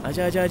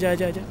 आजा आजा आजा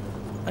आजा आजा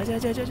आजा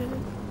आजा आजा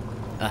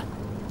आजा।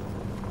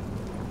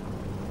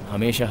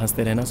 हमेशा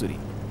हंसते रहना Suri.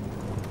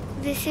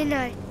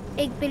 Listener,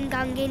 ik ben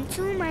gegangen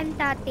zu mijn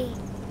tate.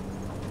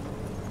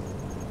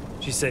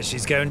 She says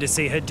she's going to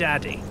see her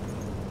daddy.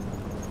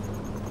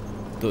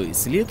 तो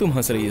इसलिए तुम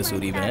हंस रही हो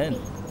सूरी बहन?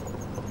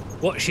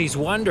 What she's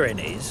wondering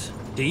is,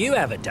 do you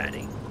have a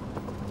daddy?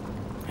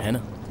 है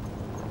ना,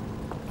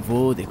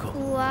 वो देखो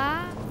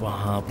Wow.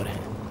 वहाँ पर है।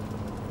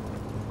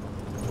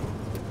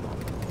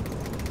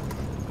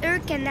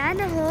 kan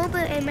Gnana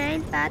hopen in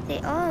mijn tate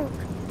ook.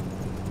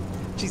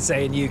 She's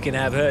saying you can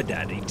have her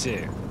daddy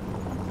too.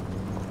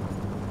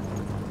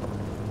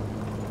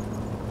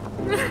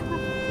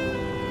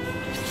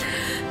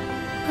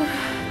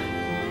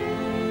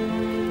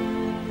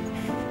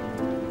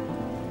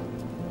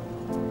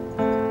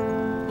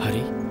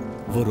 हरी,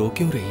 वो रो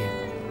क्यों रही है?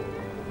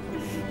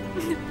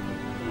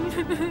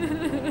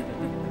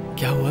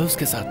 क्या हुआ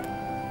उसके साथ?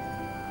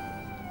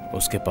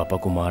 उसके पापा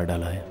को मार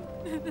डाला है,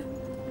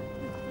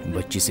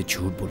 बच्ची से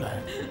झूठ बोला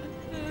है।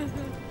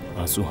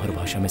 आंसू हर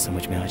भाषा में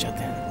समझ में आ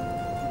जाते हैं।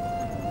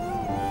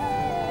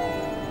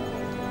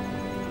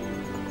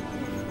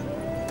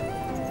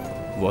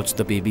 What's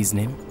the baby's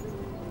name?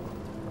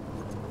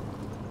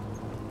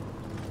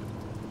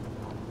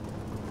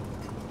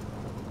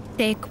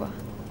 Tekwa.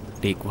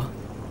 Tekwa?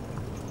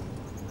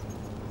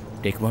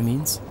 Tekwa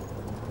means?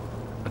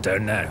 I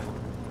don't know.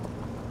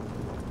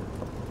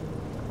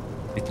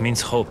 It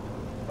means hope.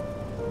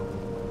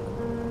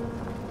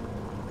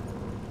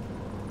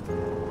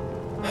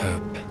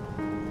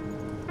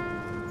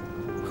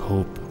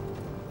 Hope.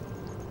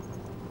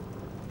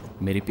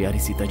 मेरी प्यारी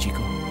सीता जी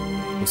को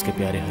उसके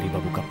प्यारे हरि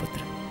बाबू का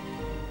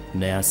पत्र।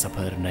 नया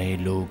सफर, नए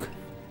लोग।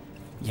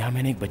 यहाँ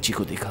मैंने एक बच्ची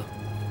को देखा।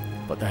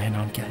 पता है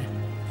नाम क्या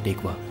है?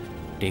 टेकवा।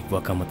 टेकवा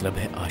का मतलब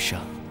है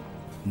आशा।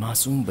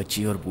 मासूम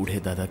बच्ची और बूढ़े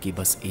दादा की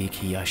बस एक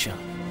ही आशा,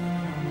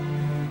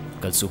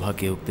 कल सुबह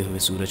के उगते हुए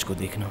सूरज को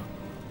देखना।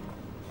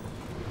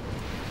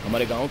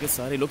 हमारे गांव के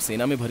सारे लोग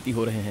सेना में भर्ती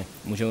हो रहे हैं।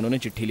 मुझे उन्होंने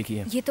चिट्ठी लिखी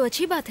है। ये तो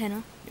अच्छी बात है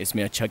ना।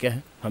 इसमें अच्छा क्या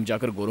है? हम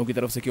जाकर गोरों की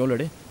तरफ से क्यों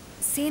लड़े?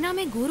 सेना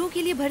में गोरों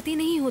के लिए भर्ती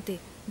नहीं होते,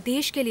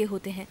 देश के लिए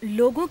होते हैं,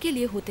 लोगों के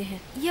लिए होते हैं।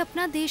 ये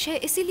अपना देश है,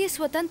 इसीलिए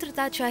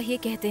स्वतंत्रता चाहिए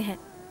कहते हैं।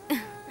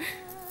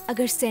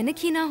 अगर सैनिक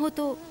ही ना हो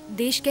तो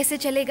देश कैसे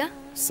चलेगा?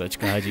 सच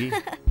कहा जी।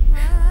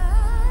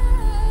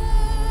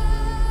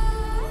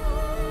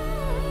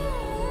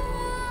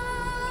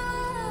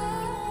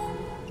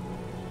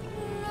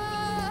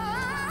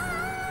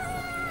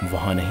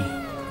 वहां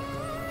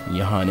नहीं,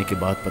 यहाँ आने के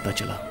बाद पता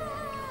चला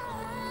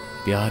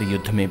प्यार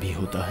युद्ध में भी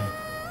होता है,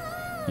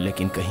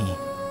 लेकिन कहीं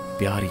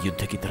प्यार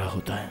युद्ध की तरह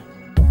होता है।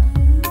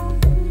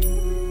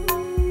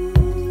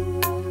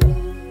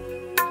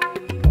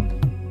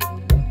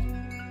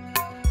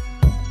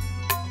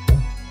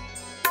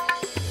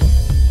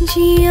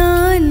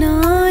 जिया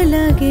ना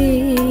लगे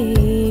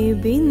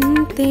बिन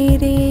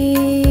तेरे,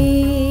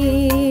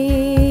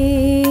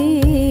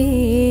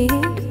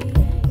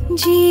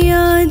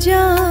 जिया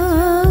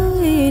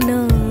जाए ना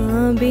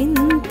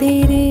बिन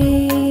तेरे,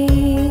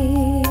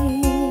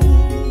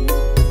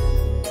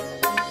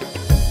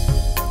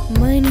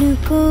 मन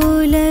को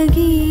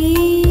लगी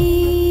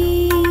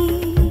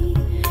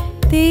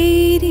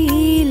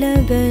तेरी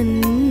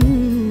लगन,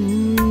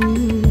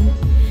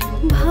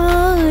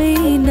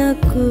 भाए ना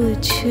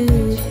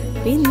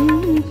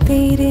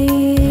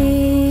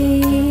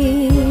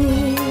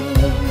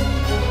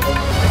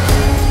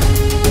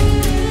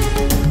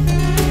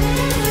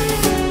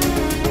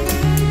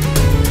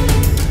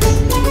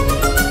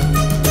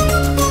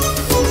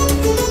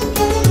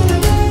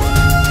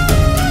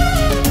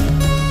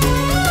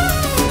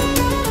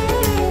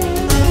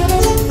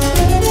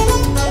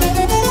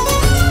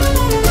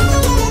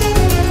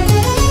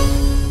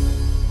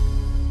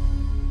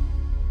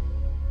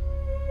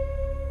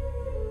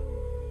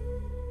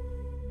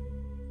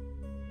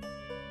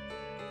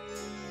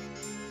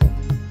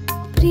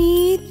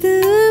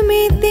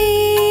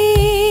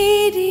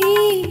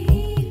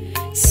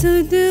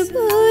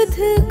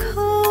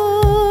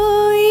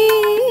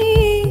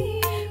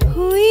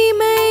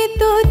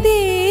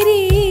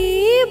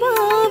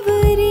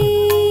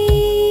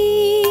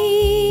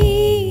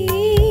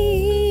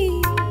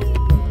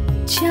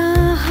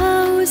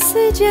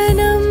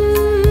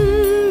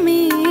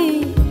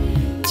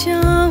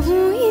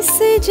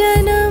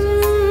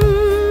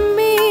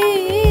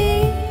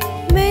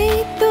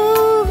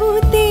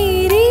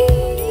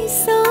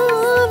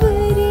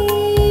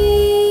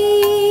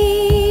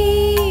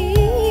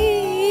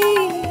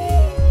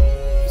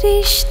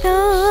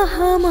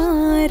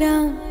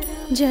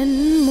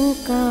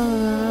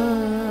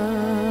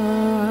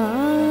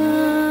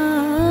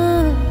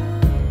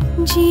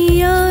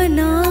जिया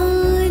ना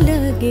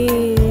लगे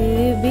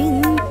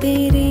बिन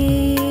तेरे,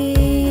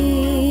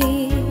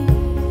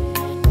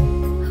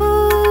 हो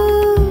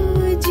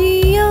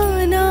जिया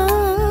ना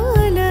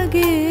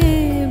लगे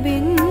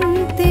बिन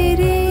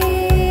तेरे।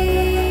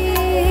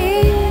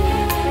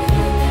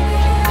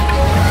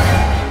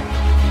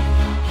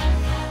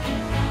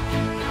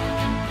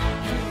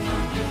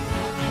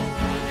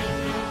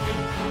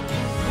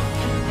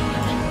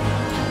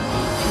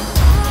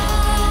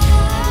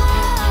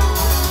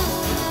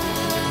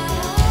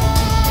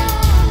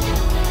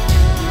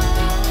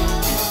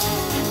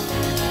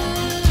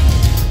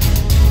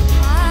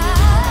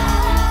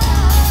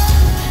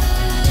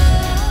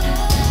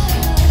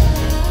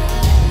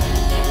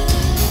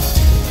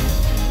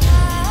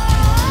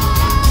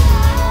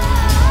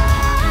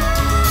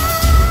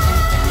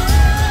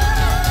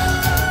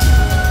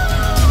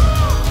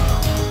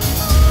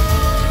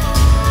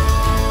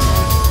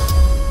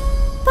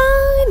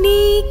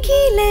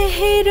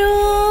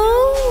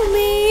 लहरों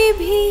में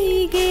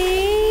भीगे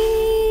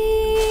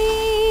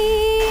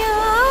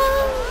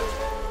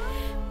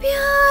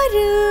प्यार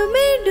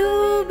में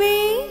डूबे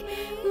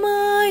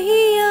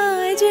माही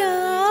आजा,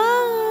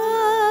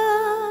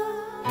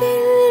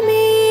 दिल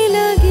में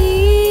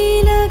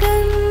लगी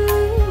लगन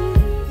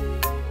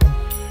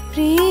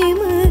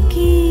प्रेम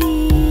की,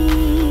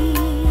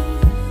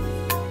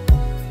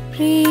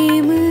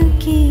 प्रेम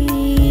की,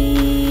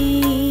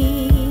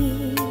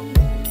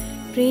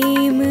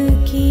 प्रेम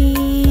की,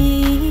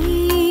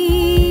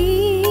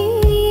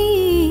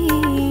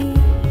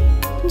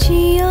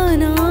 जिया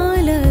ना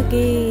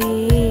लगे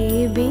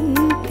बिन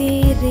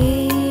तेरे,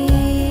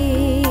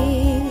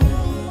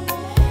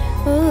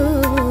 ओ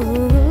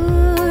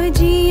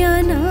जिया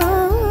ना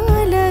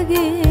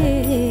लगे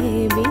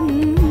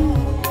बिन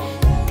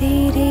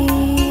तेरे।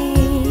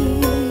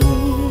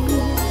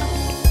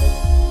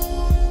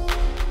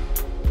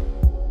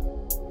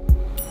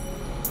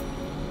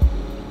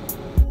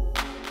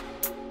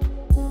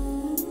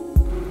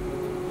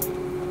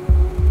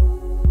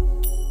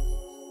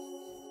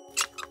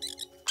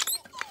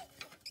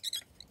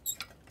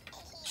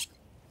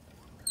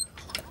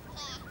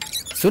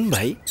 सुन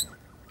भाई,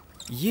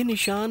 ये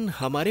निशान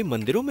हमारे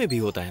मंदिरों में भी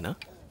होता है ना?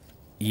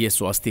 ये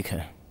स्वास्तिक है,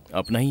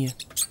 अपना ही है।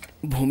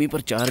 भूमि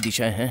पर 4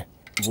 दिशाएं हैं,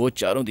 वो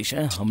चारों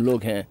दिशाएं हम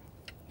लोग हैं,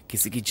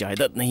 किसी की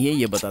जायदाद नहीं है,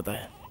 ये बताता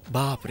है।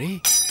 बाप रे,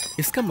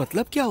 इसका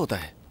मतलब क्या होता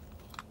है?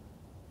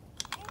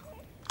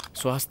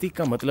 स्वास्तिक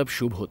का मतलब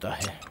शुभ होता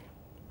है।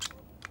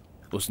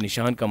 उस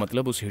निशान का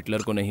मतलब उस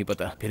हिटलर को नहीं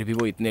पता, फिर भी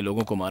वो इतने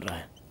लोगों को मार रहा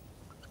है।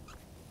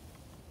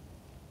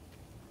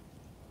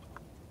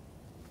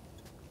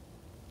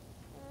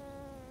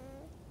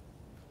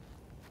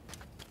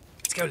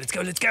 Let's go, let's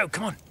go, let's go.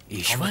 Come on.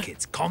 Calm the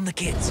kids. Calm the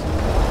kids.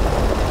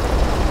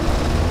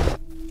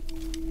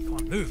 Come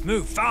on, move,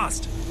 move,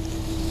 fast.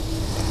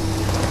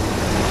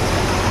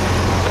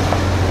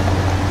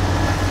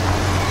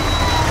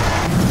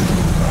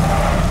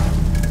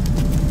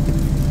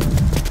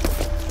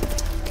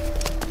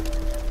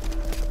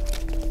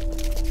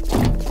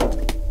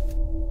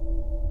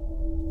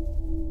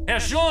 Herr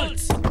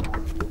Schulz!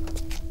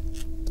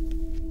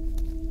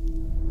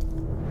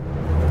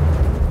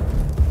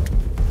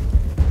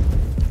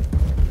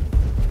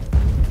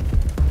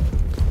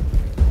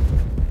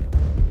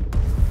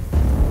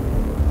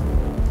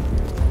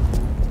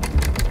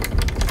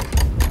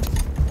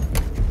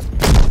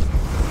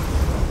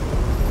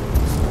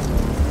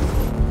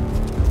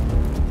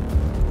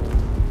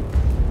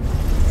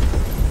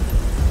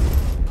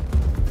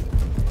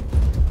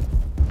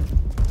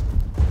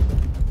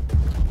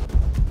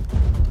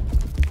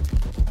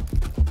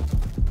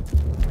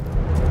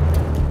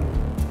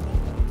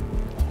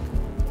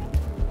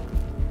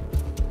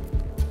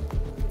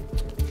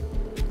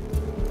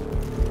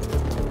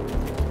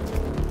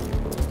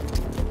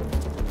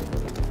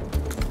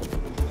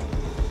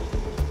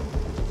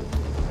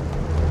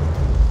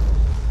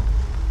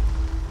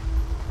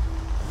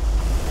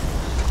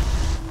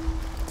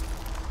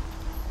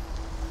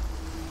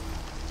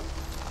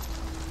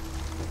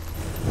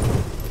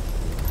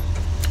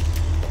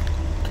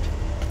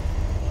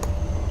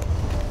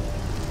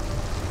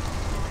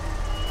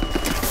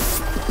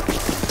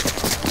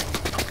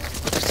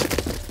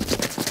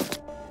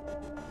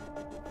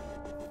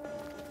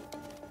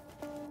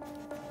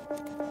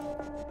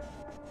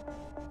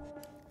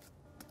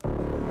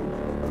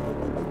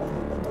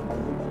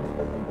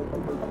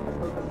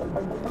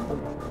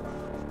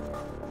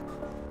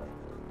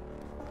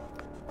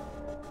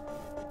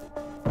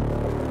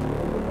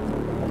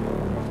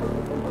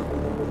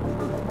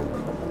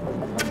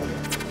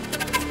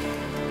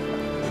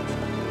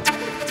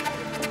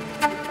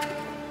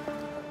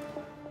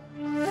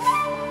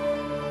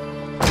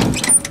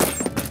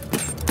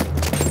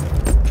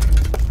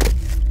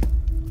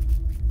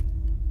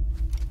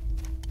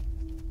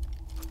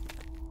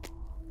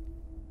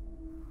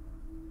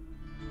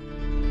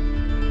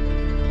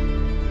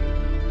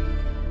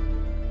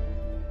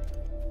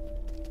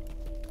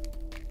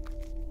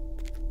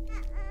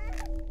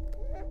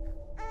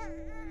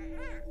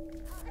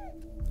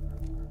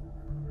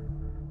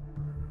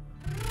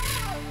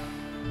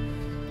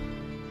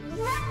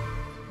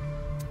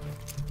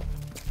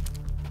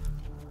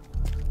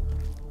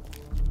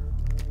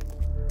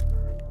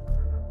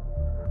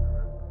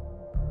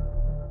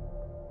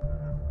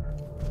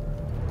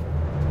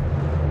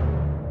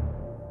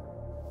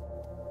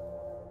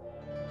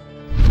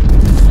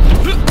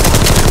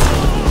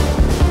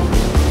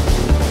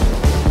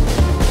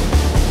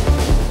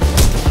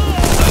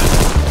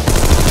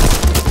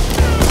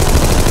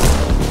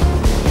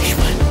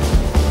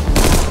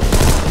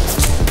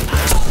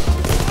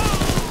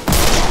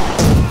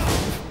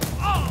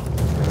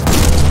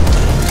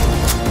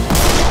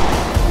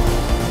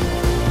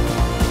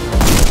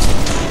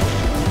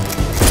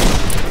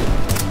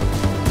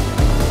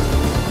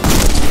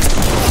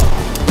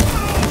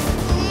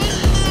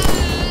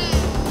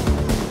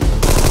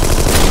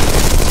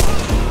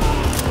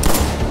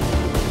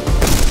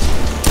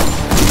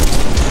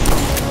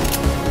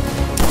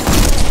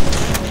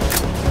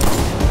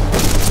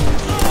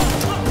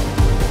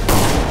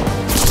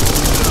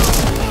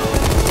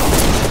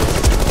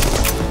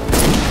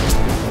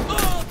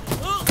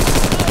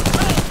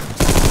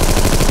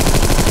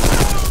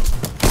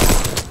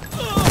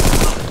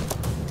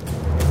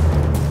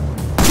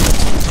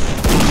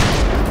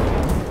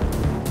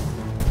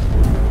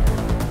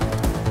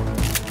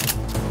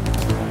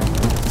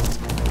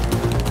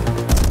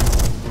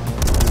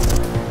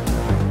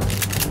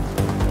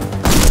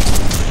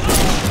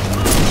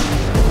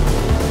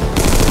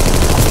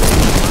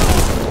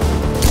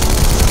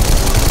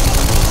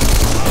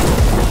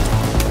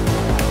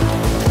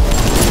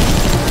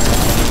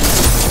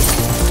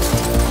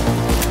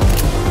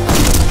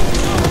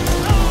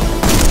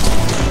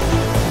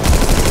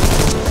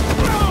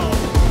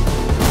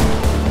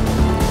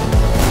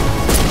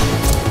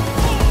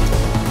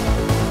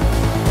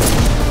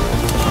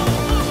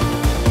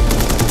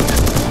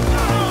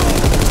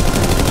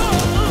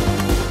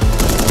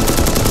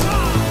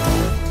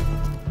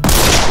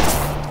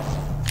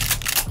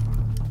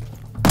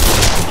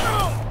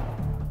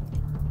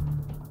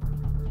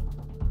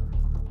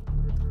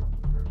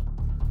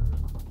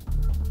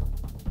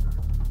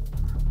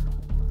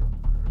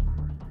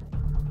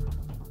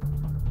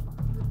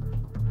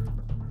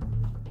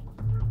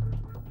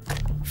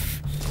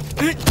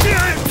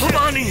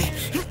 Bhavani.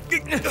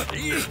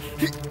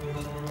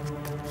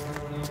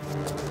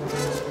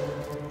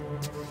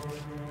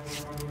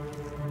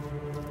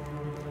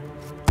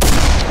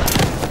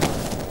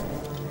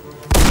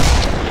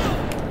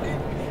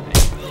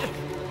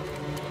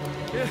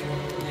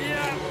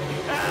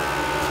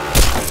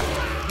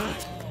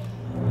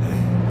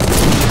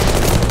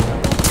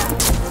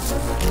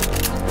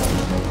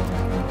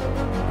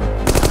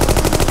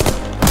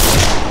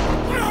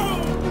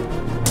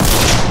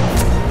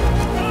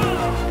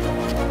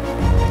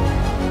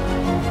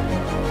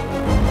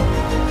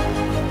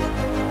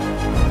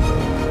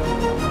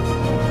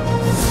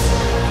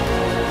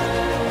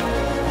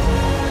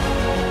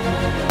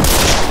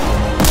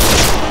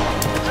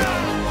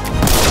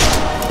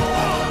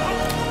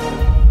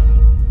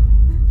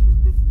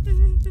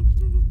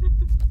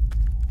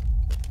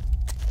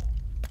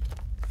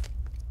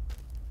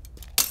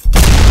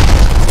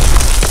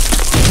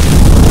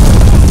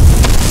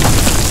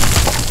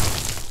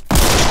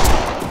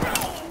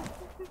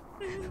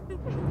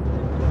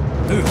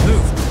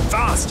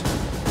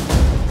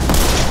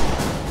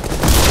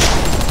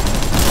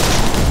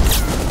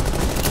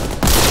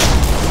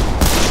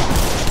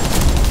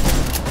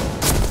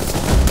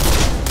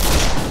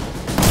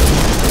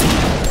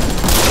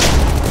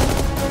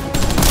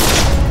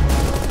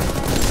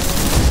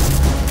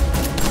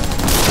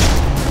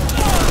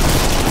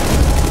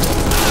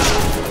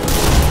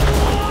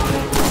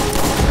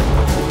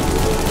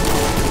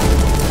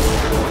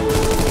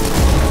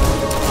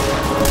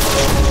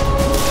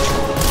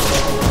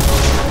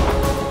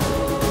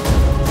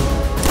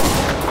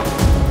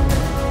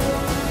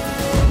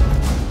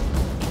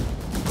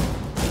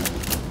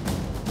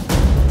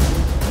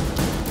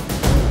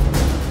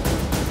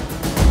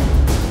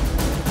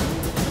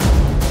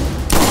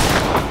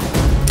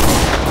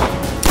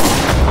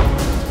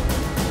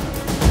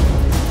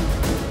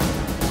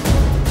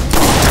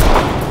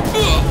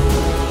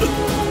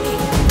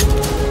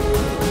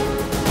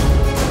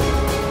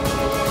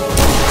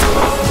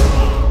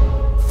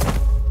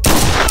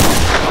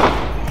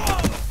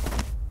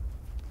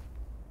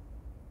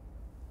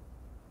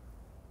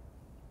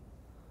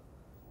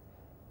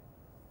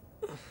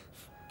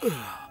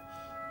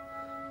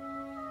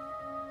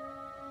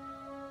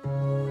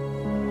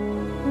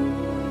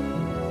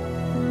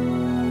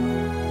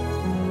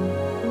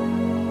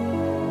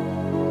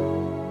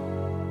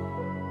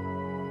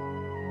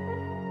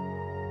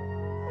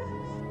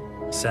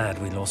 Sad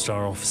we lost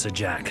our officer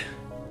Jack.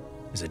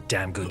 He's a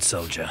damn good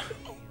soldier.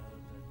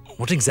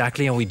 What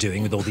exactly are we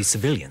doing with all these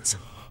civilians?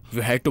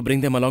 We had to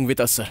bring them along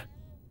with us, sir.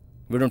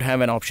 We don't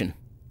have an option.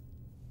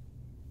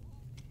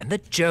 And the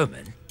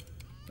German?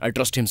 I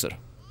trust him, sir.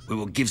 We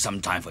will give some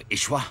time for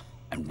Ishwa,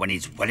 and when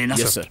he's well enough,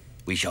 Yes, sir.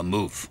 we shall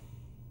move.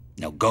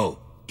 Now go,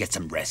 get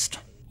some rest.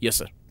 Yes,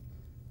 sir.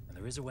 And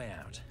there is a way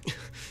out.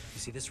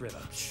 You see this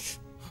river?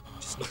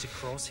 Just need to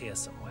cross here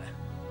somewhere.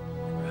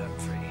 And we're home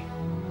free.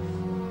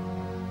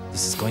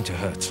 This is going to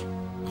hurt.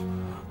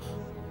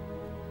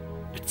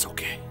 It's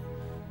okay.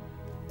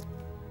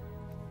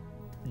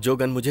 जो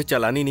gun मुझे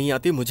चलानी नहीं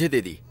आती मुझे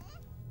दे दी।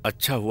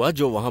 अच्छा हुआ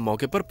जो वहां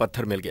मौके पर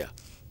पत्थर मिल गया,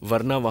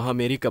 वरना वहां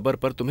मेरी कब्र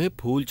पर तुम्हें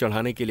फूल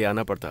चढ़ाने के लिए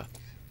आना पड़ता।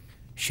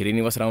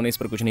 श्रीनिवास राव ने इस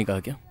पर कुछ नहीं कहा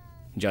क्या?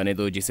 जाने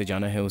दो, जिसे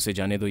जाना है उसे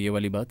जाने दो, ये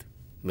वाली बात?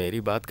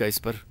 मेरी बात का इस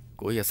पर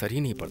कोई असर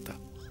ही नहीं पड़ता।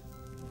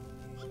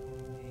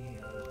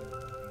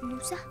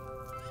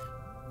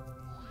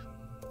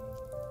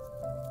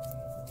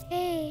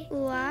 Hey,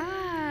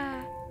 wow.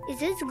 Is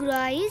this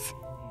Grace?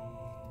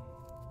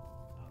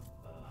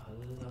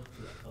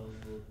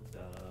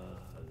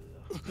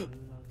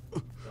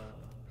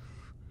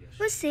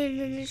 What's saying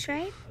in this,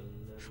 right?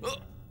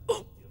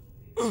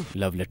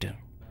 Love letter.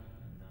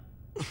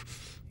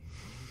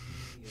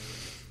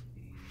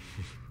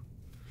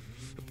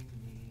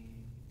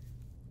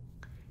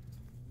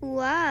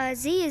 Wow,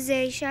 Z is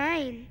very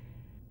shine.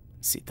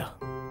 Sita,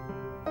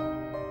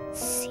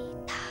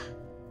 Sita,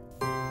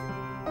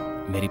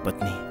 मेरी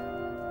पत्नी।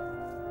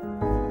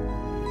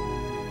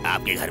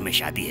 आपके घर में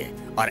शादी है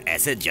और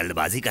ऐसे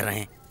जल्दबाजी कर रहे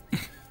हैं।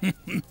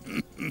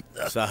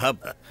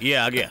 साहब, ये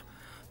आ गया।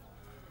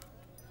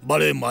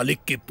 बड़े मालिक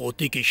की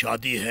पोती की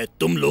शादी है,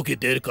 तुम लोग ही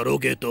देर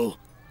करोगे तो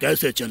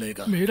कैसे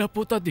चलेगा? मेरा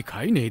पोता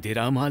दिखाई नहीं दे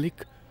रहा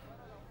मालिक।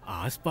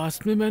 आसपास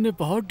में मैंने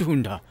बहुत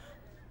ढूंढा,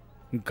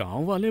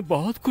 गांव वाले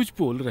बहुत कुछ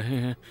बोल रहे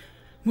हैं,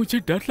 मुझे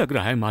डर लग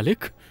रहा है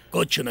मालिक।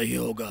 कुछ नहीं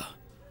होगा,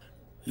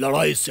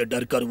 लड़ाई से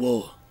डरकर वो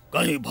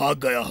कहीं भाग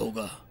गया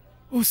होगा।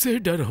 उसे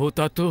डर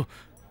होता तो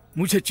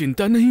मुझे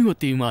चिंता नहीं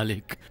होती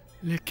मालिक,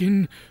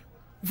 लेकिन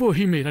वो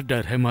ही मेरा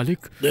डर है मालिक।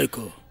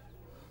 देखो,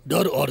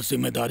 डर और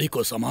जिम्मेदारी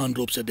को समान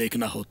रूप से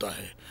देखना होता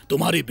है।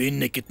 तुम्हारी बहन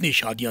ने कितनी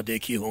शादियां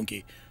देखी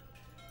होंगी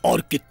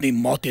और कितनी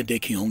मौतें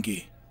देखी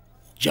होंगी।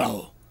 जाओ,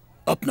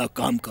 अपना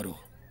काम करो।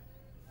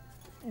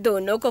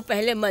 दोनों को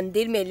पहले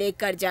मंदिर में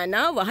लेकर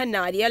जाना, वहाँ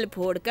नारियल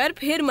फोड़कर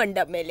फिर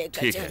मंडप में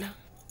लेकर ठीक जाना। है,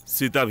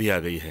 सीता भी आ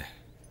गई है।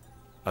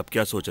 अब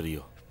क्या सोच रही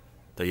हो?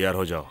 तैयार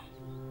हो जाओ।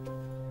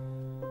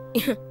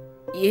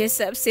 ये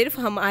सब सिर्फ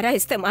हमारा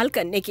इस्तेमाल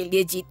करने के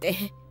लिए जीते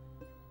हैं।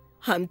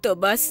 हम तो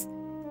बस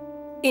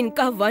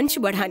इनका वंश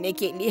बढ़ाने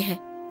के लिए है।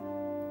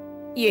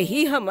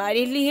 यही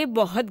हमारे लिए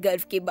बहुत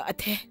गर्व की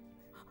बात है।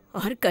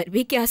 और कर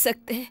भी क्या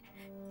सकते हैं,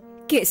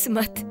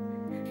 किस्मत।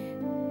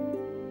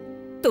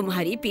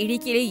 तुम्हारी पीढ़ी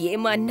के लिए ये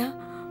मानना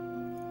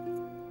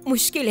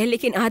मुश्किल है,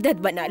 लेकिन आदत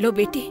बना लो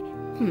बेटी।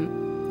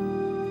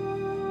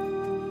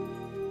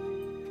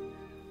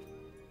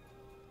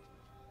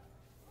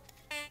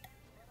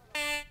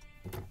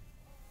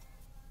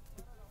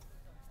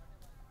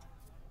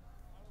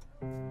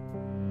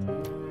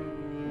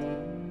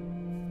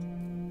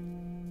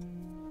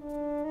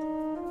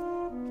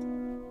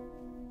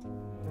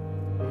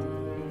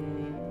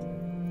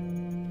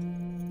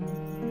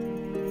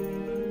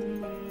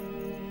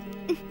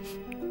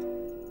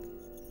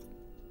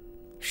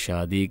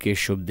 शादी के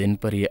शुभ दिन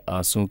पर ये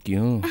आंसू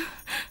क्यों?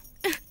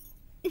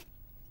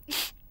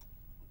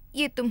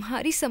 ये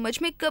तुम्हारी समझ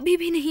में कभी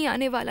भी नहीं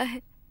आने वाला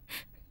है।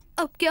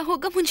 अब क्या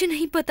होगा मुझे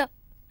नहीं पता।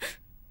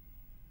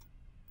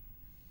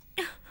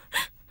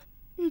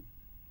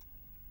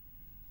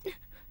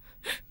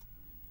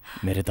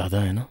 मेरे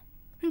दादा है ना?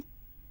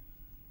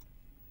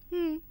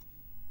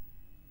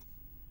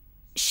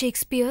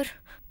 शेक्सपियर,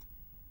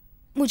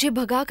 मुझे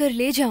भगा कर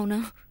ले जाओ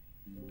ना।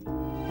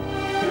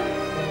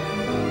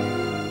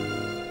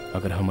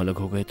 अगर हम अलग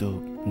हो गए तो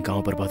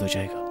गांव बर्बाद हो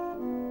जाएगा।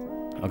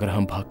 अगर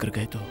हम भाग कर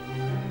गए तो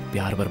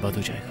प्यार बर्बाद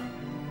हो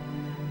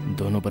जाएगा।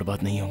 दोनों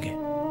बर्बाद नहीं होंगे।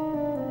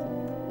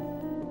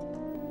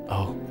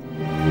 आओ।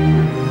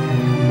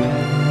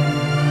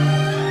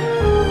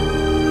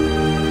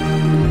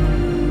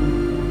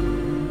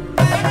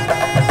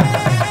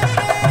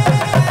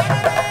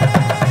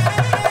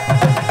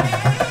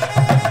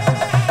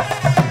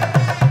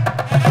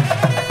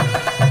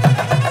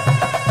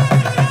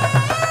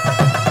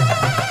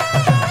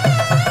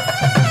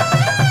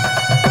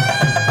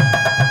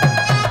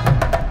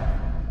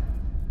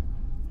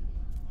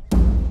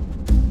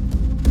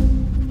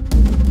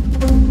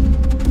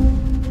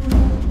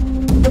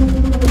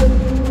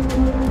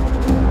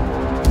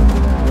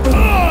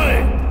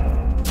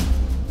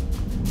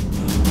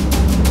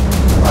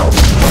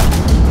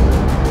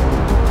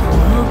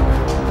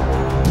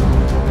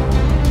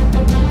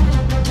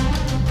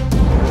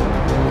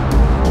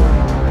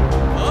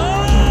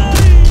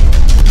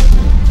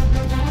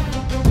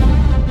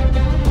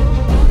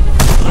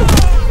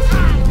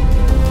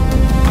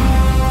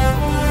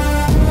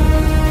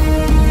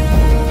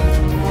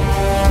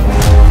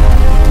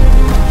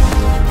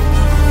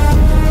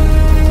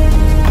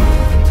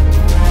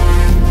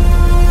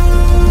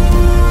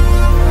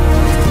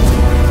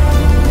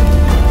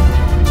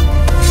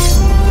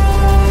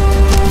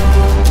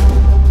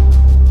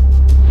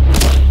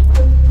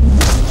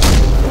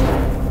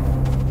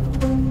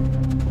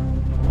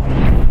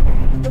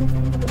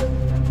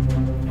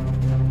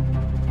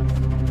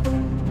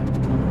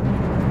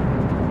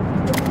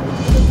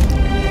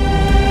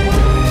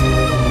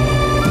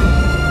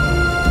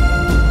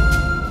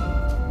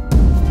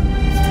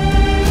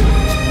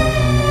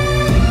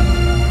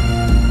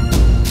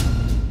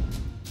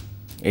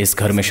 इस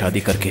घर में शादी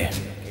करके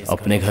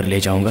अपने घर ले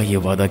जाऊंगा, ये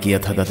वादा किया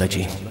था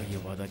दादाजी।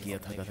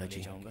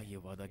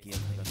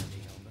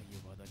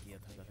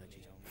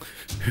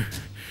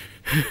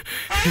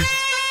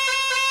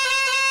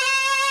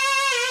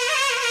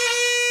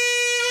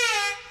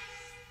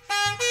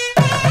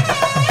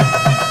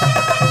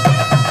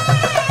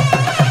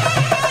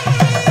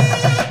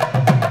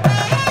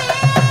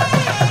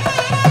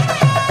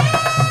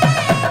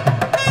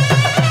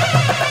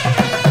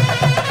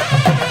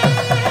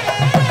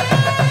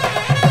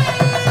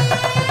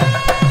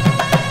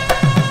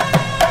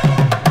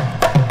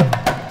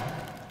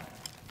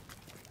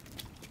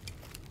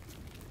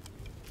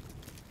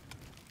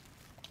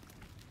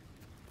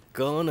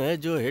 कौन है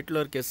जो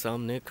हिटलर के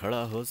सामने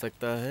खड़ा हो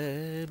सकता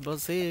है?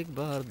 बस एक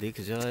बार दिख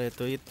जाए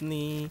तो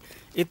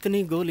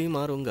इतनी गोली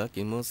मारूंगा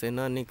कि मुंह से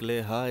ना निकले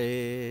हाय।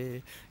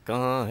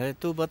 कहाँ है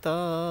तू बता,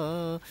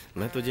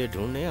 मैं तुझे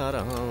ढूंढने आ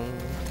रहा हूँ।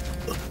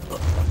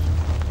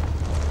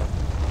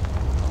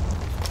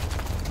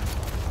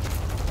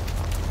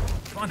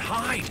 Come on,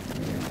 hide!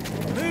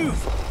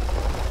 Move!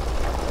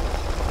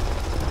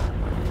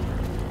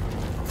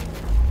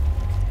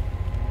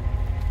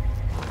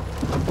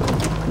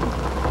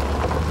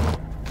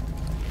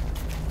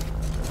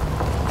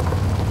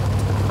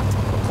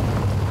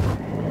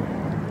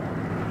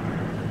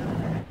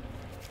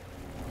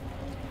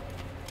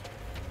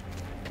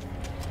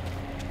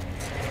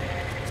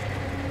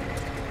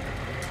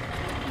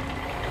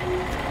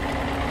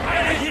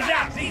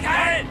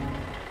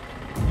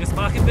 Jetzt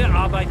machen wir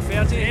Arbeit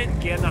fertig und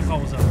gehen nach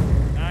Hause.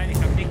 Nein, ich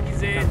habe nicht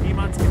gesehen.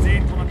 Niemand's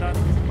gesehen, Kommandant.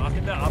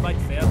 Machen wir Arbeit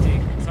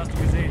fertig. Was hast du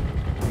gesehen?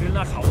 Ich will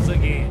nach Hause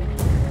gehen.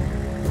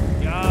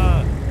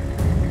 Ja,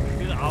 ich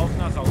will auch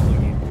nach Hause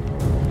gehen.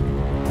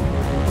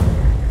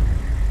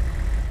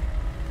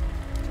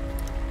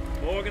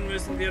 Morgen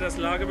müssen wir das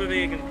Lager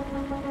bewegen.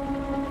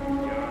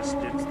 Ja,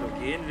 stimmt. So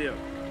gehen wir.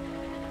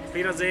 Auf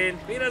Wiedersehen.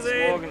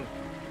 Wiedersehen. Bis morgen.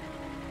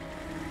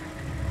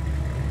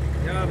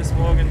 Ja, bis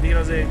morgen.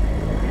 Wiedersehen.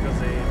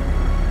 Wiedersehen.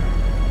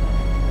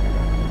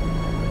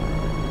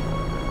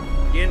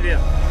 Gehen wir.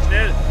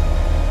 Schnell!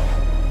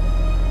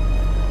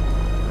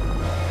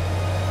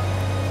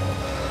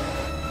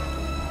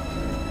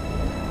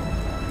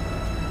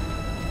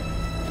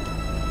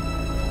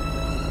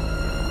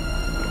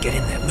 Get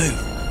in there, move!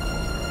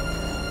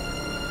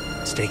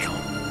 Stay calm,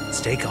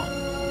 stay calm.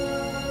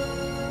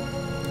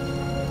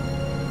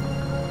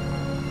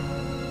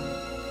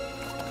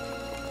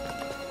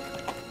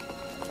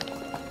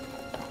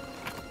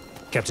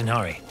 Captain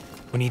Hari,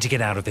 we need to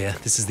get out of here.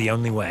 This is the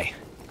only way.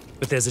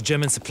 But there's a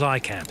German supply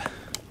camp.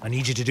 I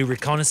need you to do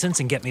reconnaissance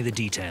and get me the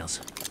details.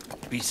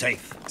 Be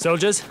safe.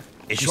 Soldiers,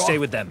 you Sure. stay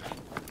with them.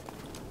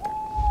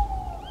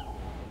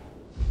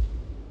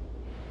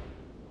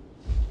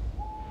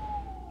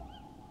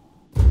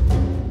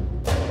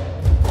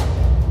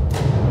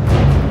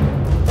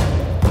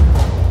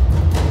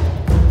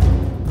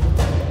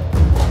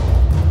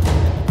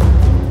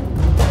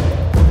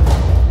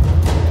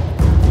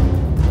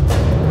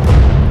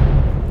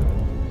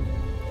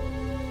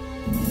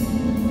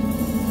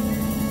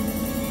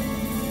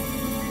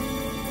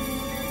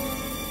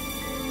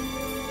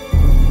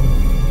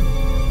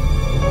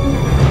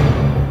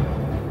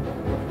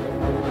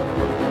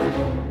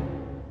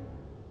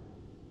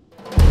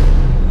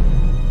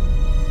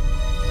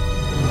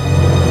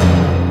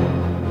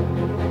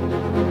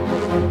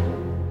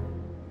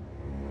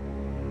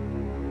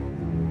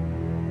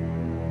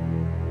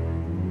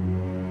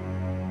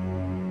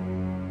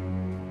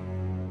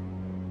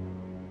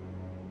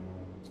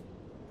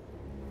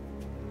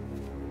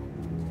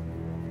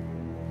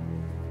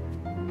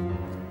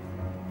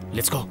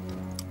 Let's go.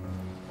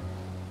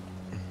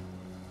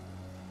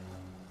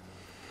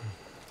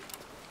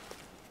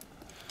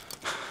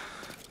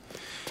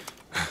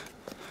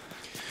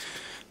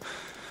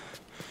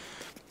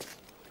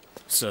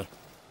 Sir,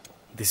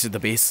 this is the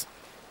base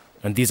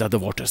and these are the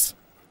waters.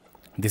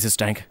 This is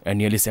tank and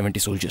nearly 70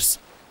 soldiers.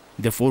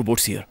 There are 4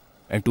 boats here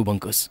and 2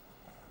 bunkers.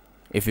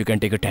 If you can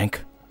take a tank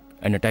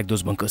and attack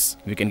those bunkers,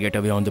 we can get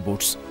away on the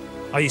boats.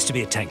 I used to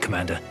be a tank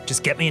commander.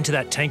 Just get me into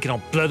that tank and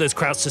I'll blow those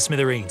krauts to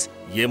smithereens.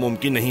 ये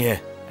मुमकिन नहीं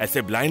है.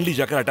 ऐसे blindly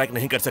जाकर attack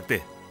नहीं कर सकते.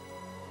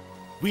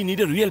 We need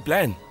a real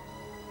plan.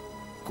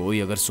 कोई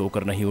अगर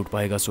सोकर नहीं उठ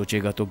पाएगा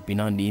सोचेगा तो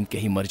बिना नींद के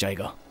ही मर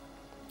जाएगा.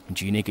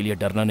 जीने के लिए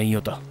डरना नहीं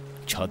होता.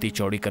 छाती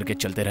चौड़ी करके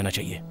चलते रहना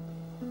चाहिए.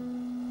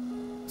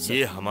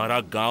 ये हमारा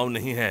गांव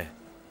नहीं है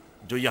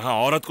जो यहाँ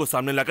औरत को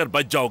सामने लाकर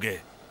बच जाओगे.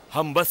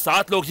 हम बस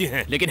 7 लोग ही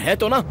हैं. लेकिन है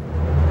तो ना.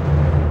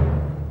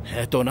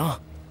 है तो ना.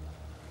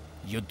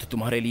 युद्ध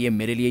तुम्हारे लिए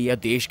मेरे लिए या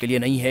देश के लिए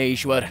नहीं है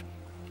ईश्वर.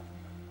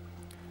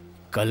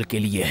 कल के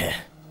लिए है.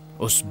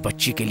 उस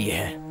बच्ची के लिए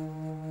है.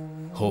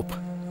 होप.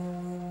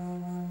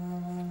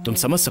 तुम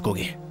समझ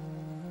सकोगे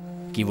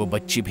कि वो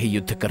बच्ची भी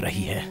युद्ध कर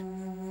रही है.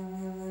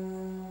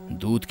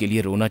 दूध के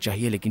लिए रोना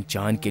चाहिए लेकिन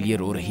चांद के लिए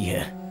रो रही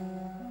है.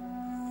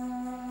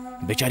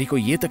 बेचारी को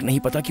यह तक नहीं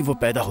पता कि वो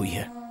पैदा हुई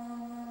है.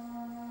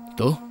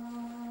 तो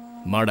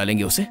मार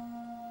डालेंगे उसे.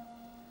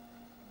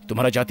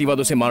 तुम्हारा जातिवाद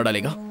उसे मार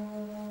डालेगा.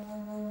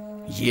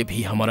 ये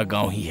भी हमारा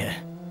गांव ही है.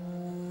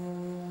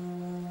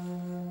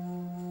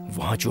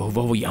 वहां जो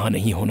हुआ वो यहां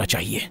नहीं होना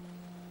चाहिए.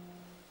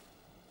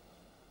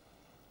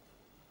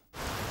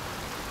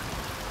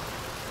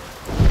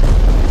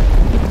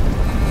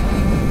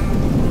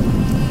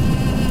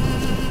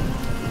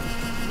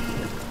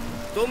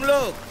 तुम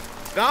लोग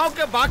गांव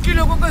के बाकी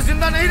लोगों को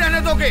जिंदा नहीं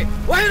रहने दोगे.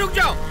 वहीं रुक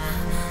जाओ.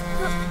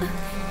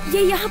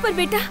 ये यहाँ पर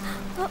बेटा.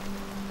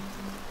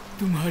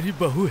 तुम्हारी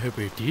बहू है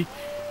बेटी.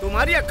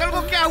 तुम्हारी अक्ल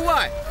को क्या हुआ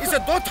है? इसे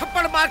 2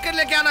 थप्पड़ मार कर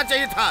लेके आना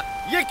चाहिए था.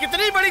 ये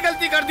कितनी बड़ी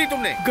गलती कर दी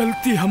तुमने.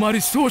 गलती हमारी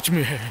सोच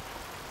में है,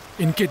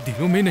 इनके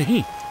दिलों में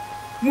नहीं.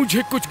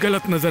 मुझे कुछ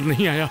गलत नजर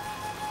नहीं आया.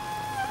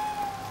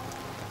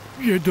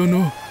 ये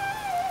दोनों,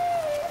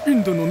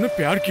 इन दोनों ने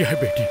प्यार किया है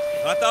बेटी.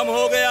 खत्म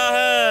हो गया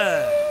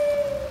है.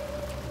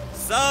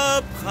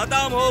 सब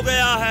खत्म हो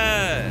गया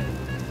है.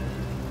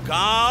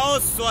 गांव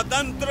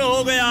स्वतंत्र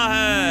हो गया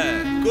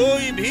है.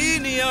 कोई भी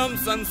नियम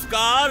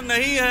संस्कार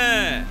नहीं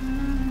है.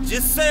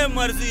 जिससे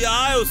मर्जी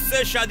आए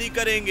उससे शादी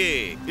करेंगे.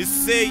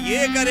 इससे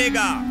ये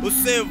करेगा,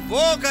 उससे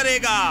वो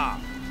करेगा.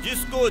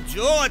 जिसको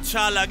जो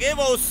अच्छा लगे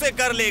वो उससे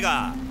कर लेगा.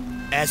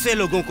 ऐसे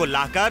लोगों को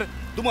लाकर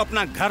तुम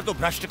अपना घर तो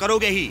भ्रष्ट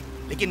करोगे ही,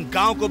 लेकिन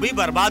गांव को भी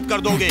बर्बाद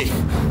कर दोगे.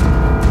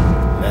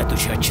 मैं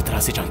तुझे अच्छी तरह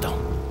से जानता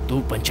हूँ. तू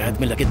पंचायत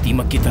में लगे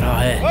दीमक की तरह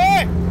है.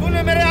 ओए,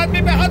 तूने मेरे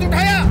आदमी पे हाथ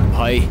उठाया.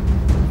 भाई,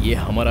 ये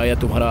हमारा या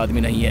तुम्हारा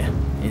आदमी नहीं है.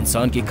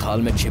 इंसान की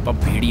खाल में छिपा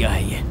भेड़िया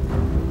है ये.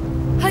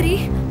 हरी,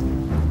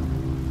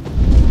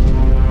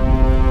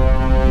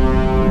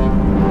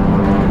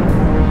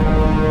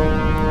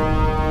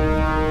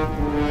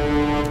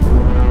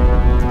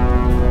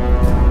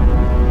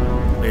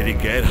 मेरी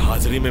गैर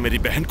हाजिरी में मेरी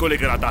बहन को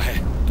लेकर आता है.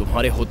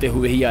 तुम्हारे होते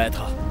हुए ही आया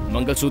था.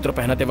 मंगलसूत्र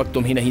पहनाते वक्त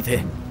तुम ही नहीं थे.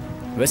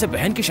 वैसे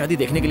बहन की शादी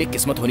देखने के लिए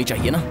किस्मत होनी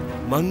चाहिए ना.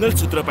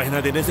 मंगलसूत्र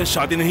पहना देने से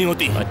शादी नहीं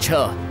होती. अच्छा,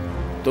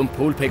 तुम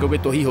फूल फेंकोगे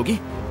तो ही होगी.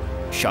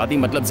 शादी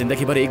मतलब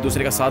जिंदगी भर एक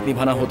दूसरे का साथ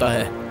निभाना होता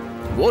है.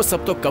 वो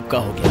सब तो कब का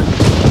हो गया.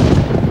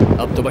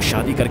 अब तो बस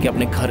शादी करके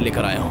अपने घर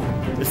लेकर आया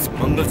हूँ. इस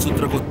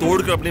मंगलसूत्र को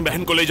तोड़कर अपनी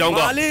बहन को ले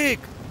जाऊंगा. मालिक,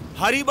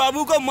 हरि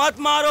बाबू को मत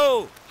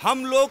मारो।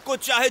 हम लोग को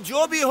चाहे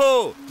जो भी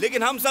हो,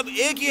 लेकिन हम सब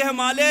एक ही है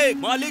मालिक।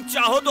 मालिक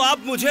चाहो तो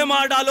आप मुझे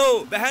मार डालो,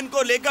 बहन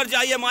को लेकर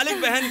जाइए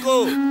मालिक, बहन को।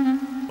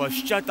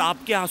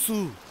 पश्चाताप के आंसू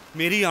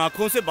मेरी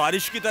आंखों से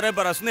बारिश की तरह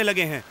बरसने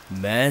लगे हैं।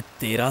 मैं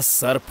तेरा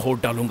सर फोड़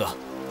डालूंगा।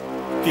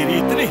 तेरी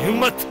इतनी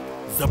हिम्मत,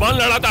 जबान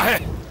लड़ाता है।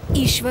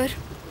 ईश्वर,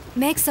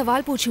 मैं एक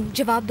सवाल पूछूं,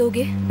 जवाब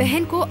दोगे?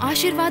 बहन को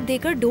आशीर्वाद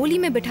देकर डोली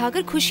में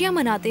बिठाकर खुशियां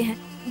मनाते हैं,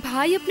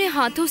 भाई अपने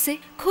हाथों से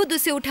खुद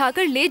उसे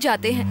उठाकर ले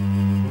जाते हैं।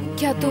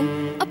 क्या तुम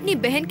अपनी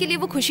बहन के लिए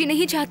वो खुशी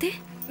नहीं चाहते?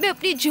 मैं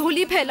अपनी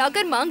झोली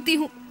फैलाकर मांगती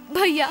हूँ,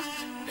 भैया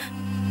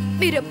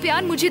मेरा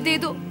प्यार मुझे दे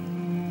दो,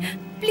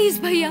 प्लीज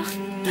भैया।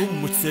 तुम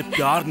मुझसे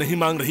प्यार नहीं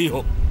मांग रही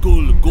हो,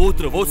 कुल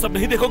गोत्र वो सब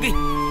नहीं देखोगी?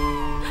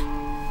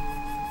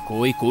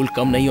 कोई कुल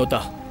कम नहीं होता।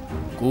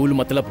 कुल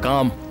मतलब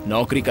काम।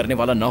 नौकरी करने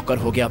वाला नौकर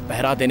हो गया,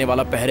 पहरा देने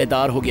वाला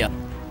पहरेदार हो गया,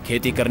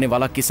 खेती करने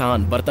वाला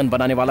किसान, बर्तन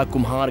बनाने वाला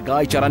कुम्हार,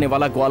 गाय चराने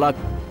वाला ग्वाला,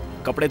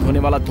 कपड़े धोने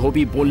वाला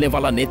धोबी, बोलने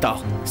वाला नेता।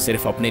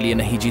 सिर्फ अपने लिए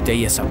नहीं जीते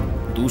ये सब,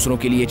 दूसरों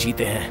के लिए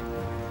जीते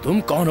हैं। तुम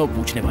कौन हो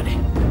पूछने वाले?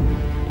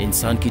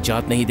 इंसान की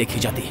जात नहीं देखी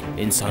जाती,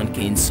 इंसान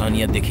की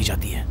इंसानियत देखी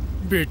जाती है।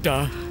 बेटा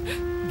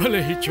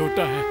भले ही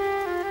छोटा है,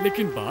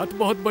 लेकिन बात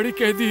बहुत बड़ी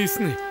कह दी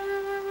इसने।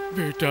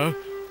 बेटा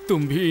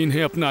तुम भी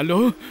इन्हें अपना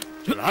लो।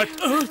 चल,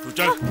 तू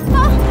चल।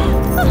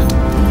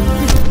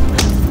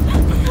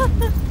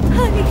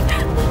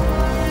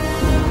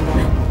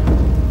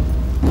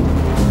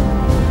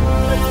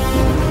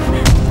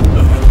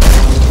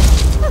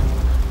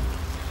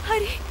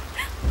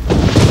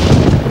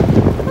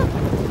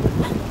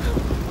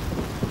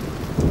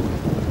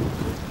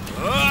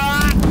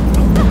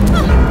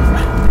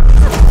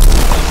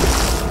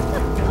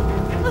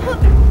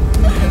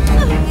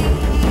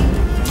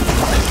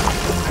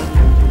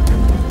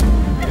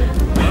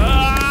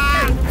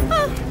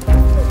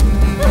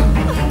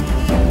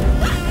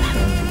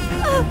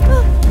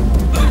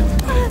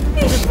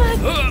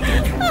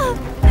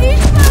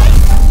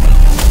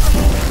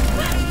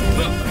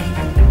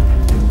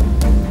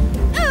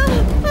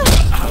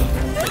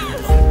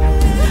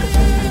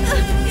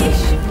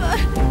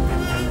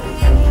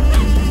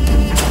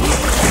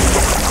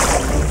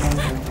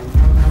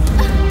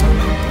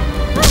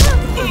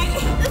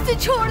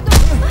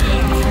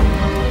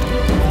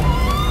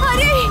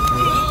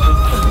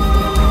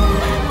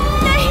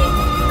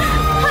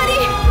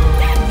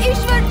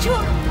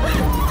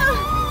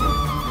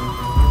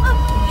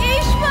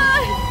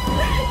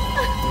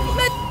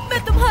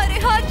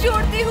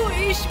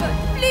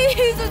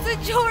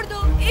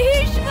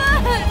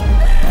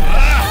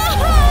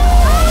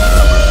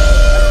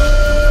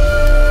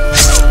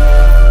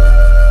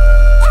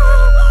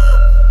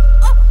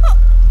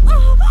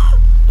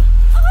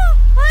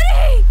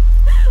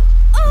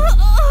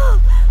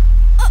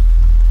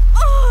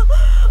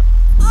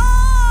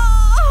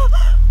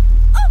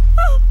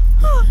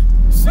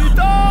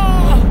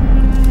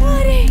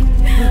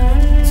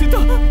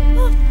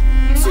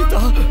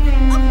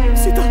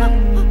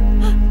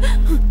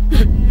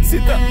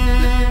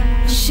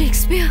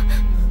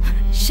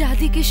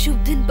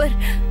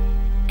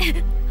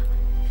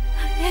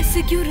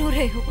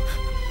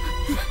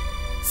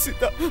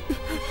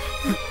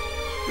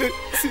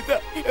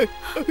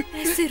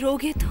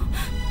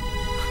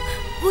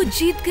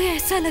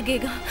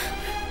 लगेगा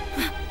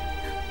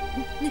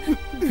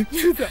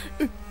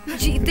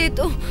जीते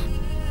तो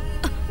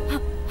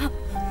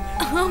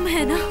हम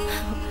है ना?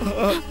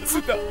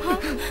 सीता।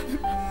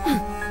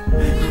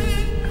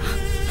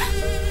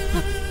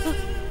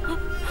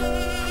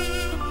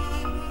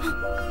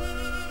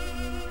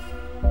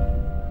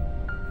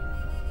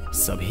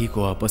 सभी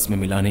को आपस में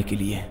मिलाने के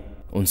लिए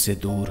उनसे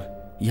दूर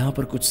यहाँ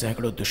पर कुछ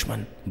सैकड़ों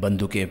दुश्मन,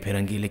 बंदूकें,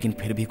 फिरंगी, लेकिन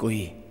फिर भी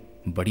कोई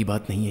बड़ी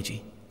बात नहीं है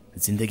जी।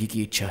 जिंदगी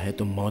की इच्छा है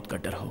तो मौत का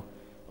डर हो,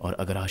 और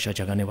अगर आशा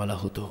जगाने वाला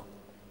हो तो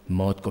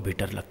मौत को भी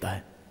डर लगता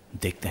है।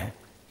 देखते हैं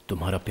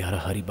तुम्हारा प्यारा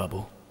हरि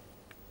बाबू।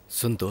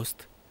 सुन दोस्त,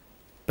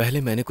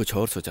 पहले मैंने कुछ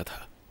और सोचा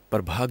था,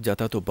 पर भाग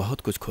जाता तो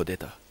बहुत कुछ खो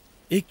देता।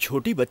 एक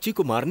छोटी बच्ची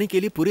को मारने के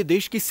लिए पूरे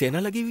देश की सेना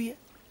लगी हुई है।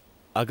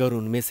 अगर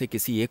उनमें से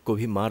किसी एक को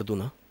भी मार दूं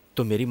ना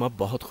तो मेरी माँ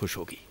बहुत खुश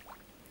होगी।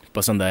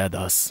 पसंद आया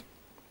दास।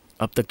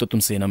 अब तक तो तुम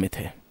सेना में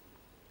थे,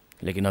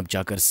 लेकिन अब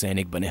जाकर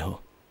सैनिक बने हो।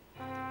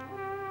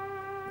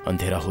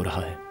 अंधेरा हो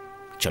रहा है,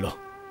 चलो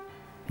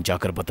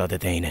जाकर बता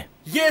देते हैं इन्हें।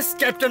 यस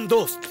कैप्टन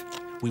दोस्त।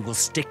 We will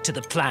stick to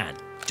the plan.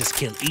 Just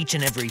kill each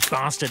and every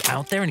bastard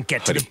out there and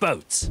get to the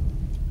boats.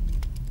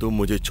 तुम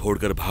मुझे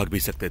छोड़कर भाग भी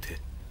सकते थे,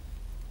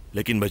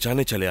 लेकिन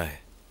बचाने चले आए।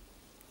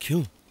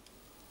 क्यों?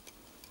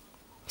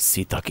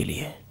 सीता के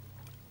लिए।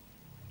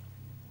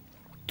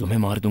 तुम्हें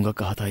मार दूंगा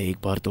कहा था एक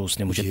बार, तो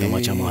उसने मुझे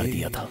तमाचा मार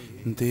दिया था।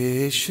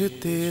 देश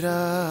तेरा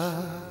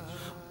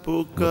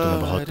वो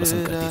तुम्हें बहुत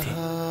पसंद करती थी।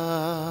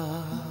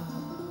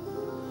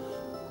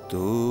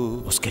 तू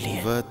उसके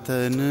लिए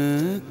वतन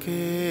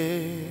के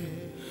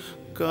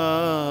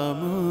काम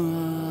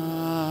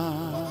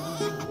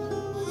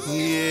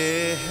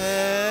ये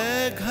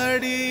है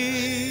घड़ी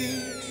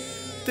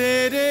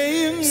तेरे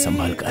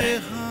संभाल कर।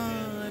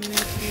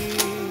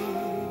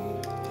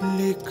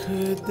 लिख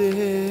दे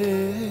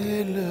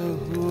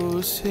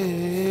लहू से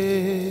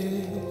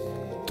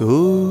तू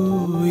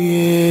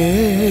ये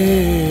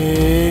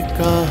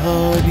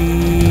कहानी।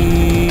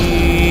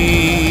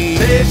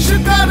 देश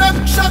का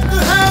रक्षक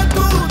है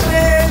तू,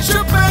 देश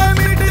पे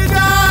मिट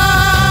जा।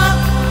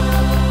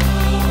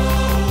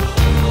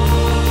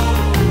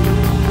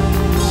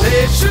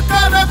 देश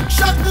का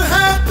रक्षक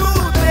है तू,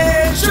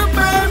 देश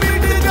पे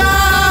मिट जा।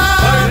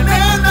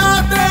 बढ़ने ना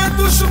दे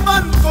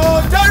दुश्मन को,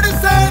 जड़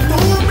से तू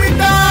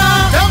मिटा।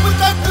 जब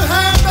तक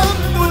है दम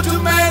तुझ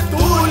में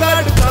तू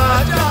लड़ता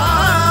जा।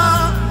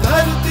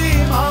 धरती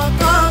माँ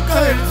का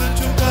कर्ज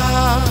चुका,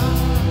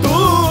 तू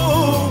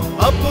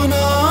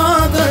अपना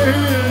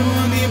धर्म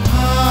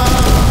निभा।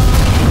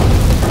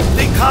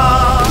 दिखा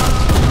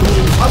तू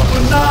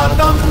अपना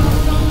दम,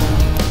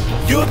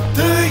 युद्ध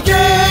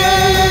ये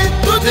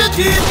तुझे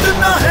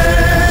जीतना है।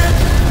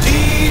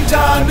 जी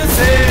जान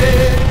से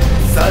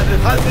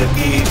सरहद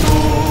की तू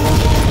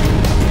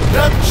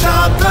रक्षा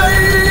कर।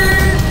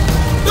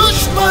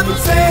 दुश्मन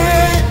से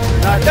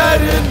न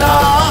डरना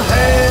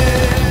है।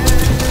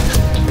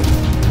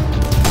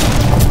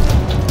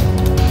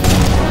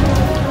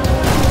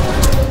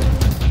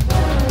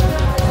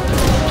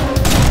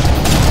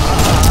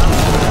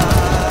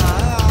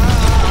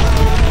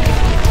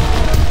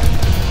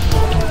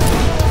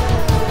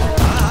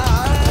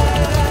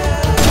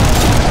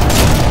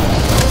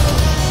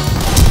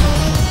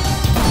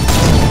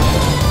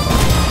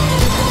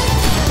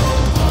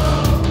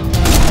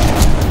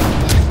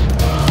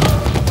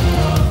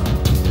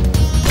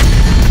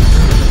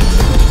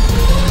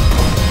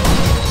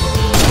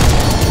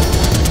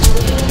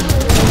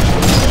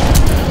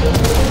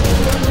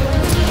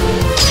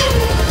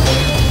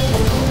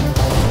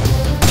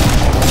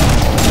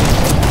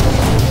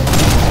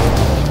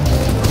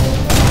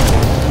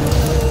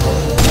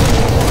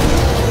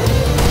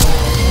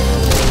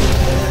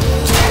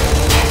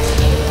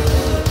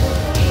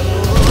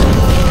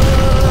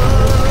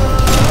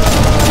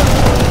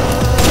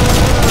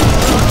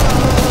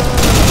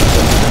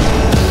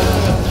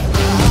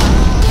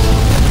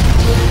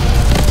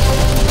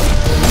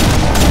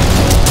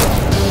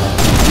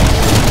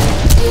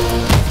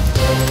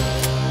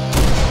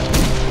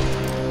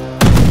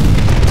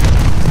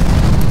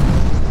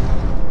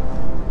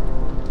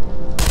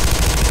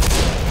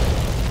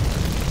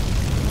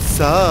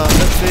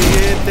 साहस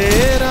ये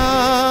तेरा,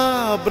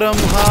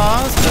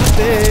 ब्रह्मास्त्र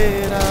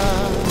तेरा।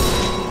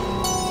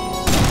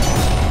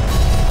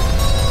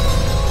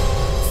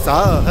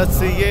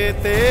 साहस ये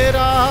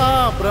तेरा,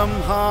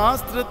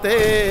 ब्रह्मास्त्र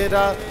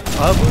तेरा।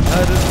 अब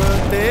धर्म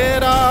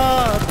तेरा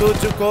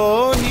तुझको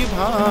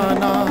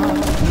निभाना।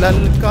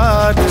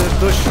 ललकार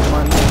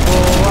दुश्मन को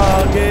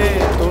आगे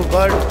तो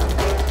बढ़।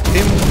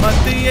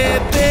 हिम्मत ये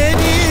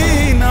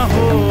तेरी न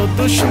हो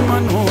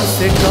दुश्मनों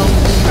से कम।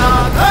 ना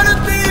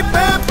धरती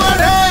पे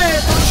पड़े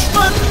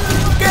दुश्मन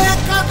के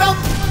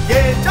कदम।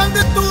 ये जंग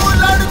तू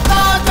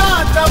लड़ता जा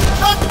जब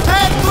तक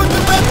है तुझ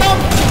में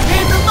दम।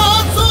 इन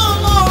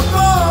मासूमों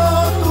को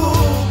तू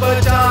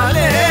बचा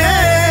ले।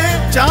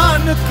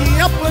 जान की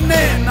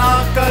अपने ना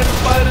कर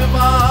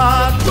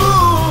परवाह। तू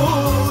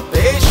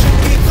देश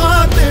की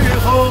खातिर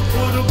हो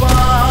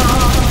कुर्बान।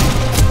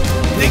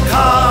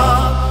 दिखा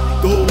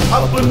तू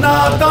अपना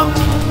दम,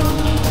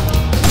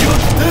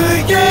 युद्ध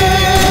ये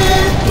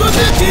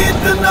तुझे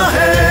जीतना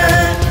है।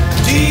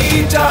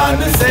 जी जान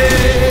से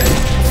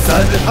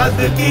सरहद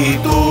की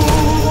तू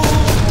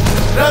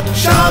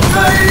रक्षा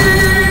कर।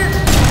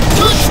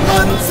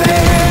 दुश्मन से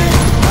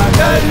न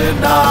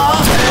डरना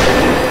है।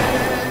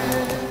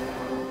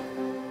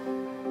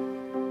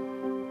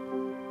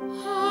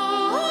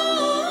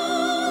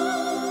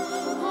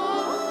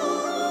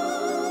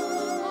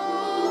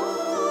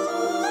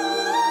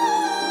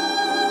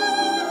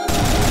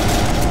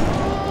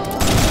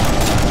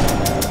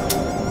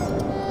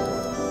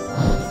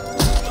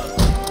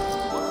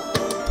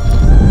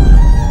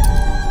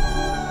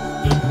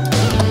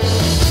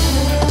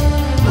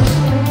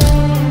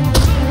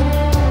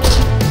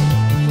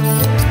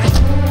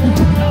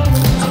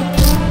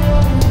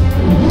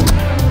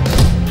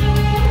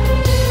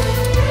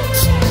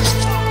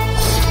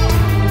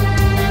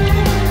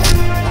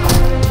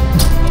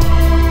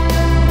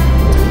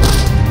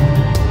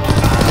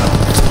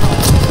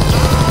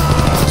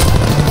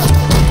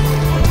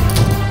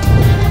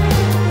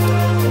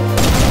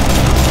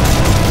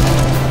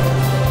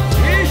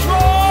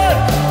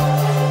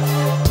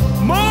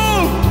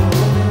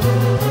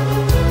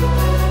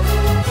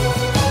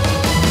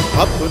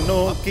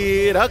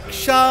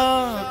 रक्षा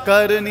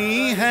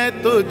करनी है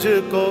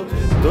तुझको।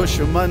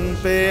 दुश्मन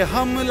पे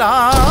हमला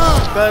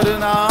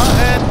करना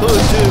है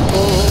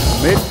तुझको।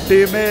 मिट्टी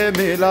में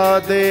मिला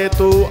दे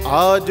तू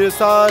आज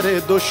सारे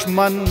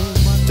दुश्मन।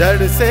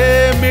 जड़ से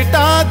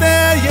मिटा दे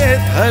ये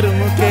धर्म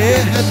के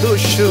है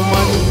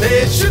दुश्मन।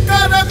 देश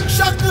का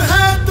रक्षक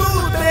है तू,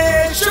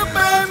 देश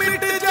पे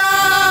मिट जा।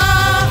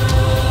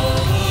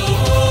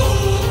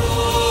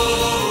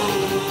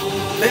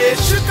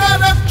 देश का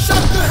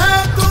रक्षक है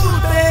तू,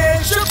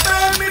 देश पे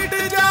मिट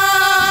जा।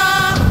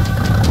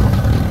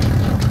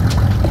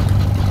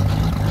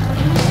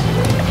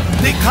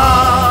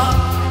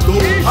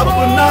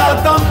 अपना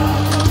दम,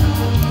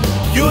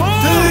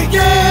 युद्ध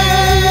ये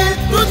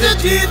तुझे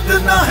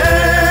जीतना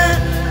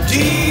है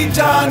जी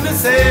जान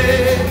से,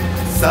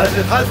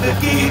 सरहद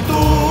की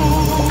तू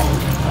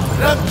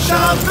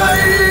रक्षा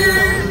कर,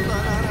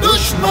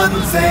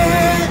 दुश्मन से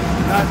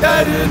न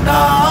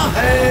डरना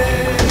है।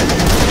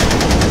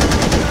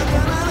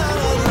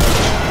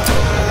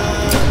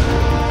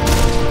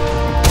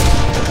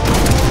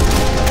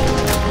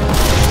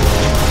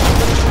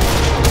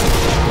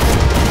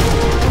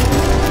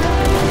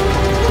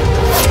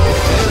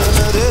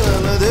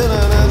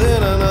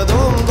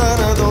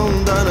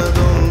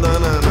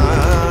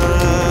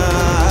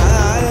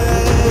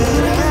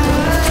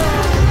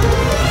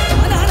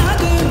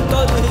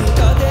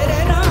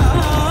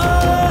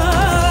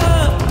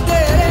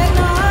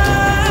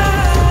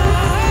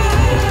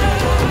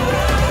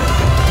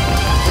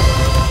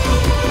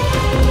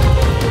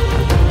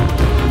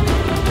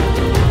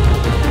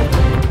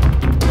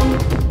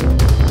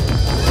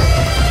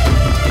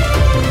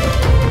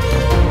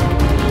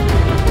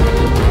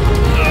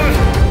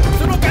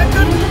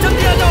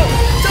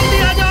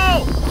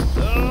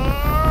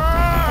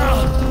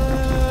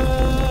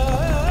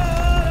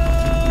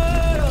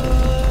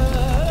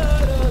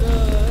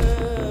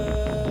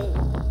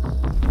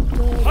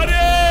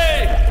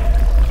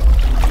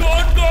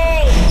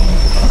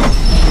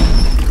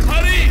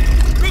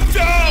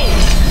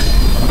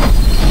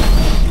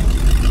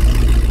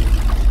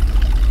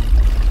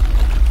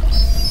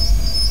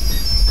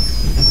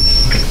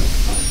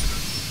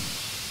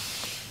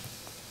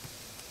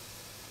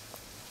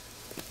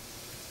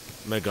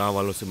 मैं गांव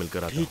वालों से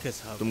मिलकर आता हूं। ठीक है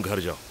साहब। तुम घर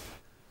जाओ।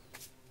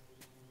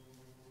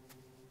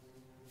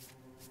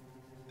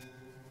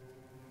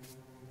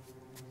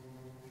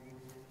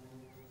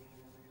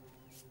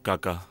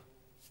 काका,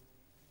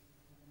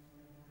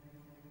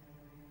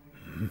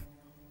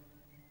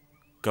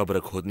 कब्र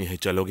खोदनी है,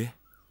 चलोगे?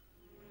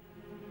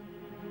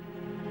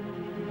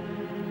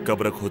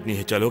 कब्र खोदनी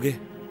है, चलोगे?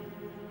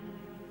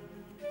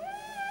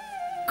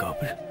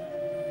 कब्र?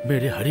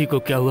 मेरे हरी को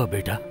क्या हुआ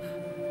बेटा?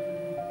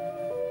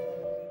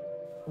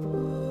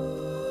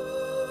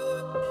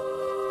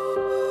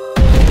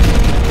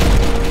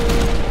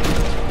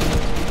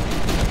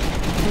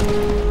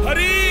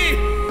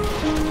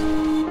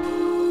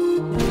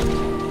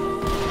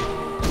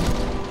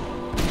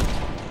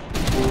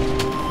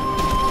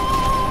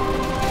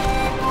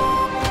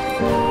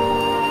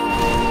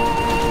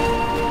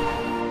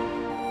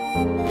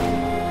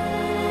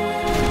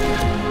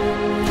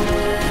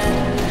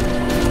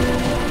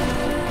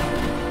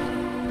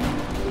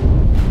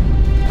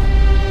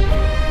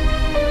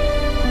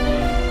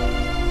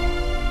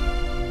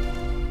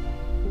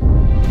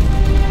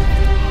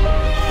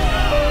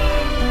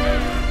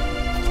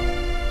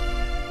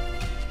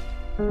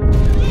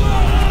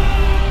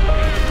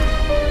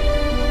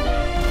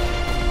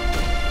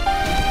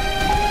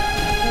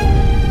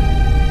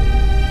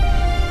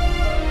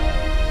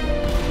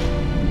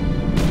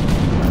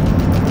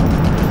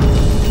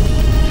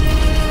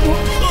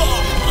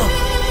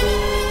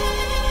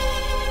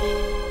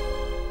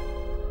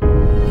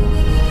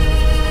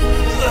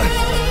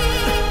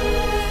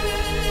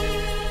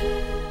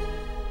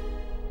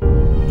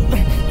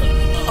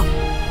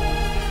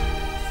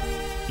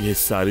 ये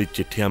सारी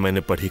चिट्ठियां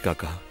मैंने पढ़ी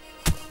काका।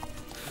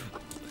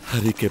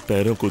 हरी के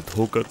पैरों को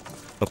धोकर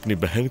अपनी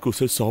बहन को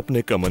उसे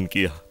सौंपने का मन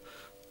किया।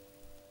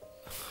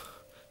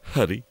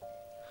 हरी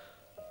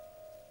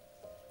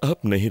अब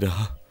नहीं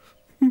रहा।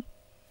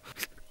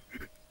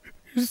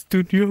 इस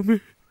दुनिया में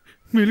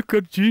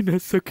मिलकर जी न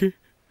सके,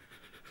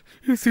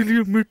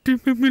 इसीलिए मिट्टी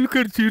में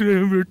मिलकर जी रहे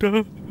हैं बेटा।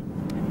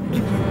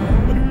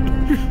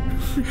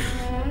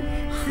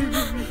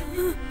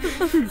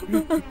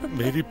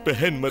 मेरी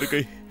बहन मर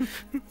गई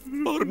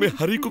और मैं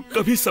हरी को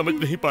कभी समझ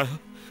नहीं पाया,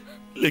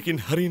 लेकिन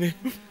हरी ने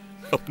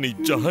अपनी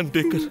जान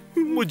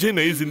देकर मुझे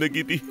नई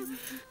जिंदगी दी।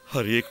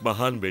 हरी एक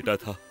महान बेटा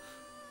था,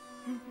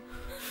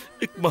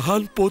 एक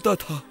महान पोता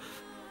था,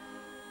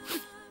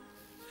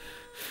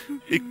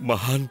 एक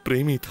महान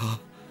प्रेमी था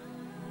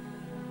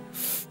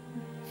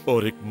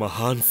और एक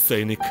महान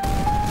सैनिक।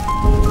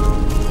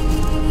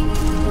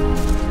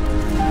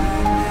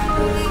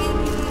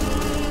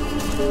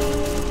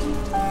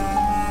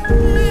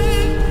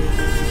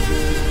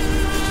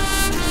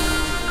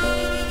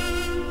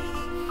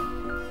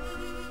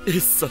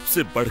 इस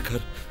सबसे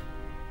बढ़कर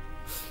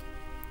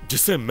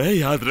जिसे मैं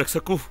याद रख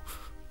सकूं,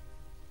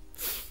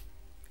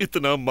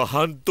 इतना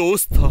महान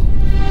दोस्त था।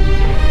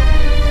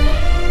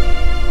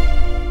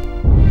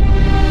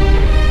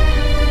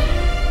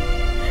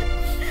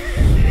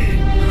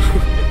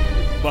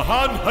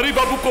 महान हरि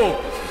बाबू को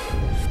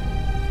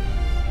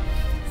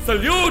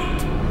सल्यूट।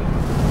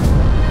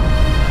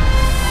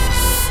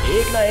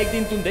 एक ना एक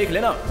दिन तुम देख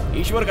लेना,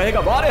 ईश्वर कहेगा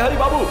वाह रे हरि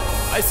बाबू,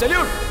 आई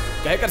सैल्यूट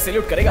कहकर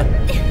सैल्यूट करेगा।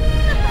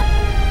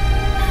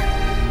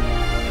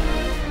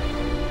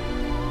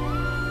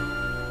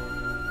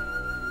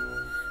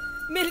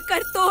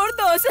 मिलकर तोड़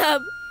दो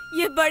सब,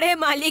 ये बड़े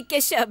मालिक के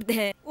शब्द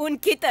हैं,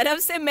 उनकी तरफ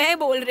से मैं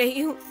बोल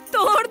रही हूँ,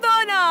 तोड़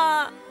दो ना।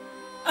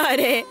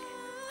 अरे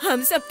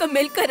हम सब तो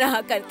मिलकर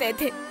रहा करते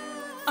थे,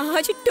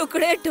 आज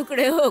टुकड़े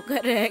टुकड़े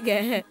होकर रह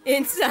गए हैं।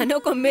 इंसानों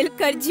को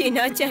मिलकर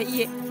जीना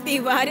चाहिए,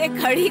 दीवारें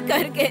खड़ी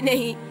करके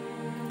नहीं।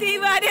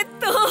 दीवारें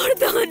तोड़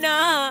दो ना,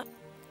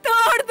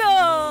 तोड़ दो।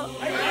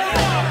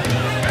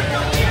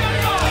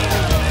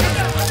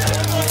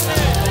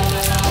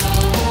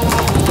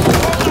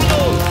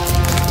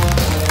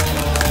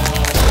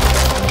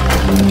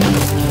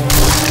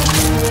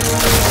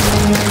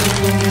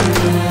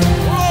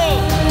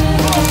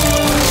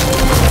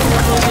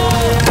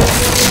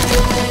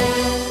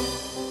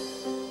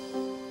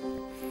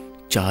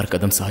 4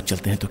 कदम साथ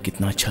चलते हैं तो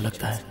कितना अच्छा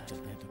लगता है।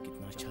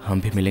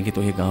 हम भी मिलेंगे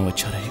तो ये गांव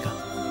अच्छा रहेगा।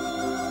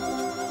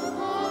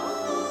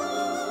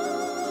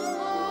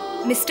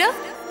 मिस्टर,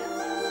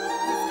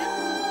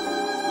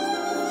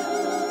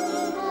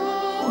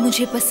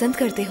 मुझे पसंद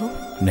करते हो?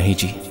 नहीं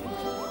जी,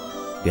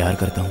 प्यार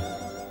करता हूँ।